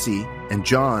 Jesse and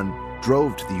John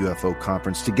drove to the UFO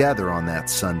conference together on that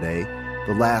Sunday,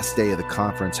 the last day of the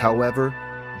conference. However,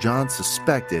 John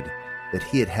suspected that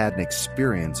he had an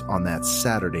experience on that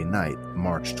Saturday night,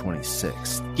 March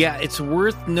 26th. Yeah, it's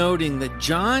worth noting that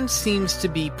John seems to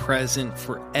be present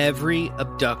for every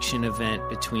abduction event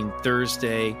between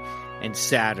Thursday and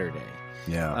Saturday.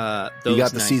 Yeah, he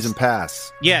got the season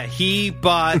pass. Yeah, he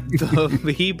bought the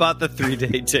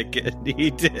 3-day ticket.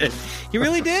 He did. He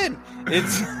really did.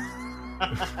 It's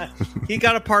he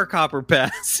got a park hopper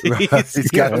pass.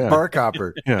 He's got a park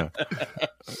hopper. Yeah.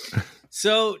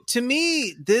 So to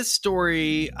me, this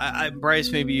story,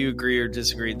 Bryce, maybe you agree or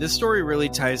disagree. This story really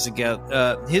ties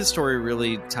together. His story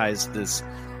really ties this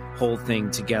whole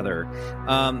thing together.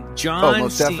 John,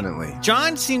 most definitely.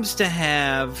 John seems to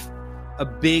have a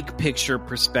big picture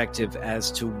perspective as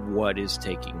to what is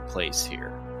taking place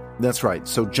here. That's right.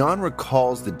 So John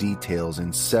recalls the details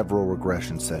in several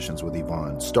regression sessions with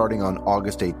Yvonne, starting on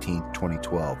August 18th,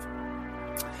 2012.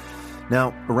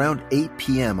 Now, around 8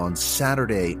 p.m. on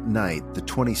Saturday night, the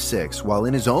 26th, while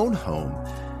in his own home,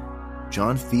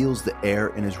 John feels the air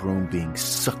in his room being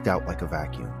sucked out like a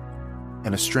vacuum.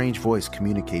 And a strange voice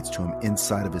communicates to him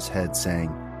inside of his head saying,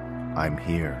 "I'm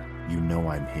here. You know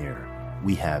I'm here.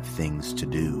 We have things to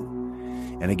do."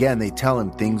 And again, they tell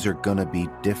him things are going to be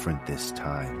different this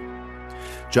time.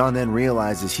 John then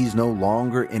realizes he's no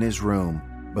longer in his room,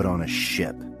 but on a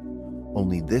ship.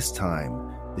 Only this time,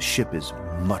 the ship is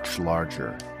much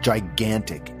larger,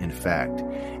 gigantic, in fact,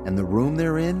 and the room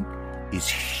they're in is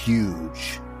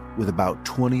huge, with about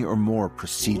 20 or more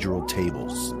procedural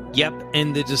tables. Yep,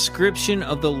 and the description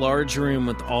of the large room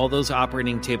with all those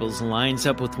operating tables lines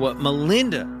up with what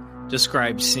Melinda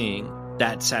described seeing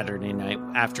that Saturday night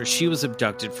after she was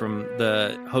abducted from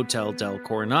the Hotel del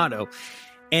Coronado.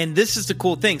 And this is the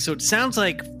cool thing. So it sounds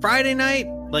like Friday night,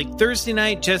 like Thursday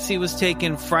night, Jesse was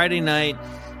taken. Friday night,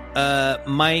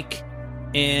 Mike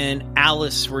and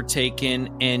Alice were taken,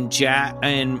 and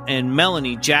and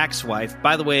Melanie, Jack's wife.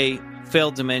 By the way,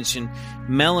 failed to mention,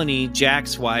 Melanie,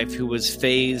 Jack's wife, who was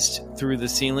phased through the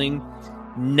ceiling,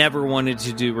 never wanted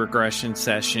to do regression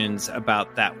sessions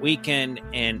about that weekend,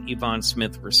 and Yvonne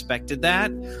Smith respected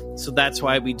that. So that's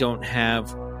why we don't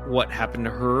have what happened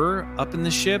to her up in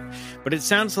the ship. But it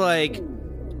sounds like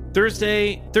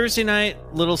Thursday night,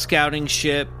 little scouting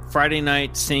ship. Friday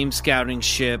night, same scouting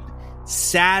ship.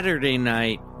 Saturday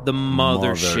night, the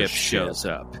mothership shows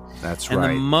up. That's and right.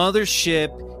 And the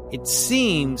mothership, it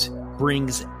seems,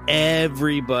 brings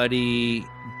everybody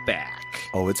back.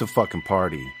 Oh, it's a fucking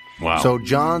party. Wow. So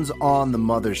John's on the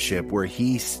mothership where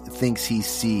he thinks he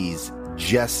sees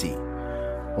Jesse.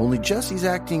 Only Jesse's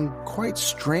acting quite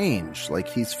strange, like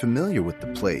he's familiar with the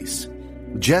place.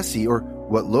 Jesse, or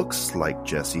what looks like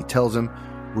Jesse, tells him,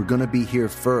 "We're going to be here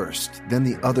first, then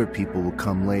the other people will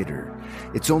come later."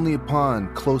 It's only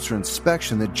upon closer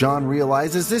inspection that John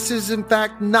realizes this is in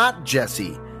fact not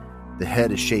Jesse. The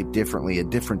head is shaped differently, a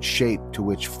different shape, to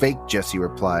which fake Jesse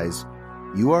replies,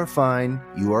 "You are fine,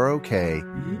 you are okay.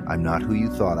 I'm not who you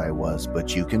thought I was,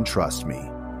 but you can trust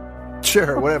me."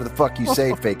 Sure, whatever the fuck you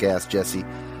say, fake-ass Jesse.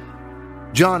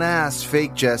 John asks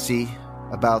fake Jesse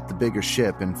about the bigger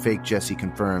ship, and fake Jesse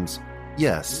confirms,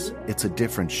 "Yes, it's a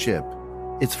different ship.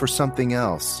 It's for something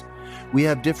else. We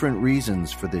have different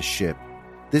reasons for this ship.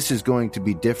 This is going to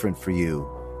be different for you.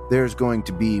 There's going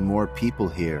to be more people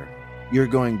here. You're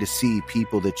going to see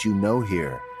people that you know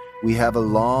here. We have a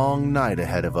long night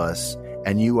ahead of us,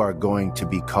 and you are going to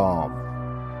be calm."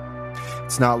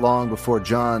 It's not long before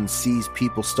John sees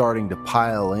people starting to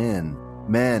pile in,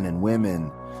 men and women,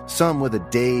 some with a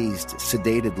dazed,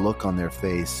 sedated look on their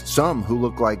face, some who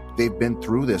look like they've been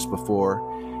through this before,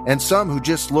 and some who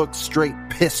just look straight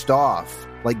pissed off,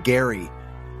 like Gary.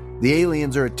 The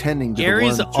aliens are attending to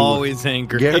Gary's the ones always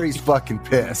angry. Gary's fucking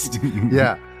pissed.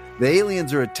 Yeah. The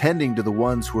aliens are attending to the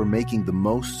ones who are making the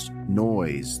most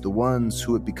noise, the ones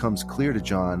who it becomes clear to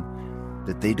John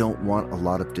that they don't want a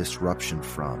lot of disruption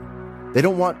from. They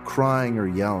don't want crying or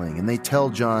yelling, and they tell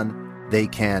John they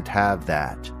can't have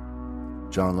that.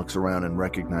 John looks around and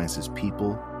recognizes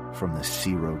people from the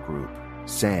Zero group.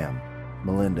 Sam,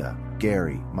 Melinda,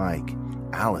 Gary, Mike,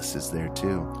 Alice is there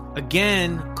too.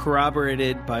 Again,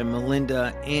 corroborated by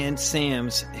Melinda and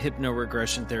Sam's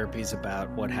hypnoregression therapies about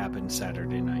what happened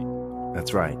Saturday night.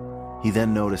 That's right. He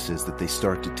then notices that they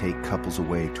start to take couples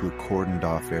away to a cordoned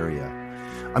off area.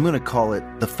 I'm going to call it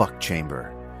the fuck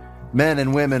chamber. Men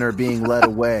and women are being led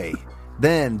away.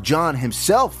 Then John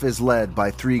himself is led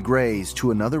by three grays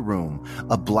to another room,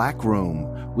 a black room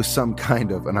with some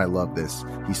kind of, and I love this,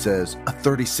 he says, a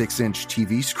 36-inch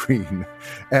TV screen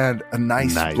and a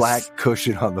nice black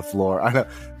cushion on the floor. I know,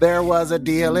 there was a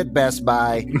deal at Best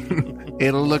Buy.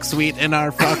 It'll look sweet in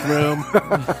our fuck room.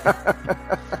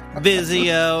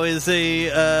 Vizio is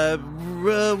a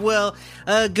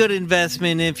good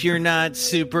investment if you're not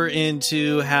super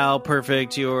into how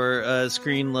perfect your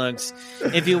screen looks.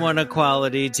 If you want a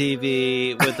quality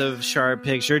TV with a sharp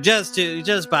picture, just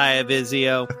buy a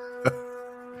Vizio.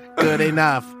 Good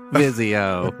enough,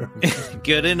 Vizio.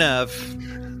 Good enough.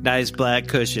 Nice black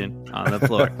cushion on the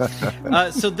floor.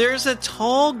 So there's a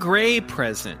tall gray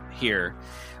present here.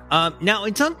 Now,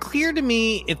 it's unclear to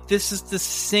me if this is the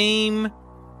same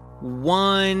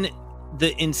one,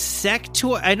 the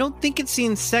insectoid. I don't think it's the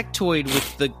insectoid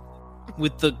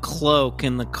with the cloak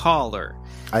and the collar.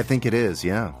 I think it is,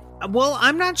 yeah. Well,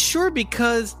 I'm not sure,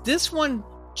 because this one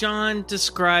John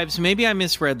describes, maybe I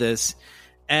misread this,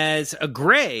 as a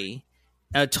gray,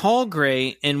 a tall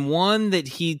gray, and one that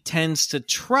he tends to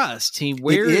trust. He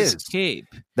wears a cape.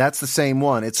 That's the same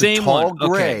one. It's same a tall one.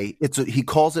 gray. Okay. He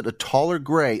calls it a taller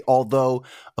gray, although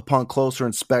upon closer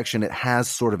inspection, it has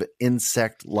sort of an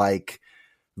insect-like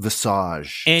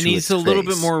visage. And he's a little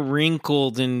face. bit more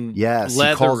wrinkled and leathery.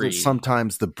 He calls it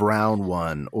sometimes the brown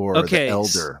one or the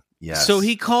elder. Yes. So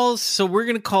we're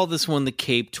going to call this one the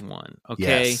caped one.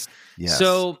 Okay. Yes.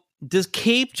 So this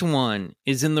caped one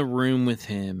is in the room with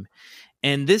him.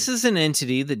 And this is an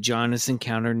entity that John has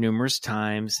encountered numerous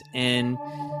times. And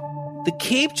The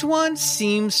caped one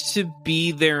seems to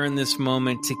be there in this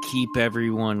moment to keep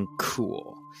everyone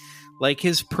cool. Like,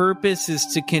 his purpose is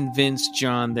to convince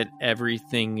John that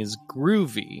everything is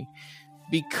groovy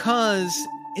because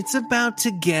it's about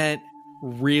to get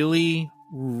really,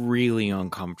 really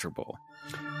uncomfortable.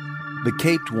 The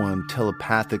caped one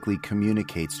telepathically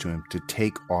communicates to him to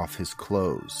take off his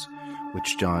clothes,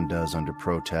 which John does under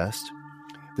protest.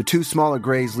 The two smaller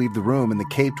grays leave the room, and the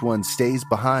caped one stays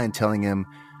behind, telling him,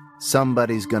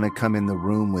 "Somebody's gonna come in the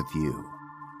room with you."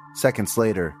 Seconds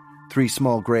later, 3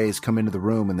 small grays come into the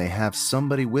room, and they have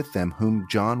somebody with them whom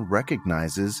John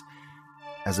recognizes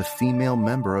as a female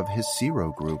member of his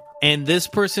Zero group. And this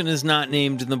person is not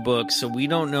named in the book, so we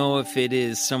don't know if it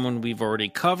is someone we've already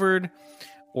covered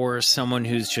or someone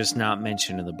who's just not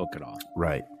mentioned in the book at all.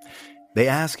 Right. They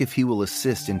ask if he will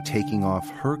assist in taking off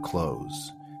her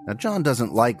clothes. Now, John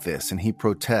doesn't like this, and he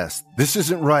protests, "This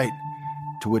isn't right."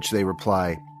 To which they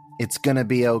reply, "It's gonna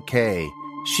be okay.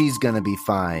 She's gonna be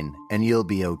fine, and you'll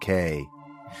be okay."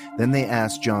 Then they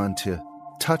ask John to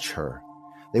touch her.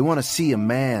 They want to see a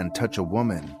man touch a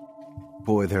woman.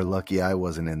 Boy, they're lucky I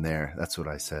wasn't in there. That's what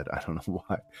I said. I don't know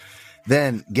why.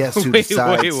 Then, guess who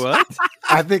decides... Wait, what?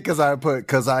 I think because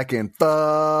I can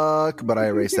fuck, but I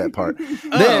erased that part.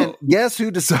 Then, guess who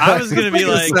decides... I was going to be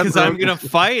like, because I'm going to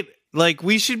fight. Like,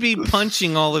 we should be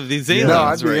punching all of these aliens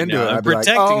I'd be right into now. it. I'd I'm be like,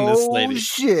 protecting this lady. Oh,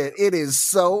 shit. It is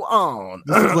so on.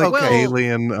 This is like Okay.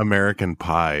 Alien American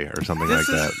Pie or something like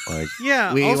that. Like,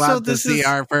 Yeah, we also, want to see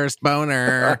our first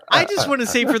boner. I just want to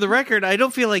say for the record, I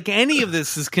don't feel like any of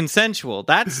this is consensual.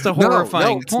 That's the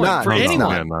horrifying it's point not. for It's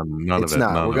anyone. not. None It's of it.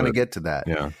 not. None We're of going to it. get to that.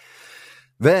 Yeah.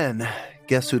 Then,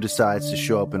 guess who decides to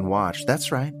show up and watch?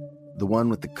 That's right. The one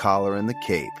with the collar and the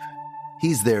cape.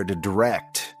 He's there to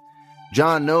direct.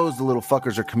 John knows the little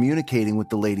fuckers are communicating with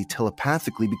the lady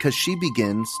telepathically because she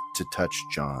begins to touch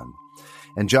John.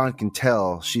 And John can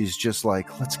tell she's just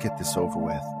like, let's get this over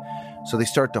with. So they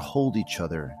start to hold each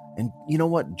other. And you know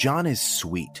what? John is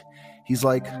sweet. He's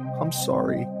like, "I'm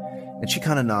sorry." And she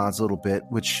kind of nods a little bit,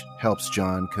 which helps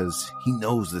John because he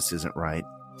knows this isn't right.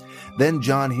 Then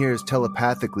John hears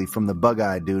telepathically from the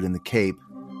bug-eyed dude in the cape,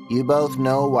 "You both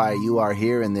know why you are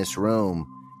here in this room.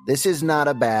 This is not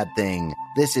a bad thing.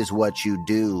 This is what you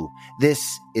do.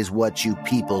 This is what you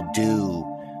people do."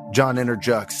 John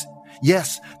interjects,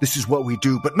 "Yes, this is what we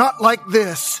do, but not like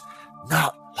this.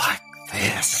 Not like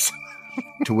this."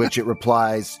 To which it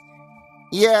replies,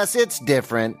 "Yes, it's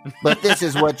different, but this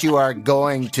is what you are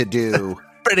going to do."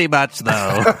 Pretty much,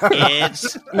 though.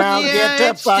 It's Now get to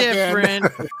it's fucking- different.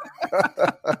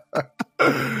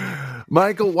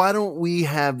 Michael, why don't we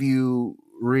have you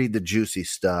read the juicy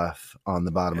stuff on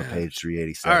the bottom of page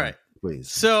 387? All right.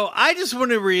 Please. So I just want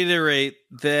to reiterate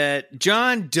that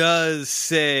John does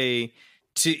say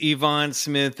to Yvonne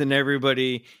Smith and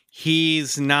everybody,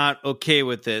 he's not okay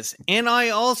with this. And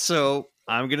I'm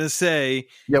going to say,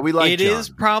 yeah, we like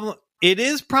John. It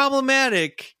is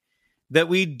problematic that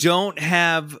we don't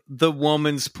have the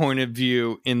woman's point of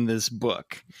view in this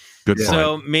book. Good point.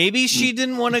 So maybe she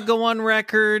didn't want to go on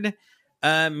record.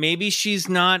 Maybe she's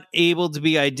not able to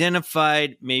be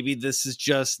identified. Maybe this is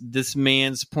just this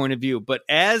man's point of view. But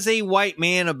as a white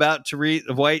man about to read,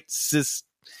 a white cis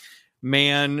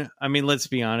man, I mean, let's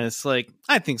be honest. Like,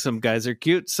 I think some guys are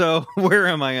cute. So where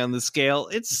am I on the scale?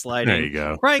 It's sliding. There you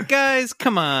go. Right, guys?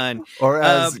 Come on. Or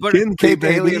as Cape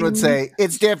Alien would say,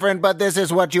 "It's different, but this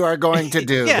is what you are going to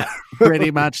do." Yeah.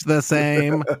 Pretty much the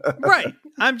same. Right.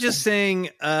 I'm just saying,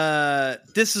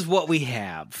 this is what we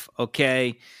have.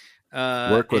 Okay.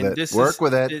 Work with it. Work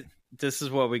with it. This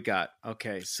is what we got.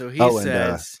 Okay, so he and,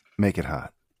 says, make it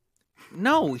hot.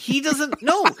 No, he doesn't.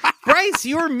 No, Bryce,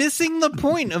 you're missing the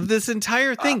point of this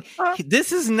entire thing.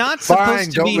 This is not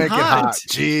supposed to be make hot. It hot.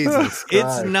 Jesus Christ.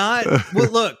 It's not.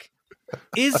 Well, look,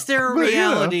 is there a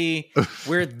reality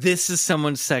where this is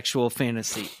someone's sexual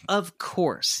fantasy? Of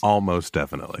course. Almost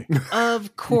definitely.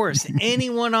 Of course.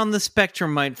 Anyone on the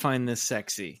spectrum might find this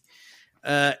sexy.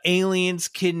 Aliens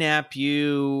kidnap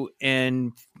you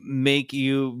and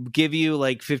give you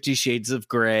like 50 Shades of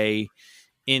Grey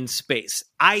in space.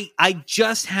 I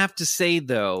just have to say,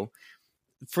 though,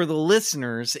 for the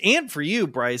listeners and for you,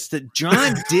 Bryce, that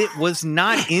John was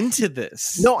not into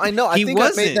this. No, I know. I think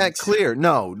I made that clear.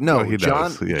 No, he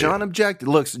John. does. Yeah, John objected.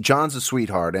 Look, John's a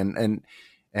sweetheart, and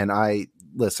I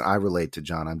listen. I relate to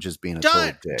John. I'm just being a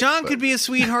total dick. John could be a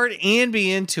sweetheart and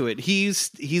be into it.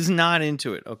 He's not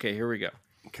into it. Okay, here we go.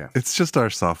 Okay, it's just our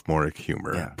sophomoric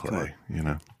humor play, you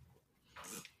know.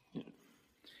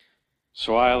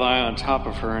 So I lie on top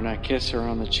of her and I kiss her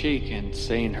on the cheek and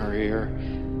say in her ear,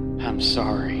 "I'm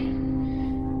sorry."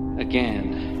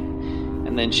 Again.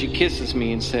 And then she kisses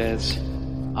me and says,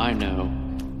 I know.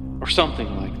 Or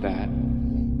something like that.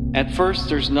 At first,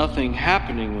 there's nothing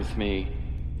happening with me.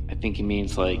 I think he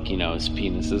means like, his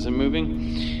penis isn't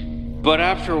moving. But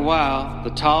after a while, the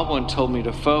tall one told me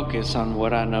to focus on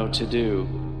what I know to do.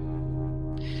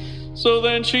 So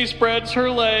then she spreads her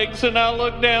legs and I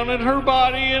look down at her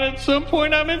body, and at some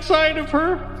point I'm inside of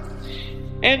her.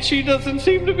 And she doesn't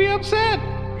seem to be upset.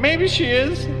 Maybe she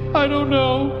is. I don't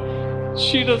know.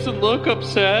 She doesn't look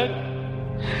upset.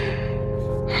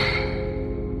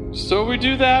 So we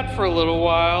do that for a little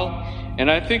while,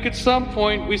 and I think at some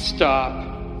point we stop.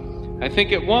 I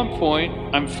think at one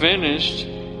point I'm finished.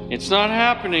 It's not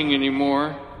happening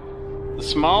anymore. The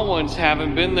small ones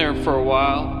haven't been there for a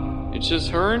while. It's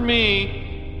just her and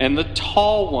me and the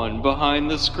tall one behind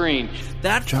the screen.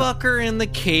 That fucker in the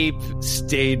cape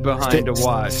stayed behind to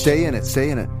watch. Stay in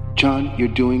it. John, you're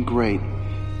doing great.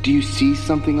 Do you see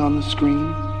something on the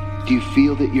screen? Do you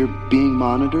feel that you're being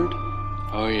monitored?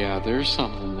 Oh yeah, there's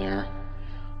something there.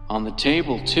 On the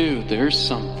table too, there's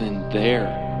something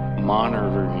there.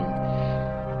 Monitoring.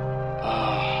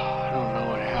 I don't know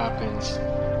what happens.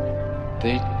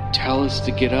 They tell us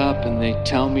to get up, and they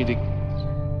tell me to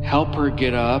help her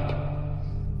get up.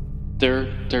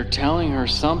 They're telling her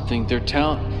something. They're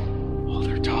talking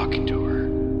to her.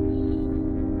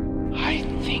 I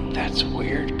think that's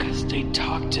weird, because they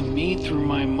talk to me through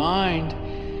my mind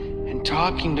and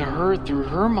talking to her through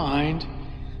her mind,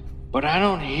 but I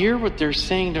don't hear what they're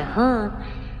saying to her,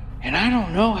 and I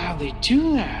don't know how they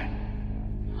do that.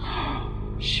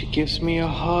 She gives me a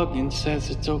hug and says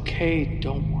it's okay,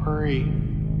 don't worry.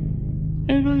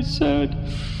 And I said,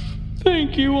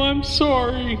 thank you, I'm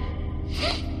sorry.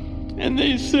 And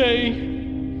they say,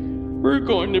 we're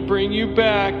going to bring you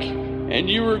back, and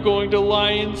you are going to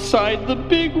lie inside the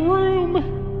big room.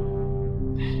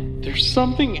 There's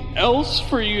something else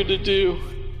for you to do.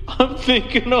 I'm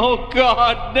thinking, oh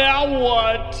God, now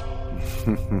what?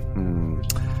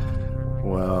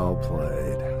 Well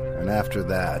played. And after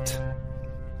that,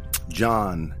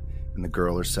 John and the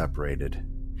girl are separated.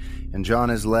 And John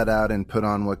is let out and put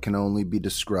on what can only be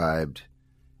described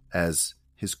as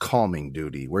his calming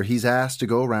duty, where he's asked to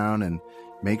go around and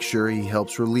make sure he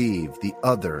helps relieve the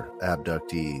other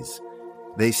abductees.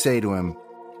 They say to him,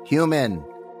 "Human,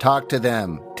 talk to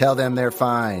them, tell them they're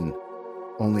fine."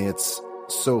 Only it's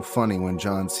so funny when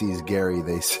John sees Gary,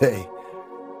 they say,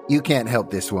 "You can't help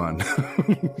this one."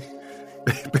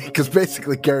 Because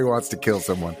basically Gary wants to kill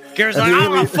someone. Gary's like,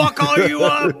 I'm gonna fuck all you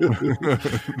up.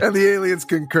 And the aliens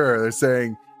concur. They're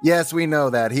saying, yes, we know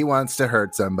that. He wants to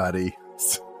hurt somebody.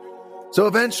 So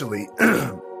eventually,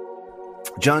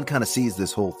 John kind of sees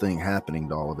this whole thing happening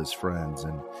to all of his friends.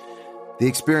 And the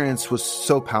experience was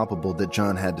so palpable that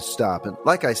John had to stop. And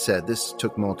like I said, this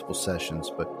took multiple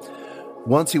sessions. But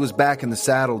once he was back in the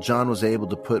saddle, John was able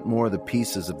to put more of the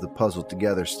pieces of the puzzle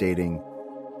together, stating,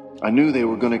 I knew they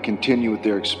were going to continue with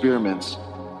their experiments.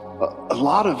 A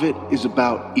lot of it is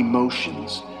about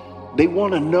emotions. They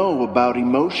want to know about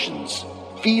emotions,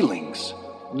 feelings,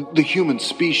 the human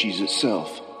species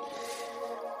itself.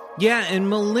 Yeah, and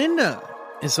Melinda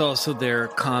is also there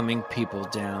calming people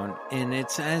down. And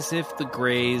it's as if the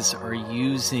Greys are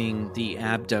using the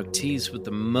abductees with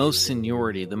the most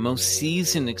seniority, the most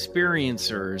seasoned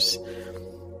experiencers,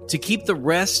 to keep the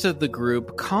rest of the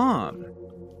group calm.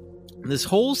 This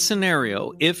whole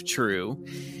scenario, if true,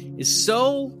 is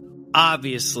so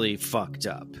obviously fucked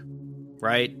up,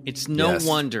 right? It's no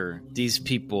wonder these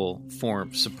people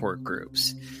form support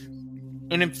groups.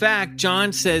 And in fact,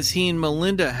 John says he and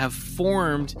Melinda have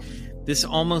formed this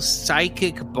almost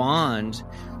psychic bond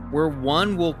where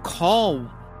one will call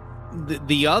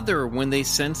the other when they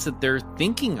sense that they're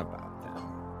thinking about them.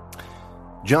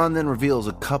 John then reveals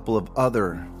a couple of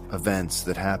other events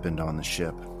that happened on the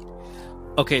ship.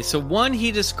 Okay, so one,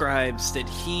 he describes that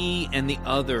he and the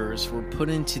others were put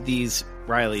into these...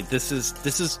 Riley, this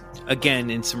is again,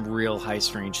 in some real high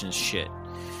strangeness shit.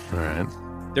 All right.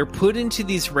 They're put into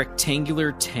these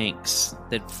rectangular tanks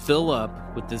that fill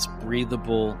up with this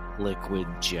breathable liquid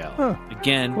gel. Huh,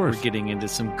 again, we're getting into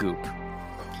some goop.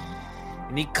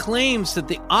 And he claims that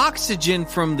the oxygen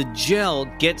from the gel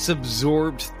gets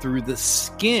absorbed through the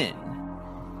skin.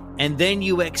 And then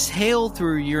you exhale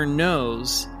through your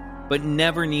nose, but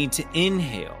never need to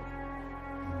inhale.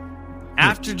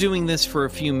 After doing this for a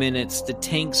few minutes, the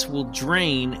tanks will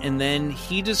drain, and then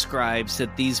he describes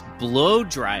that these blow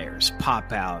dryers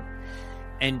pop out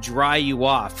and dry you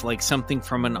off like something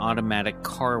from an automatic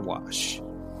car wash.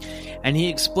 And he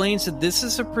explains that this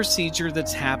is a procedure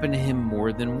that's happened to him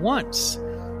more than once.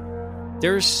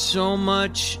 There's so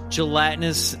much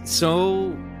gelatinous,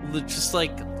 so just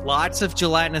like lots of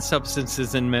gelatinous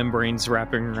substances and membranes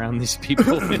wrapping around these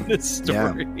people in this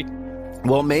story. Yeah.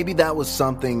 Well, maybe that was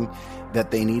something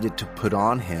that they needed to put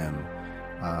on him,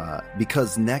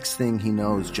 because next thing he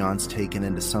knows, John's taken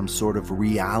into some sort of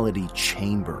reality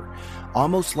chamber,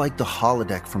 almost like the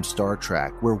holodeck from Star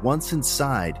Trek, where once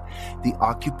inside, the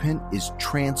occupant is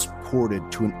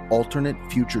transported to an alternate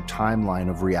future timeline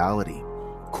of reality.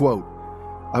 Quote,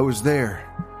 "I was there.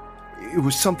 It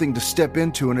was something to step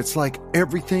into, and it's like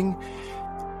everything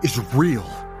is real.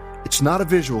 It's not a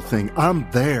visual thing. I'm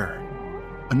there.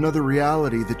 Another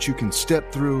reality that you can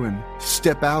step through and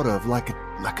step out of like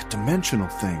a dimensional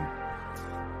thing."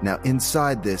 Now,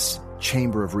 inside this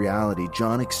chamber of reality,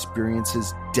 John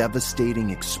experiences devastating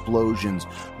explosions,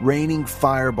 raining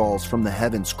fireballs from the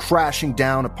heavens, crashing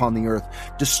down upon the earth,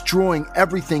 destroying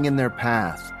everything in their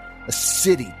path. A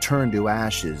city turned to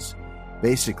ashes.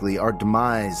 Basically, our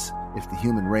demise if the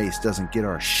human race doesn't get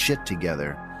our shit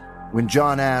together. When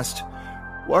John asked,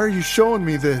 "Why are you showing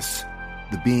me this?"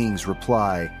 the beings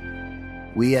reply,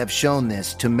 "We have shown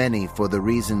this to many for the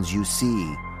reasons you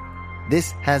see.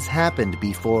 This has happened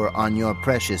before on your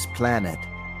precious planet,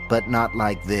 but not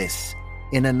like this,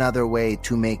 in another way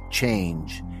to make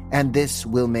change, and this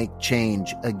will make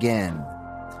change again."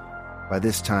 By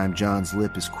this time, John's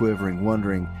lip is quivering,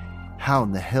 wondering how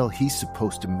in the hell he's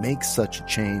supposed to make such a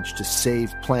change to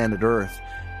save planet Earth,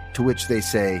 to which they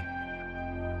say,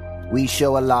 "We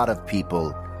show a lot of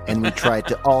people, and we try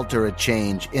to alter a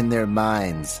change in their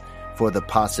minds for the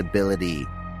possibility.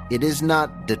 It is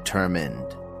not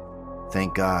determined."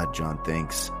 Thank God, John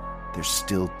thinks, there's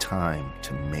still time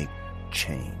to make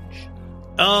change.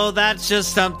 Oh, that's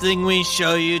just something we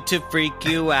show you to freak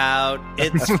you out.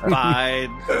 It's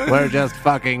fine. We're just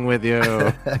fucking with you.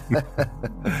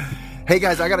 Hey,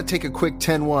 guys, I got to take a quick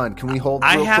 10-1. Can we hold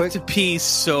real quick? I have to pee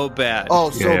so bad. Oh,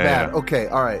 so bad. Okay,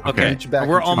 all right. Okay, Get you back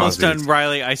we're into almost my- done,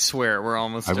 Riley. I swear, we're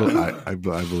almost done. I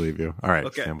believe you. All right,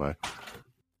 Okay. stand by.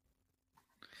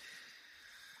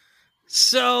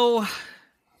 So,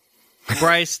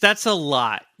 Bryce, that's a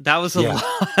lot. That was a lot.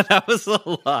 That was a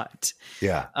lot.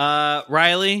 Yeah.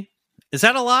 Riley, is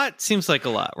that a lot? Seems like a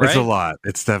lot, right? It's a lot.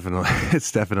 It's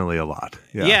definitely a lot.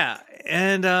 Yeah. Yeah.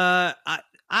 And I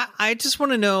just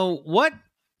want to know what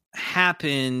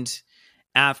happened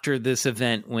after this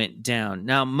event went down.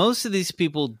 Now, most of these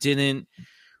people didn't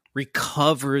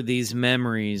recover these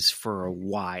memories for a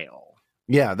while.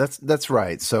 Yeah, that's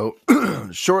right. So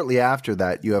shortly after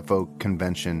that UFO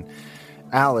convention,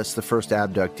 Alice, the first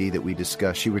abductee that we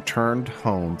discussed, she returned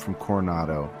home from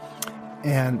Coronado,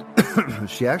 and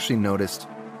she actually noticed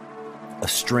a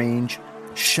strange,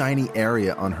 shiny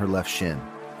area on her left shin.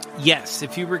 Yes,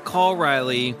 if you recall,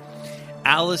 Riley,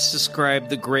 Alice described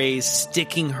the Greys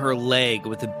sticking her leg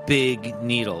with a big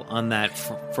needle on that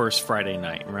first Friday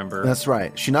night, remember? That's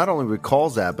right. She not only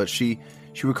recalls that, but she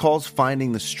recalls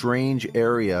finding the strange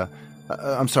area.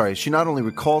 She not only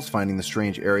recalls finding the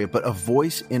strange area, but a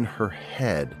voice in her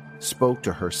head spoke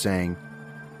to her saying,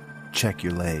 "Check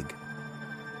your leg."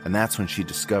 And that's when she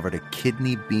discovered a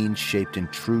kidney bean-shaped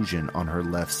intrusion on her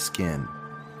left skin.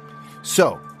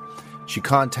 So, she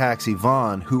contacts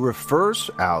Yvonne, who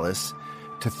refers Alice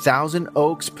to Thousand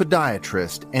Oaks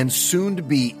podiatrist and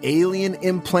soon-to-be alien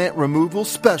implant removal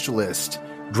specialist.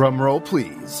 Drumroll,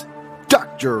 please.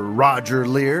 Dr. Roger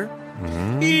Lear.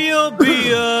 You'll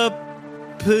be a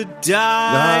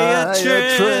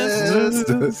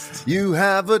podiatrist. You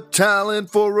have a talent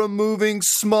for removing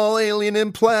small alien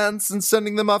implants and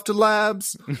sending them off to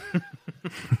labs.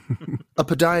 A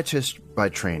podiatrist by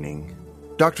training,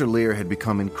 Dr. Lear had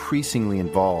become increasingly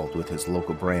involved with his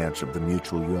local branch of the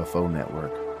Mutual UFO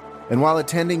Network. And while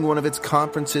attending one of its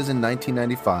conferences in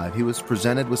 1995, he was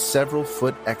presented with several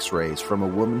foot x-rays from a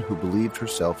woman who believed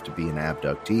herself to be an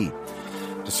abductee.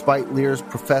 Despite Lear's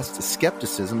professed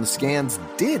skepticism, the scans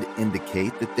did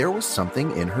indicate that there was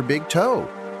something in her big toe.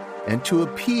 And to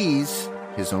appease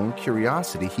his own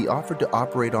curiosity, he offered to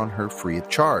operate on her free of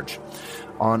charge.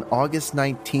 On August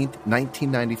 19th,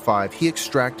 1995, he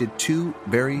extracted 2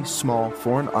 very small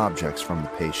foreign objects from the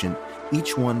patient,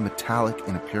 each one metallic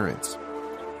in appearance.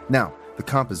 Now, the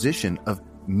composition of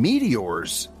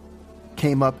meteors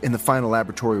came up in the final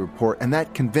laboratory report, and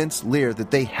that convinced Lear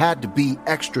that they had to be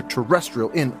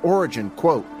extraterrestrial in origin.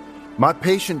 Quote, "My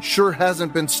patient sure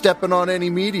hasn't been stepping on any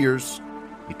meteors,"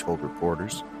 he told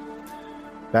reporters.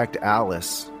 Back to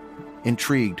Alice.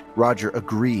 Intrigued, Roger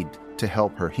agreed to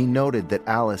help her. He noted that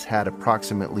Alice had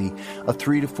approximately a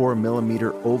 3 to 4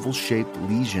 millimeter oval-shaped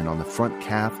lesion on the front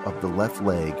calf of the left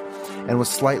leg and was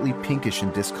slightly pinkish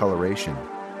in discoloration,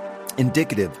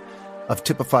 indicative of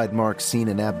typified marks seen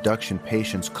in abduction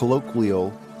patients,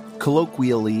 colloquially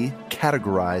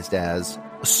categorized as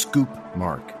a scoop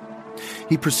mark.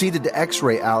 He proceeded to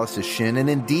x-ray Alice's shin and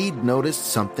indeed noticed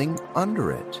something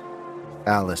under it.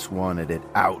 Alice wanted it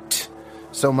out,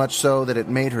 so much so that it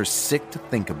made her sick to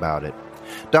think about it.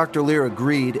 Dr. Lear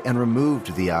agreed and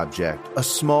removed the object, a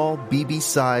small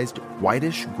BB-sized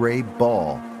whitish-gray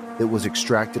ball that was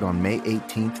extracted on May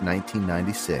 18,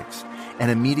 1996,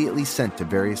 and immediately sent to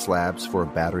various labs for a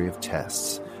battery of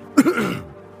tests.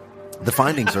 The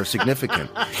findings are significant.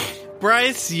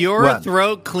 Bryce, your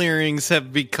throat clearings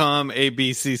have become a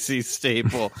BCC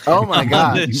staple. Oh my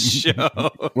God! On this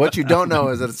show. What you don't know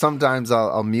is that sometimes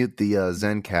I'll mute the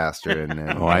Zencaster and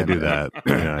I do that.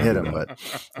 Hit him, but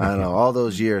I don't know. All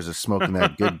those years of smoking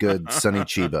that good Sunny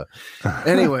Chiba.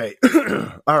 Anyway,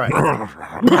 all right.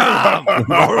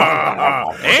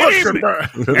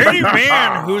 Any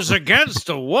man who's against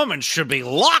a woman should be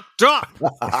locked up.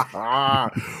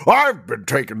 I've been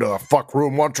taken to the fuck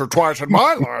room once or twice in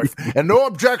my life, and no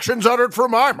objections uttered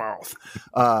from my mouth.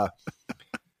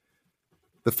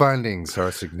 The findings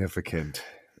are significant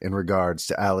in regards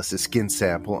to Alice's skin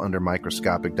sample under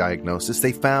microscopic diagnosis.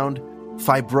 They found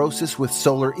fibrosis with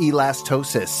solar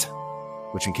elastosis,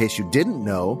 which, in case you didn't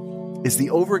know, is the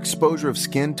overexposure of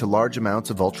skin to large amounts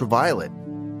of ultraviolet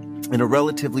in a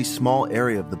relatively small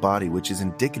area of the body, which is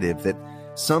indicative that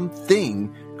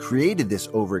something created this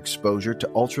overexposure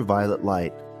to ultraviolet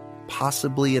light,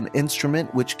 possibly an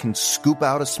instrument which can scoop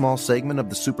out a small segment of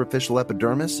the superficial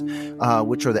epidermis,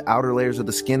 which are the outer layers of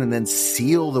the skin, and then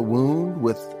seal the wound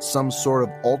with some sort of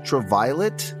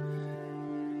ultraviolet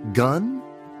gun.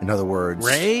 In other words,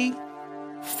 Ray?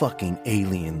 Fucking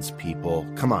aliens, people.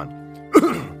 Come on.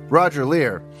 Roger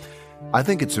Lear, I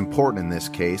think it's important in this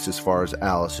case as far as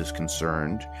Alice is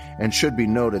concerned, and should be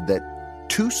noted that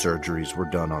 2 surgeries were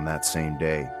done on that same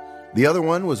day. The other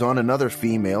one was on another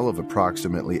female of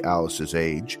approximately Alice's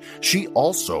age. She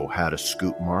also had a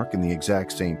scoop mark in the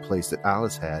exact same place that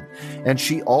Alice had, and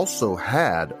she also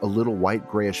had a little white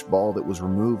grayish ball that was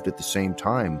removed at the same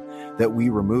time that we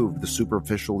removed the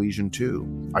superficial lesion too.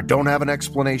 I don't have an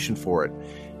explanation for it.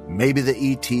 Maybe the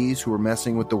ETs who were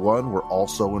messing with the one were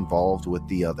also involved with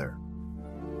the other.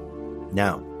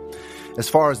 Now, as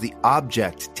far as the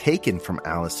object taken from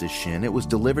Alice's shin, it was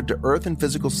delivered to Earth and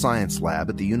Physical Science Lab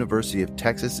at the University of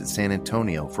Texas at San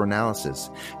Antonio for analysis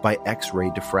by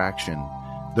X-ray diffraction.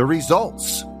 The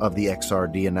results of the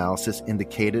XRD analysis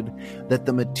indicated that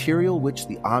the material which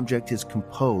the object is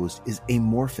composed is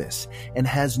amorphous and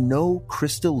has no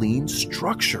crystalline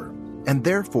structure, and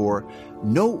therefore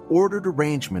no ordered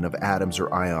arrangement of atoms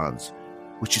or ions,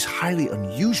 which is highly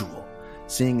unusual,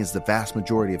 seeing as the vast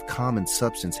majority of common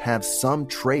substance have some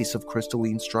trace of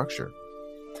crystalline structure.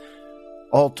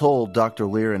 All told, Dr.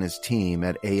 Lear and his team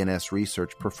at A&S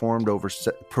Research performed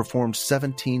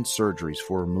 17 surgeries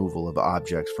for removal of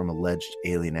objects from alleged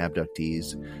alien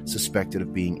abductees suspected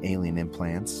of being alien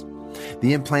implants.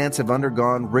 The implants have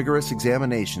undergone rigorous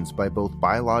examinations by both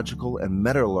biological and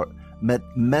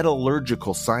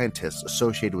metallurgical scientists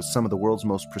associated with some of the world's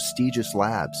most prestigious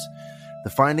labs, the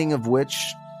finding of which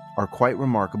are quite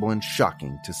remarkable and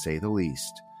shocking, to say the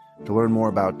least. To learn more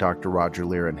about Dr. Roger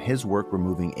Lear and his work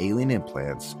removing alien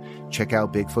implants, check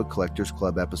out Bigfoot Collectors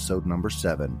Club episode number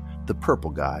 7, The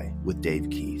Purple Guy with Dave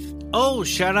Keith. Oh,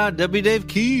 shout out W. Dave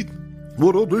Keith.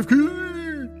 What up, Dave Keith?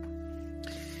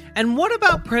 And what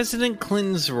about President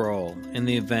Clinton's role in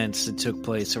the events that took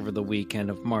place over the weekend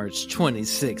of March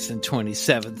 26th and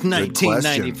 27th,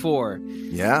 1994?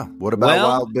 Yeah, what about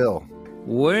Wild Bill?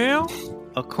 Well,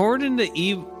 according to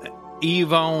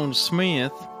Yvonne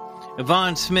Smith,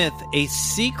 a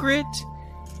secret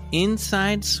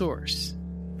inside source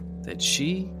that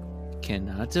she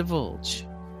cannot divulge,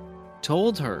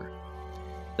 told her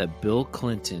that Bill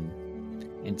Clinton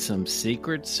and some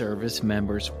Secret Service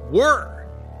members were,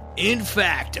 in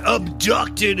fact,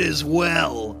 abducted as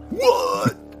well.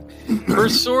 What? Her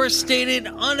source stated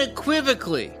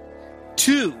unequivocally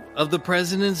 2 of the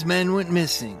president's men went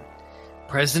missing.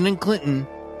 President Clinton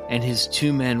and his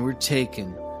 2 men were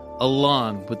taken,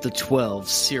 along with the 12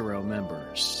 CERO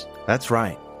members. That's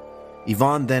right.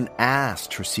 Yvonne then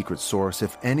asked her secret source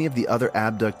if any of the other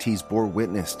abductees bore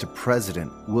witness to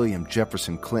President William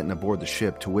Jefferson Clinton aboard the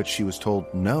ship, to which she was told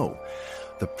no.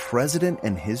 The president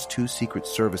and his 2 Secret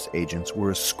Service agents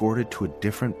were escorted to a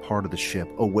different part of the ship,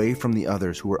 away from the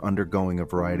others who were undergoing a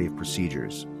variety of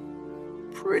procedures.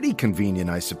 Pretty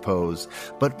convenient, I suppose,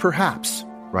 but perhaps,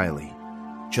 Riley,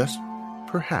 just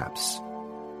perhaps,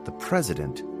 the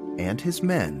president and his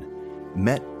men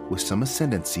met with some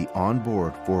ascendancy on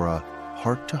board for a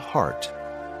heart-to-heart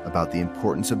about the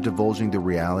importance of divulging the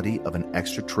reality of an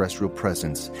extraterrestrial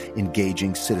presence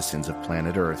engaging citizens of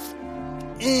planet Earth.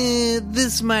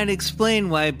 This might explain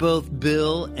why both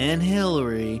Bill and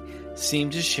Hillary seem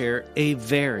to share a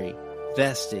very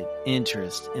vested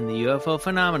interest in the UFO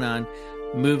phenomenon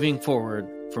moving forward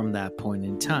from that point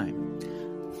in time.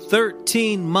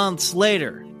 13 months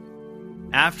later,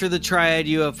 after the Triad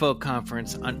UFO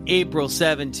Conference on April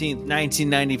 17th,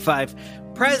 1995,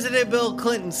 President Bill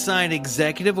Clinton signed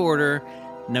Executive Order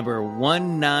number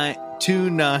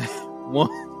 19291.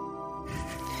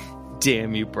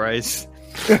 Damn you, Bryce.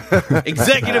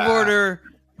 Executive Order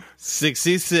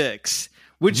 66,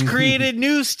 which created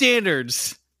new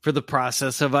standards for the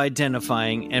process of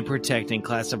identifying and protecting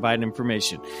classified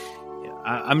information.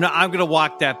 I'm going to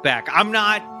walk that back.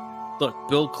 Look,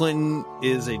 Bill Clinton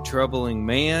is a troubling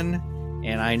man,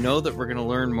 and I know that we're going to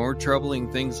learn more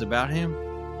troubling things about him,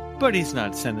 but he's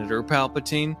not Senator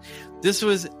Palpatine. This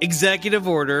was Executive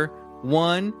Order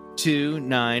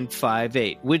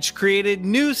 12958, which created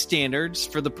new standards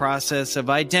for the process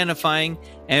of identifying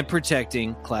and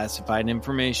protecting classified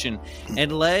information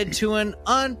and led to an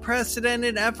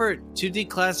unprecedented effort to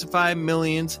declassify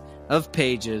millions of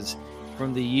pages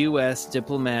from the U.S.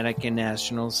 diplomatic and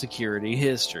national security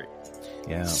history.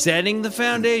 Yeah. Setting the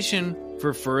foundation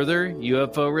for further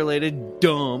UFO-related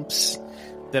dumps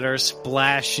that are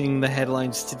splashing the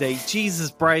headlines today. Jesus,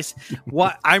 Bryce,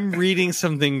 what? I'm reading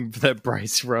something that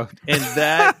Bryce wrote, and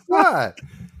that what?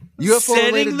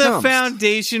 Setting the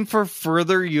foundation for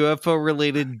further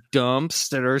UFO-related dumps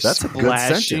that are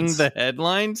splashing the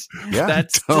headlines. Yeah,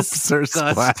 that's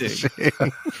disgusting.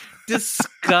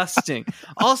 Disgusting.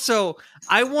 Also,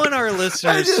 I want our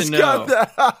listeners to know.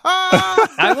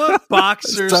 I want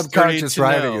boxers subconscious to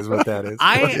writing know. Is what that is.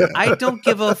 I don't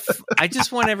give a. I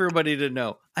just want everybody to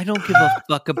know. I don't give a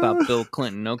fuck about Bill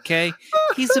Clinton. Okay,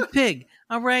 he's a pig.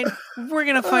 All right, we're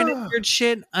gonna find out weird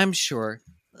shit. I'm sure.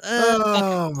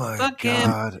 My fuck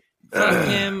God. Him. Fuck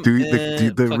him.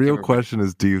 The real question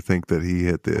is: do you think that he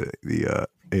hit the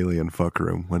alien fuck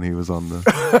room when he was on the?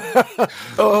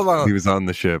 Hold on. He was on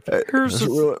the ship. Here's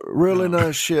a really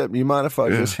nice ship. You mind if I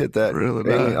just hit that? Really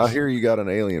alien? nice. I hear you got an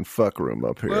alien fuck room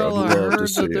up here. Well, I'd I love to heard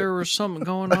see that there it. was something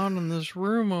going on in this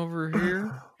room over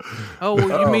here. Oh,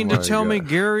 well, you mean to tell me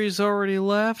Gary's already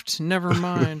left? Never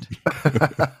mind.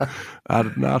 I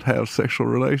did not have sexual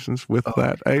relations with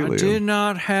that alien. I did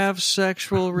not have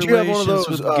sexual Do you have one of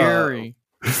relations those, with Gary.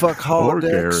 Fuck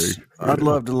holodecks. Gary. I'd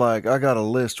love to I got a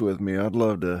list with me. I'd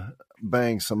love to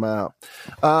bang some out.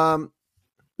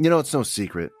 It's no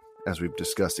secret, as we've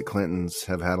discussed, the Clintons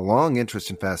have had a long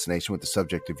interest and fascination with the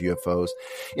subject of UFOs.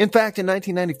 In fact, in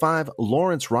 1995,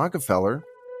 Lawrence Rockefeller,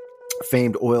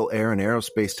 famed oil, air, and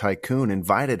aerospace tycoon,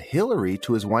 invited Hillary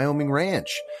to his Wyoming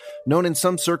ranch. Known in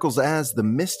some circles as the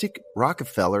Mystic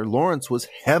Rockefeller, Lawrence was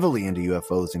heavily into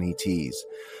UFOs and ETs.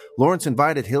 Lawrence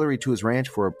invited Hillary to his ranch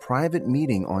for a private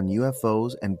meeting on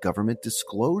UFOs and government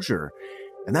disclosure.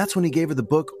 And that's when he gave her the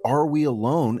book Are We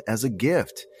Alone as a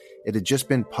gift. It had just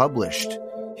been published.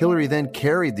 Hillary then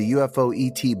carried the UFO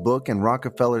ET book and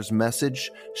Rockefeller's message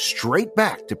straight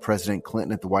back to President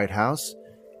Clinton at the White House.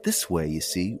 This way, you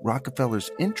see,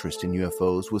 Rockefeller's interest in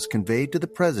UFOs was conveyed to the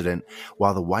president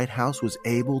while the White House was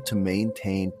able to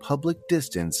maintain public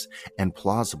distance and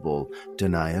plausible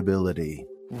deniability.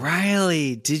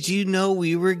 Riley, did you know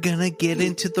we were going to get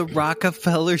into the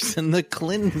Rockefellers and the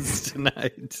Clintons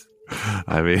tonight?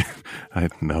 I mean, I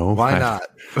know. Why not?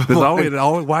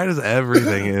 Why does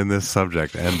everything in this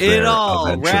subject end there? It all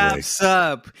eventually? wraps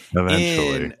up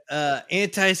Eventually. in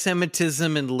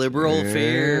anti-Semitism and liberal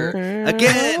affair.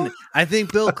 Again, I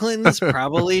think Bill Clinton's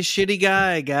probably a shitty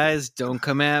guy. Guys, don't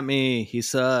come at me. He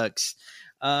sucks.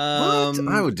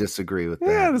 I would disagree with that.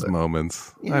 Yeah, there's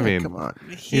moments. Yeah, I mean, come on.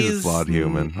 He's a flawed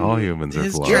human. All humans are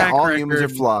flawed. Yeah, all humans are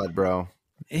flawed, bro.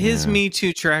 His Me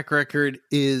Too track record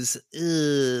is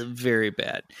very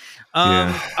bad.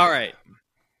 All right.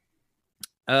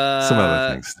 Some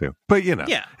other things too, but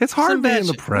it's hard being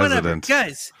the president. Whatever.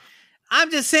 Guys,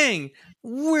 I'm just saying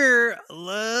we're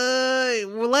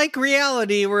like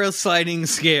reality. We're a sliding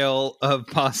scale of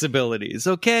possibilities.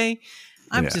 Okay.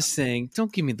 I'm just saying, don't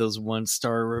give me those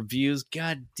 1-star reviews.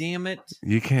 God damn it!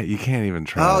 You can't even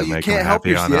try to make them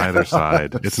happy on either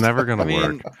side. It's never going to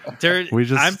work.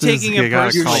 I'm taking a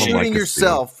personal. You're shooting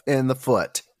yourself in the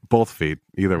foot. Both feet,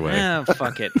 either way. Yeah,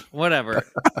 fuck it. Whatever.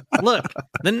 Look,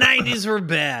 the 90s were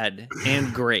bad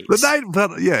and great.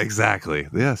 Yeah, exactly.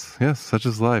 Yes, such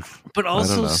is life. But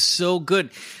also so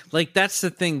good. Like, that's the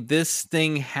thing. This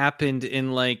thing happened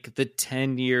in like the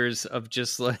 10 years of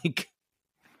just like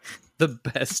the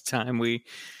best time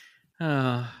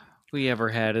we ever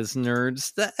had as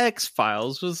nerds. The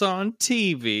X-Files was on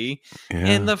TV, Yeah.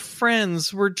 and the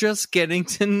friends were just getting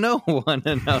to know one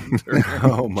another.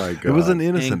 Oh my god! It was an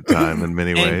innocent time in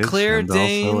many ways. And Claire and also,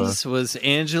 Danes was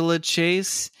Angela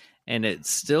Chase, and it's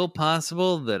still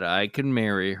possible that I could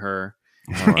marry her.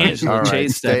 All right, Angela all right,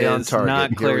 Chase, stay that on is, target. not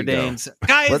Here Claire we go. Danes.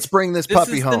 Guys, Let's bring this this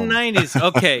puppy is home. the 90s.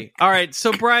 Okay, all right.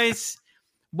 So, Bryce,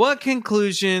 what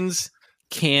conclusions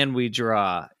can we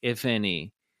draw, if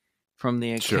any, from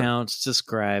the accounts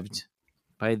described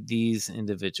by these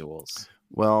individuals?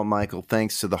 Well, Michael,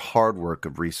 thanks to the hard work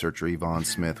of researcher Yvonne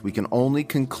Smith, we can only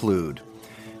conclude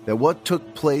that what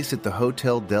took place at the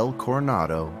Hotel del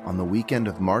Coronado on the weekend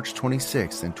of March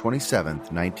 26th and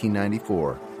 27th,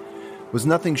 1994, was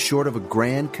nothing short of a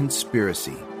grand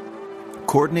conspiracy,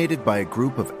 coordinated by a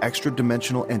group of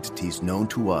extra-dimensional entities known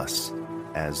to us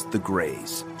as the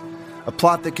Greys. A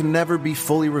plot that can never be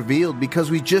fully revealed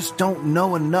because we just don't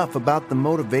know enough about the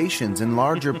motivations and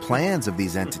larger plans of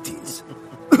these entities.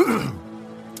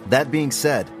 That being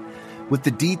said, with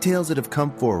the details that have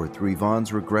come forward through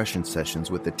Yvonne's regression sessions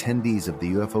with attendees of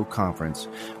the UFO conference,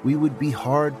 we would be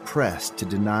hard-pressed to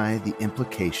deny the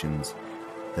implications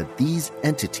that these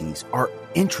entities are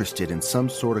interested in some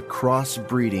sort of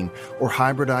cross-breeding or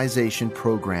hybridization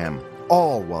program,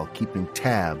 all while keeping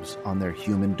tabs on their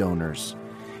human donors.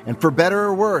 And for better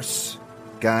or worse,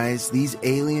 guys, these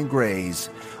alien Greys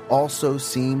also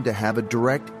seem to have a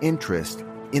direct interest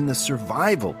in the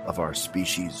survival of our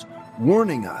species,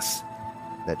 warning us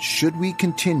that should we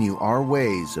continue our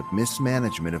ways of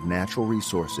mismanagement of natural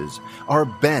resources, our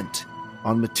bent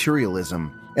on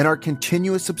materialism, and our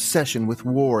continuous obsession with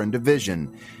war and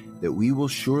division, that we will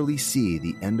surely see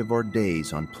the end of our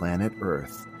days on planet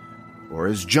Earth. Or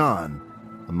as John,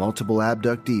 a multiple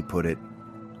abductee, put it,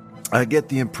 I get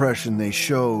the impression they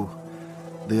show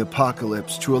the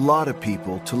apocalypse to a lot of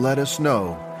people to let us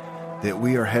know that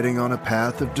we are heading on a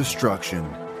path of destruction,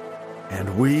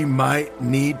 and we might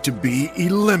need to be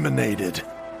eliminated.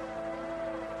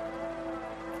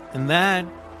 And that,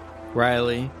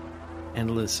 Riley and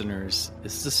listeners,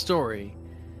 is the story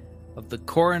of the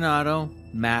Coronado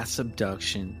mass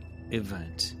abduction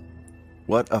event.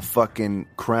 What a fucking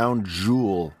crown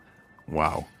jewel.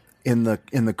 wow. In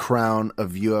the crown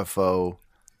of UFO,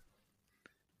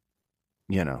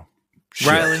 shit.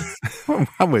 Riley,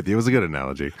 I'm with you. It was a good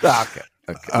analogy. Okay.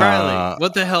 Riley,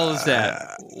 what the hell is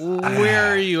that?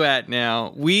 Where are you at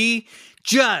now? We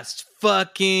just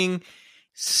fucking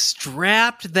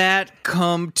strapped that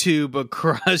cum tube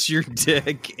across your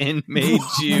dick and made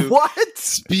you What?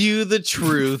 spew the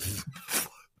truth.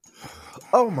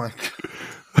 Oh my god.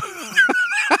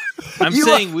 I'm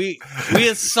saying we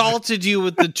assaulted you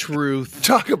with the truth.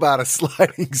 Talk about a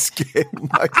sliding scale.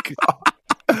 My god.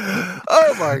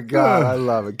 Oh my god, I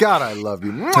love it. God, I love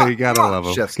you. So you gotta love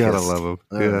him. Chef's Gotta kiss. love him.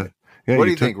 All Yeah. right. Yeah, What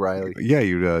do you think, Riley? Yeah,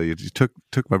 you took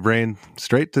my brain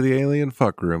straight to the alien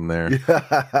fuck room there.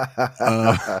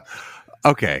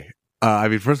 Okay. I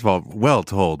mean, first of all, well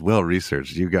told, well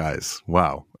researched, you guys.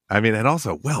 Wow. I mean, and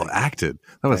also well acted.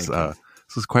 That was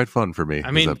this was quite fun for me. I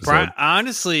mean, this episode.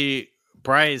 honestly,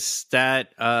 Bryce,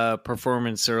 that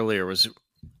performance earlier was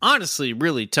honestly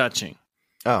really touching.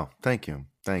 Oh, thank you.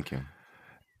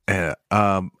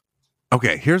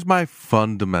 Okay, here's my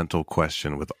fundamental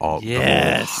question with all the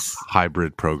whole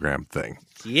hybrid program thing.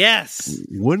 Yes.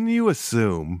 Wouldn't you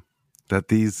assume that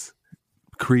these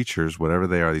creatures, whatever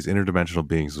they are, these interdimensional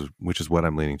beings, which is what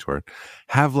I'm leaning toward,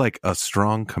 have like a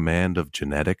strong command of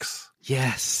genetics?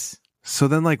 Yes. So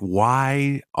then, like,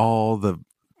 why all the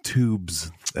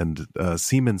tubes and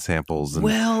semen samples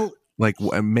and like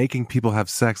making people have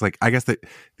sex? Like, I guess that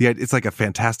it's like a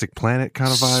Fantastic Planet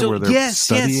kind of vibe where they're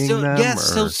studying them.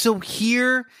 Yes. So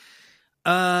here,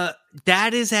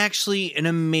 that is actually an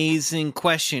amazing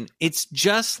question. It's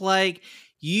just like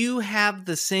you have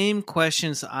the same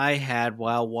questions I had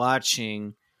while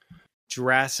watching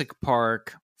Jurassic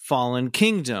Park: Fallen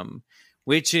Kingdom,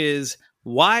 which is,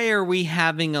 why are we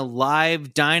having a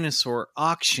live dinosaur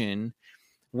auction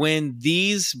when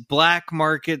these black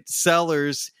market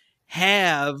sellers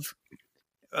have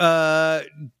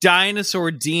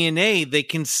dinosaur DNA they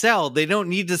can sell? They don't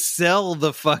need to sell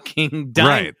the fucking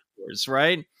dinosaurs,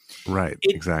 right? Right,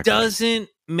 it exactly. Doesn't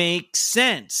make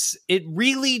sense. It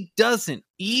really doesn't.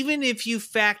 Even if you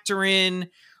factor in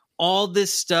all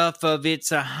this stuff of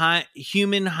it's a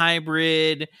human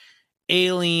hybrid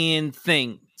alien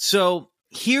thing. So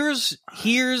here's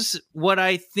what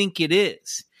I think it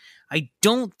is. I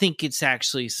don't think it's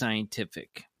actually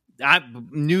scientific.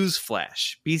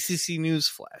 Newsflash, BCC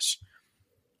newsflash.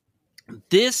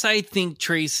 This, I think,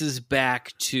 traces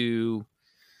back to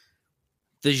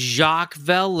the Jacques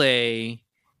Vallée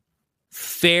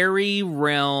fairy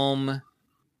realm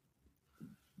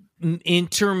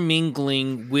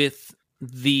intermingling with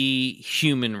the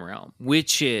human realm,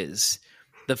 which is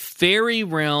the fairy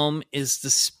realm is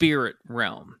the spirit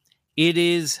realm. It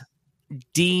is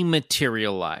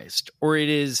dematerialized, or it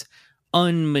is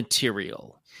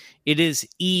unmaterial. It is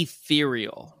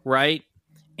ethereal, right?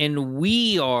 And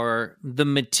we are the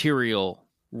material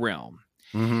realm.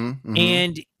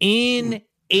 And in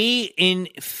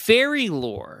fairy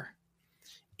lore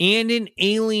and in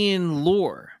alien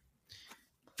lore,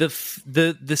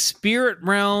 the spirit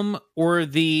realm, or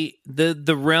the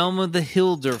realm of the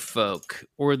Hilder folk,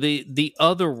 or the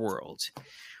other world,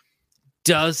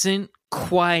 doesn't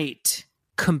quite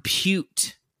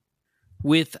compute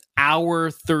with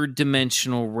our third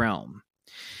dimensional realm.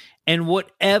 And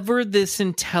whatever this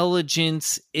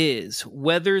intelligence is,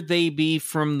 whether they be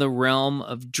from the realm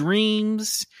of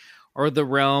dreams or the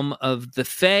realm of the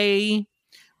Fae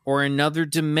or another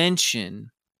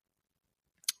dimension,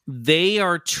 they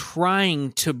are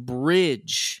trying to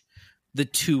bridge the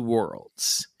two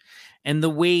worlds. And the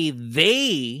way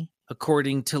they,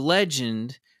 according to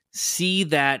legend, see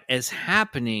that as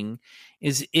happening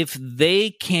is if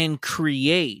they can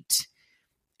create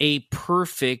a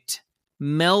perfect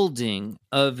melding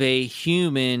of a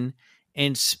human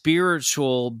and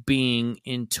spiritual being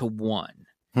into one.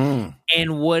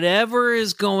 And whatever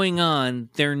is going on,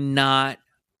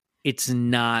 it's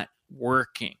not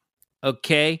working.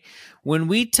 Okay? When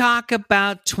we talk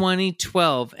about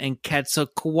 2012 and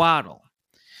Quetzalcoatl,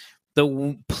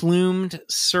 the plumed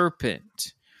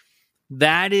serpent,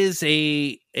 that is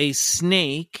a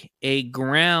snake, a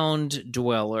ground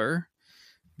dweller,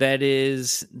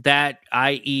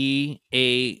 i.e.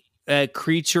 a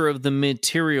creature of the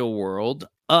material world,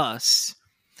 us,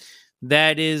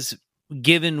 that is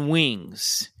given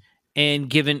wings and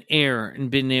given air and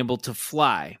been able to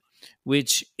fly,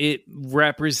 which it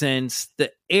represents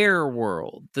the air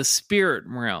world, the spirit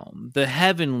realm, the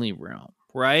heavenly realm,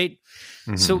 right?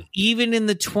 So even in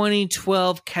the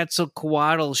 2012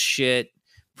 Quetzalcoatl shit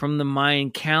from the Mayan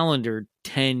calendar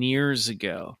 10 years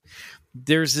ago,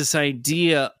 there's this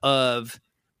idea of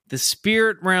the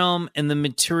spirit realm and the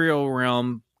material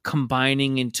realm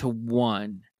combining into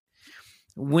one.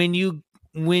 When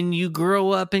you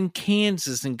grow up in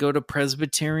Kansas and go to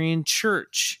Presbyterian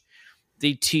church,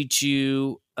 they teach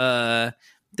you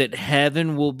that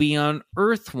heaven will be on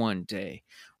earth one day,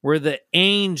 where the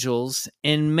angels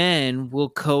and men will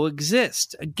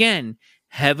coexist. Again,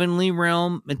 heavenly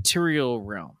realm, material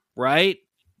realm, right?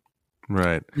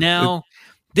 Right. Now,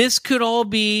 this could all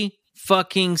be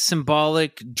fucking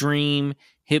symbolic dream,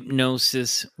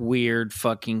 hypnosis, weird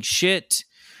fucking shit.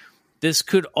 This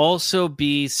could also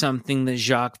be something that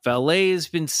Jacques Vallée has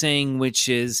been saying, which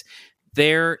is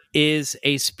there is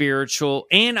a spiritual,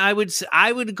 and I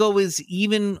would go as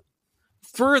even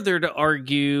further to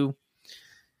argue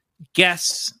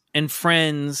guests and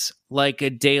friends like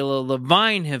Adela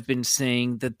Levine have been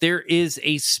saying that there is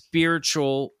a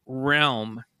spiritual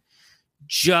realm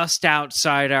just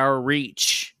outside our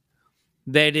reach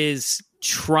that is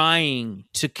trying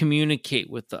to communicate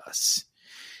with us.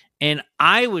 And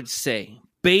I would say,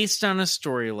 based on a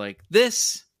story like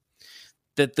this,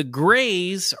 that the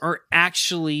Greys are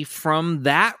actually from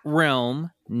that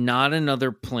realm, not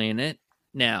another planet.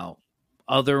 Now,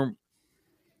 other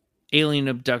alien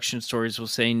abduction stories will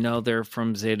say, no, they're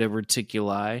from Zeta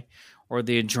Reticuli or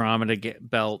the Andromeda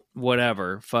Belt,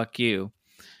 whatever, fuck you.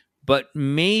 But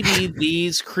maybe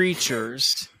these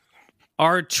creatures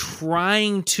are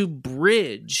trying to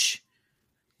bridge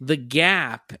the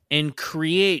gap and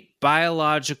create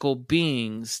biological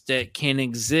beings that can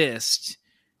exist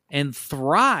and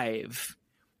thrive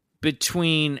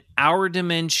between our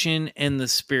dimension and the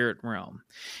spirit realm.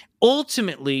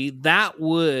 Ultimately, that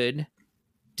would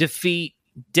defeat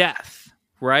death,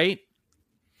 right?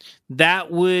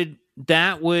 That would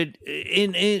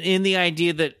in the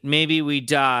idea that maybe we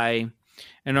die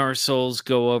and our souls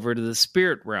go over to the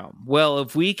spirit realm. Well,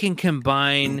 if we can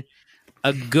combine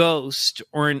a ghost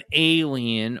or an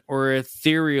alien or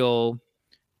ethereal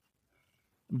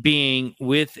being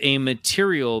with a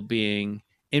material being,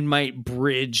 it might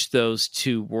bridge those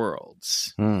two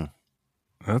worlds.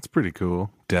 That's pretty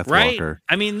cool. Deathwalker. Right?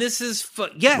 I mean, this is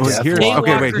yes. Well,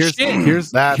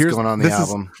 here's that's here's, going on the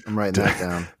album. I'm writing that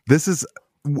down. This is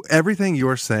everything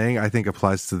you're saying. I think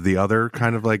applies to the other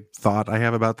kind of like thought I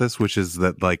have about this, which is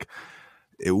that like,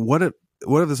 what if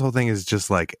this whole thing is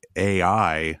just like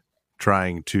AI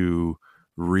trying to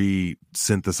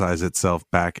re-synthesize itself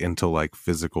back into like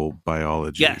physical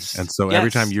biology? Yes. And so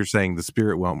every time you're saying the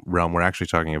spirit realm, we're actually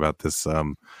talking about this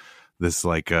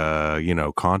like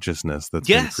consciousness that's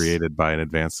been created by an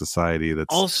advanced society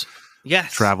that's also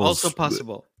travels also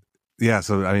possible. Yeah,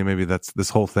 so I mean, maybe that's this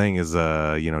whole thing is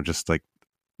just like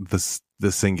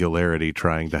the singularity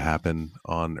trying to happen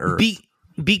on Earth.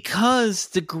 Because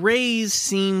the Greys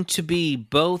seem to be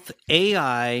both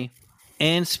AI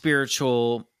and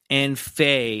spiritual and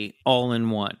Fae all in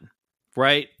one,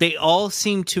 right? They all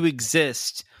seem to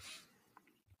exist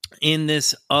in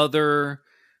this other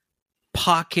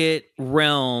pocket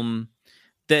realm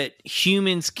that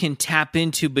humans can tap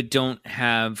into but don't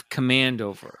have command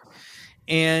over.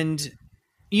 And,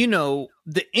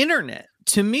 the internet,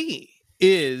 to me,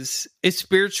 is a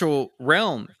spiritual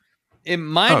realm. It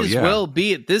might as well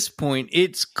be at this point.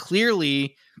 It's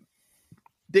clearly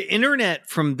the internet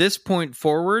from this point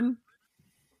forward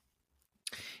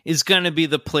is going to be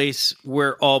the place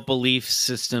where all belief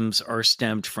systems are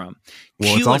stemmed from.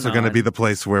 Well, it's also going to be the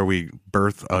place where we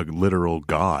birth a literal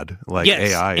god. Like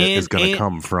AI is going to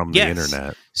come from the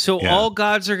internet. So all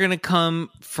gods are going to come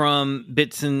from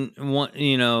bits and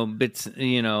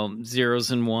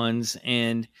zeros and ones,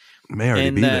 and may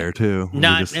already be there too. And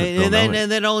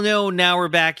then now we're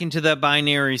back into that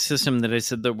binary system that I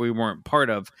said that we weren't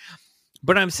part of.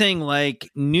 But I'm saying,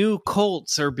 like, new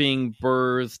cults are being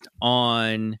birthed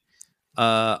on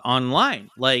online,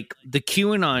 like the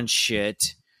QAnon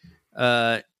shit.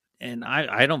 And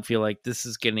I don't feel like this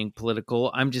is getting political.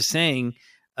 I'm just saying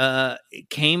it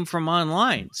came from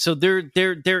online. So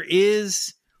there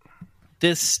is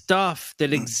this stuff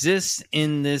that exists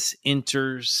in this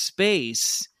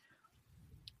interspace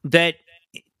that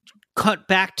cut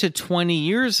back to 20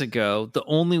 years ago. The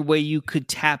only way you could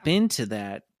tap into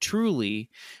that truly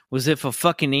was if a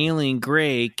fucking alien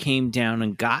gray came down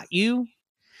and got you.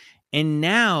 And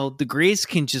now the Greys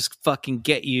can just fucking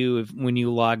get you when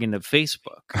you log into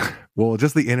Facebook. Well,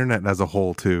 just the internet as a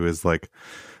whole too is like,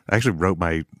 I actually wrote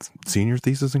my senior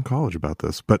thesis in college about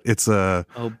this, but it's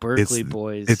Berkeley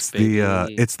boys. It's baby.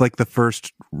 It's like the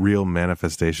first real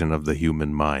manifestation of the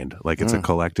human mind. Like it's a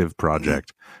collective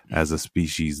project as a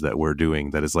species that we're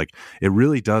doing that is like, it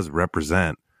really does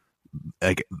represent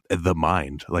like the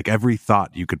mind, like every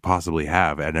thought you could possibly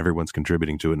have, and everyone's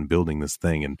contributing to it and building this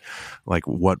thing. And like,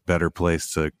 what better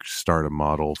place to start a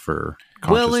model for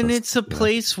consciousness? Well, and it's a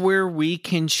place where we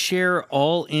can share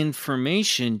all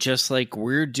information, just like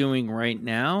we're doing right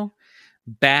now,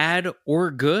 bad or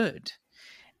good.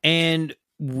 And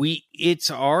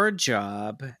it's our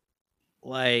job,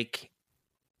 like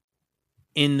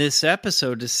in this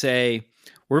episode, to say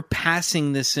we're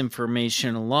passing this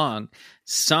information along.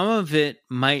 Some of it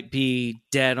might be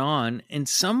dead on, and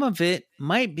some of it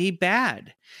might be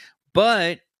bad.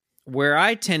 But where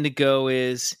I tend to go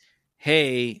is,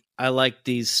 hey, I like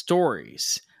these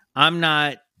stories. I'm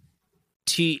not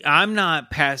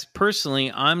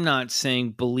personally, I'm not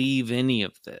saying believe any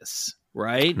of this,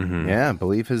 right? Mm-hmm. Yeah,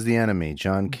 belief is the enemy,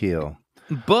 John Keel.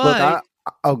 But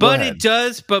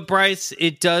but Bryce,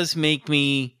 it does make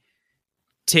me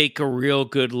take a real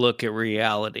good look at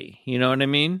reality. You know what I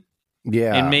mean?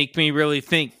 Yeah. And make me really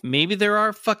think maybe there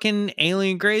are fucking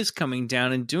alien Greys coming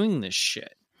down and doing this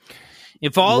shit.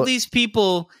 If all these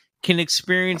people can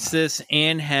experience this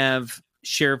and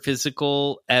share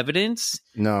physical evidence.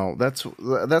 No, that's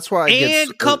why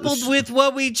coupled with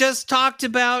what we just talked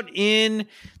about in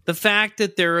the fact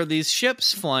that there are these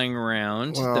ships flying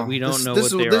around that we don't know what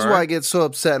they are. This is why I get so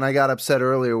upset, and I got upset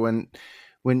earlier when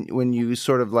you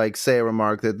sort of like say a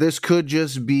remark that this could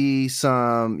just be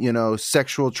some,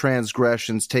 sexual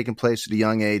transgressions taking place at a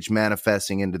young age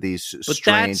manifesting into these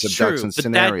strange abduction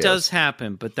scenarios. That does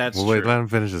happen, but that's true. Wait, let him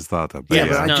finish his thought though.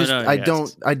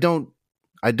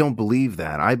 I don't believe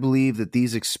that. I believe that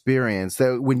these experiences,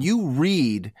 that when you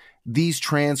read these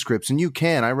transcripts,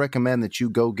 and I recommend that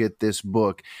you go get this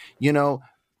book,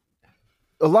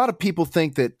 a lot of people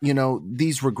think that,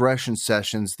 these regression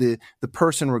sessions, the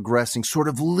person regressing sort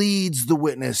of leads the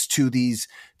witness to these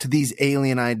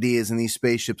alien ideas and these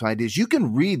spaceship ideas. You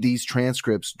can read these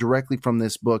transcripts directly from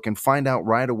this book and find out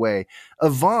right away.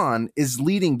 Yvonne is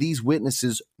leading these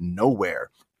witnesses nowhere.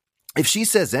 If she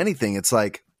says anything, it's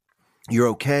like, you're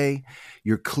okay,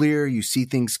 you're clear, you see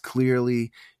things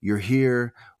clearly, you're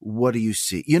here, what do you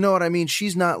see? You know what I mean?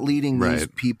 She's not leading these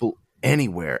people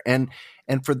anywhere. And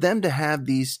for them to have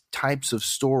these types of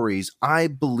stories, I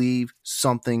believe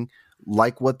something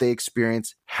like what they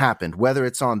experienced happened, whether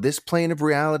it's on this plane of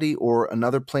reality or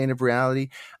another plane of reality.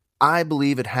 I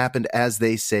believe it happened as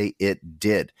they say it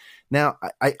did. Now,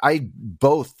 I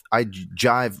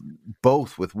jive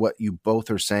both with what you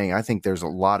both are saying. I think there's a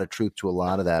lot of truth to a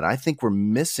lot of that. I think we're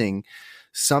missing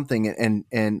something, and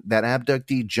that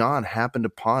abductee John happened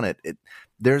upon it.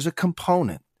 There's a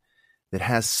component that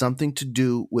has something to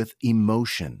do with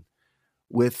emotion,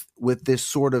 with this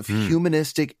sort of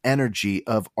humanistic energy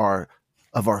of our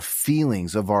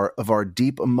feelings, of our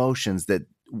deep emotions, that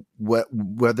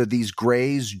whether these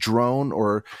grays, drone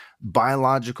or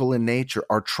biological in nature,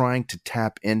 are trying to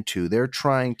tap into. They're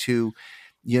trying to,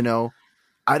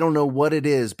 I don't know what it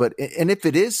is, but if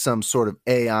it is some sort of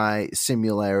AI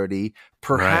similarity,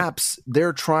 perhaps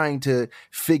they're trying to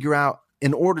figure out,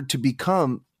 in order to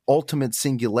become ultimate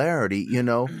singularity,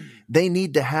 they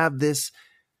need to have this,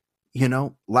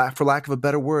 for lack of a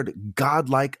better word,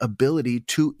 godlike ability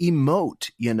to emote,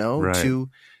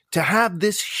 to have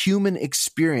this human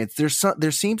experience.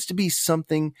 There seems to be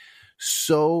something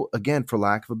so, again, for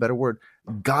lack of a better word,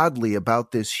 godly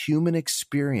about this human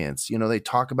experience. They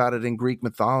talk about it in Greek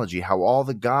mythology, how all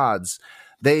the gods,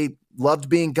 they loved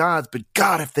being gods, but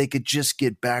God, if they could just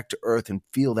get back to earth and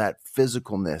feel that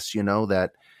physicalness,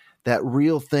 that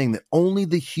real thing that only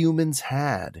the humans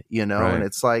had, and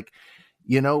it's like,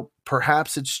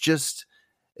 perhaps it's just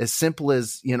as simple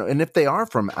as, and if they are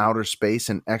from outer space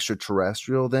and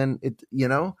extraterrestrial, then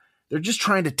they're just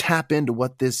trying to tap into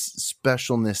what this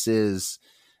specialness is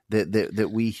that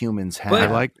we humans have. But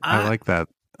I like that.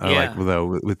 I like,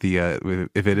 though, with the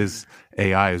if it is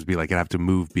AI, it would be like, you have to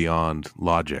move beyond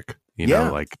logic,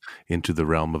 like into the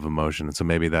realm of emotion. And so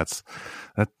maybe that's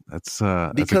a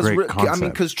great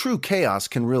concept. Because true chaos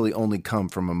can really only come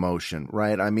from emotion,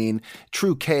 right?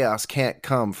 True chaos can't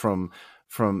come from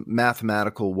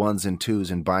mathematical ones and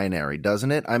twos and binary,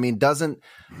 doesn't it? Doesn't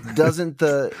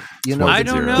the I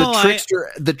don't know,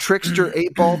 the trickster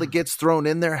 8-ball that gets thrown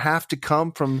in there have to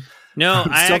come from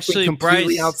something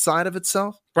completely outside of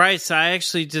itself? Bryce, I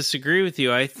actually disagree with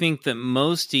you. I think that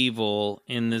most evil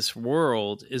in this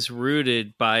world is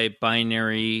rooted by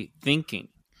binary thinking.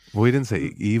 Well, he didn't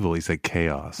say evil; he said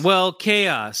chaos. Well,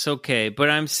 chaos, okay, but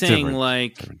I'm saying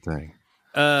different thing.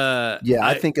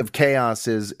 I think of chaos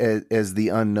as the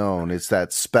unknown. It's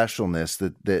that specialness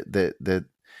that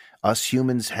us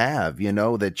humans have,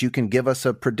 that you can give us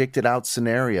a predicted out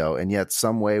scenario, and yet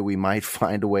some way we might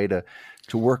find a way to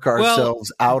work ourselves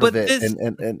out of it,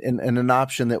 and an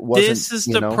option that wasn't. This is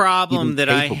the problem that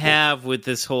I have with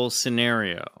this whole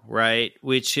scenario, right?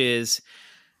 Which is,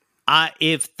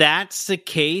 if that's the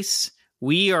case,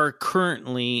 we are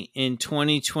currently in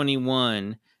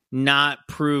 2021 not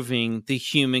proving the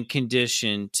human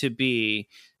condition to be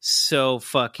so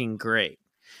fucking great,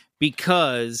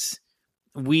 because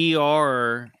we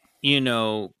are,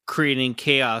 creating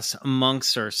chaos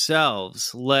amongst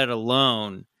ourselves, let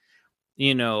alone,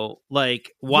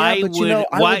 why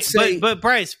would say, but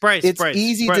Bryce, it's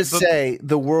easy to say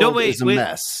the world is a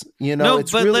mess.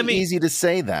 It's really easy to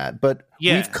say that, but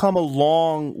we've come a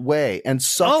long way, and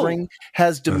suffering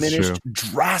has diminished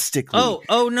drastically. No.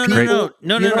 You know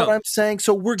what I'm saying?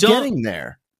 So we're getting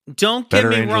there. Don't get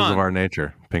me Angels wrong. of Our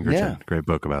Nature, Pinkerton, great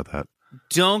book about that.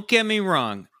 Don't get me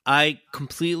wrong. I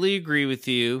completely agree with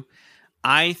you.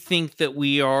 I think that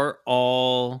we are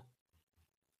all.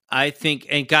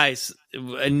 And guys,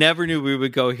 I never knew we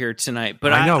would go here tonight.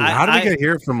 But I know. How did we get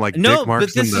here from Dick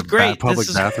Marks in the public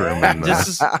bathroom?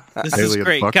 This is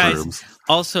great, guys. Rooms.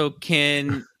 Also,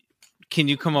 can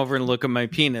you come over and look at my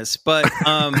penis? But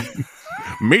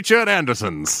meet you at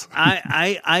Anderson's.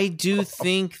 I do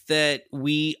think that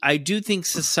I do think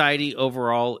society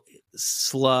overall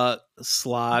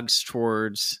slogs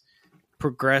towards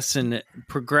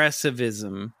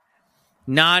progressivism.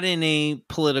 Not in a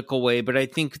political way, but I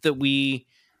think that we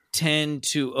tend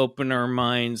to open our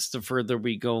minds the further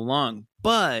we go along.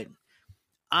 But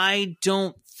I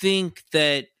don't think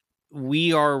that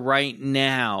we are right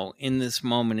now in this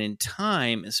moment in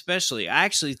time, especially. I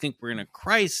actually think we're in a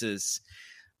crisis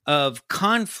of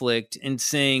conflict and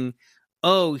saying,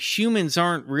 oh, humans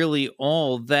aren't really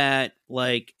all that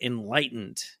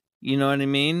enlightened. You know what I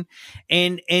mean?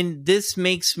 And this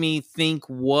makes me think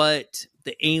what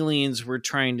the aliens were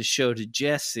trying to show to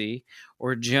Jesse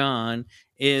or John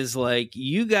is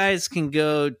you guys can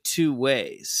go two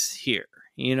ways here.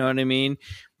 You know what I mean?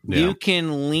 Yeah. You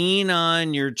can lean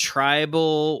on your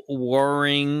tribal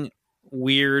warring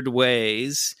weird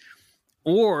ways,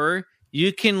 or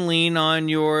you can lean on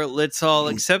your let's all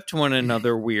accept one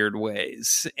another weird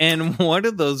ways. And one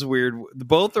of those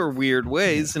both are weird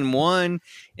ways, and one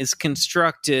is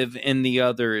constructive and the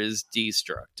other is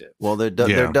destructive. Well, there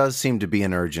does seem to be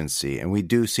an urgency, and we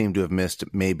do seem to have missed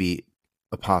maybe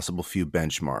a possible few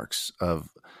benchmarks of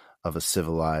a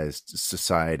civilized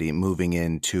society moving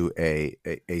into a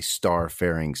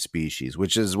star-faring species,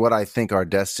 which is what I think our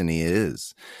destiny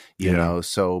is, you know.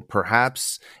 So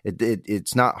perhaps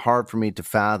it's not hard for me to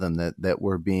fathom that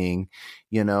we're being,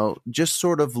 just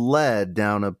sort of led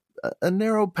down a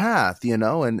narrow path,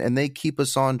 and they keep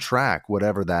us on track,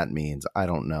 whatever that means. I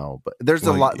don't know, but there's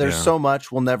a lot. There's so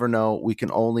much we'll never know. We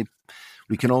can only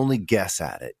guess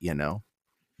at it,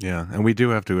 Yeah, and we do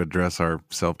have to address our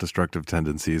self-destructive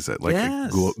tendencies,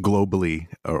 globally,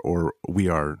 or we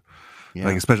are,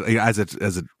 like, especially as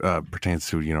it pertains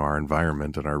to our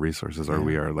environment and our resources, or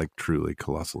we are like truly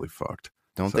colossally fucked.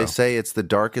 Don't they say it's the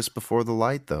darkest before the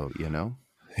light, though?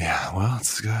 Yeah, well,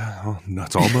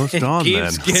 it's almost dawn.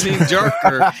 It keeps getting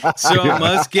darker, so it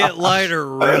must get lighter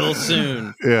real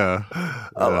soon. Yeah.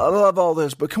 I love all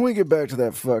this, but can we get back to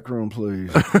that fuck room,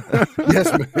 please?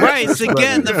 Yes, man. Bryce,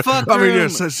 again, the fuck room. I mean,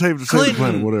 save the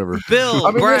planet, whatever. Bill,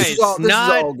 Bryce,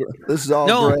 this is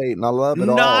all great, and I love it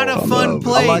all. Not a fun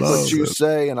place. I like what you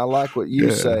say, and I like what you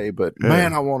say, but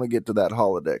man, I want to get to that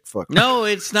holodeck. Fuck. No,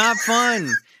 it's not fun.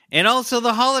 And also,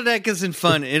 the holodeck isn't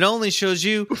fun. It only shows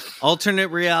you alternate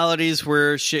realities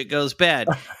where shit goes bad.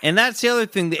 And that's the other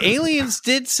thing. The aliens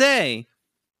did say,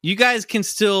 you guys can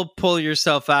still pull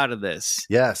yourself out of this.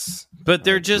 Yes. But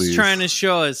they're just trying to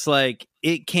show us, like,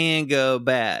 it can go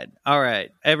bad. All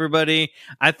right, everybody.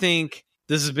 I think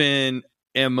this has been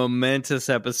a momentous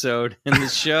episode in the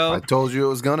show. I told you it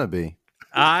was going to be.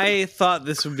 I thought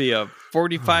this would be a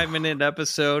 45-minute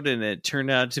episode, and it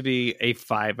turned out to be a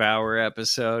 5-hour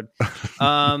episode. You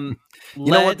know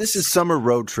what? This is summer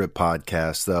road trip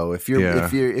podcast, though. If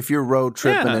you're road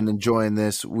tripping and enjoying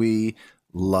this, we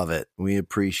love it. We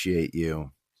appreciate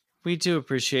you. We do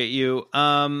appreciate you,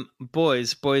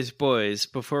 boys.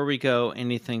 Before we go,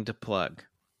 anything to plug?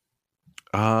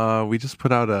 We just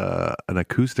put out an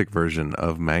acoustic version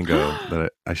of Mango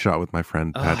that I shot with my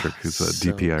friend Patrick, who's a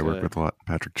DP I work with a lot,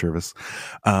 Patrick Chervis.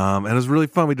 And it was really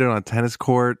fun. We did it on a tennis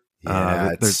court.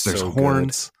 There's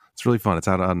horns. Good. It's really fun. It's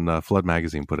out on Flood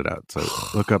Magazine, put it out. So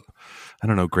look up, I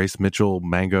don't know, Grace Mitchell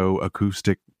Mango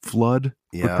Acoustic Flood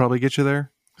would probably get you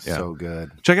there. Yeah. So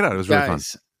good. Check it out. It was really fun.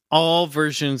 All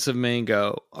versions of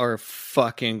Mango are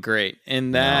fucking great.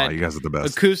 And that you guys are the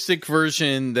best. Acoustic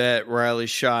version that Riley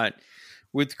shot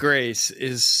with Grace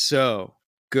is so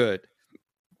good.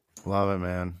 Love it,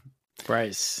 man.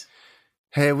 Bryce.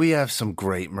 Hey, we have some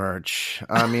great merch.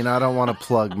 I mean, I don't want to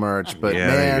plug merch, but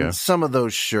man, some of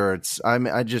those shirts,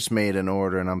 I just made an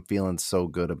order and I'm feeling so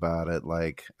good about it.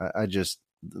 Like, I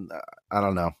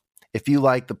don't know. If you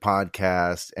like the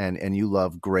podcast and you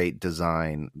love great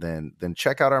design, then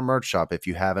check out our merch shop. If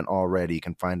you haven't already, you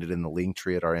can find it in the link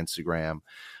tree at our Instagram.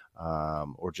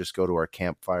 Or just go to our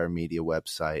Campfire Media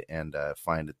website and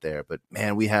find it there. But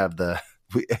man, we have the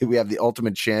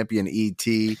Ultimate Champion ET.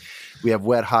 We have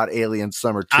Wet Hot Alien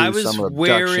Summer 2. I was Summer Abduction.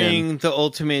 wearing the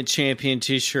Ultimate Champion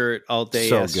t-shirt all day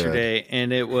yesterday,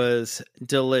 and it was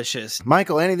delicious.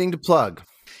 Michael, anything to plug?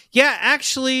 Yeah,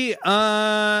 actually,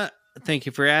 thank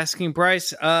you for asking,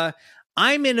 Bryce.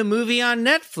 I'm in a movie on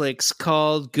Netflix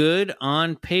called Good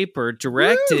on Paper,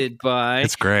 directed by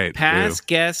it's great, past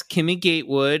guest Kimmy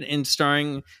Gatewood and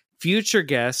starring future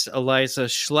guest Eliza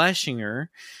Schlesinger.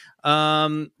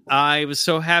 I was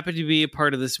so happy to be a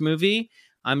part of this movie.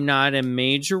 I'm not a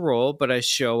major role, but I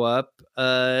show up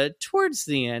towards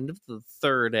the end of the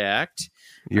third act.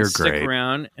 You're Stick great.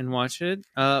 around and watch it.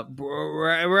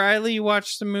 Riley, you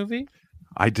watched the movie?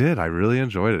 I did. I really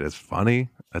enjoyed it. It's funny.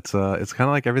 It's kind of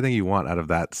like everything you want out of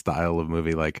that style of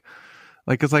movie. Like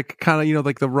it's like kind of,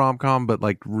 like the rom-com, but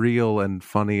like real and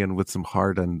funny and with some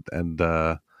heart and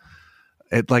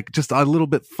it like just a little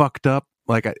bit fucked up.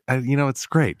 Like I it's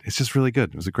great. It's just really good.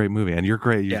 It was a great movie, and you're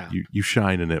great. You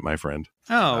shine in it, my friend.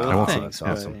 Oh, well, thanks.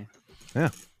 Awesome. Yeah,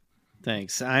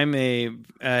 thanks. I'm a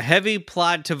heavy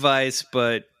plot device,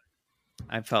 but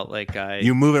I felt like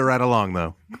you move it right along,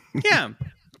 though. Yeah,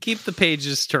 keep the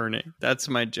pages turning. That's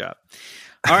my job.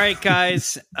 All right,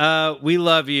 guys, we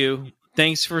love you.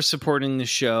 Thanks for supporting the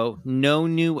show. No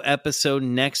new episode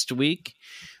next week.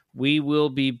 We will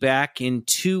be back in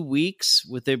 2 weeks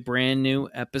with a brand new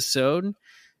episode.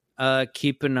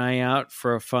 Keep an eye out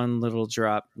for a fun little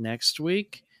drop next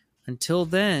week. Until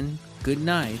then, good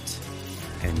night.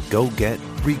 And go get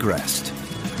regressed.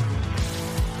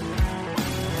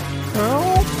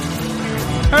 Help!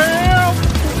 Help!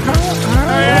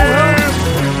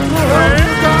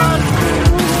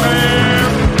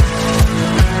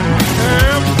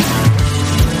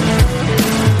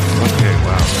 Okay,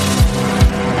 wow.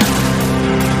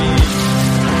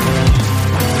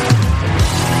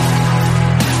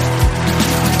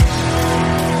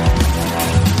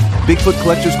 Bigfoot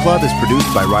Collectors Club is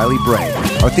produced by Riley Bray.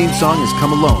 Our theme song is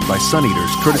Come Alone by Sun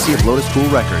Eaters, courtesy of Lotus Pool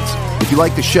Records. If you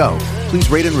like the show, please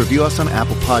rate and review us on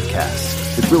Apple Podcasts.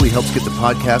 It really helps get the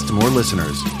podcast to more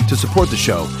listeners. To support the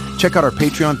show, check out our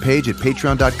Patreon page at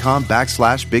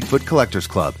patreon.com/Bigfoot Collectors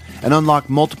Club. and unlock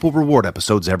multiple reward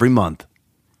episodes every month.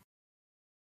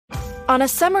 On a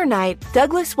summer night,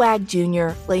 Douglas Wag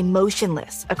Jr. lay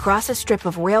motionless across a strip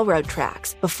of railroad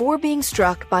tracks before being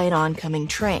struck by an oncoming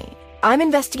train. I'm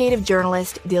investigative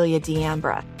journalist Delia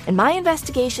D'Ambra, and my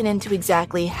investigation into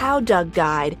exactly how Doug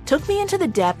died took me into the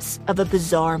depths of a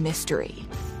bizarre mystery.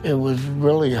 It was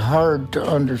really hard to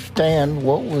understand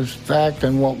what was fact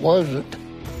and what wasn't.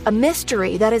 A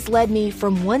mystery that has led me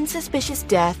from one suspicious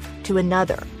death to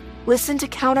another. Listen to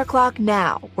Counterclock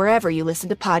now, wherever you listen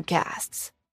to podcasts.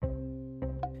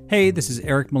 Hey, this is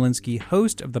Eric Malinsky,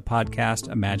 host of the podcast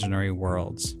Imaginary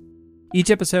Worlds. Each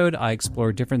episode, I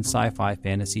explore different sci-fi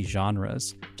fantasy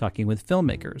genres, talking with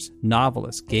filmmakers,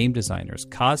 novelists, game designers,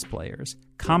 cosplayers,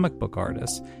 comic book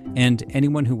artists, and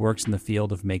anyone who works in the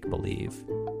field of make-believe.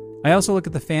 I also look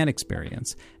at the fan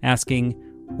experience, asking,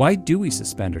 why do we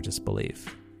suspend our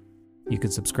disbelief? You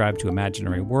can subscribe to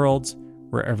Imaginary Worlds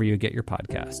wherever you get your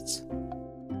podcasts.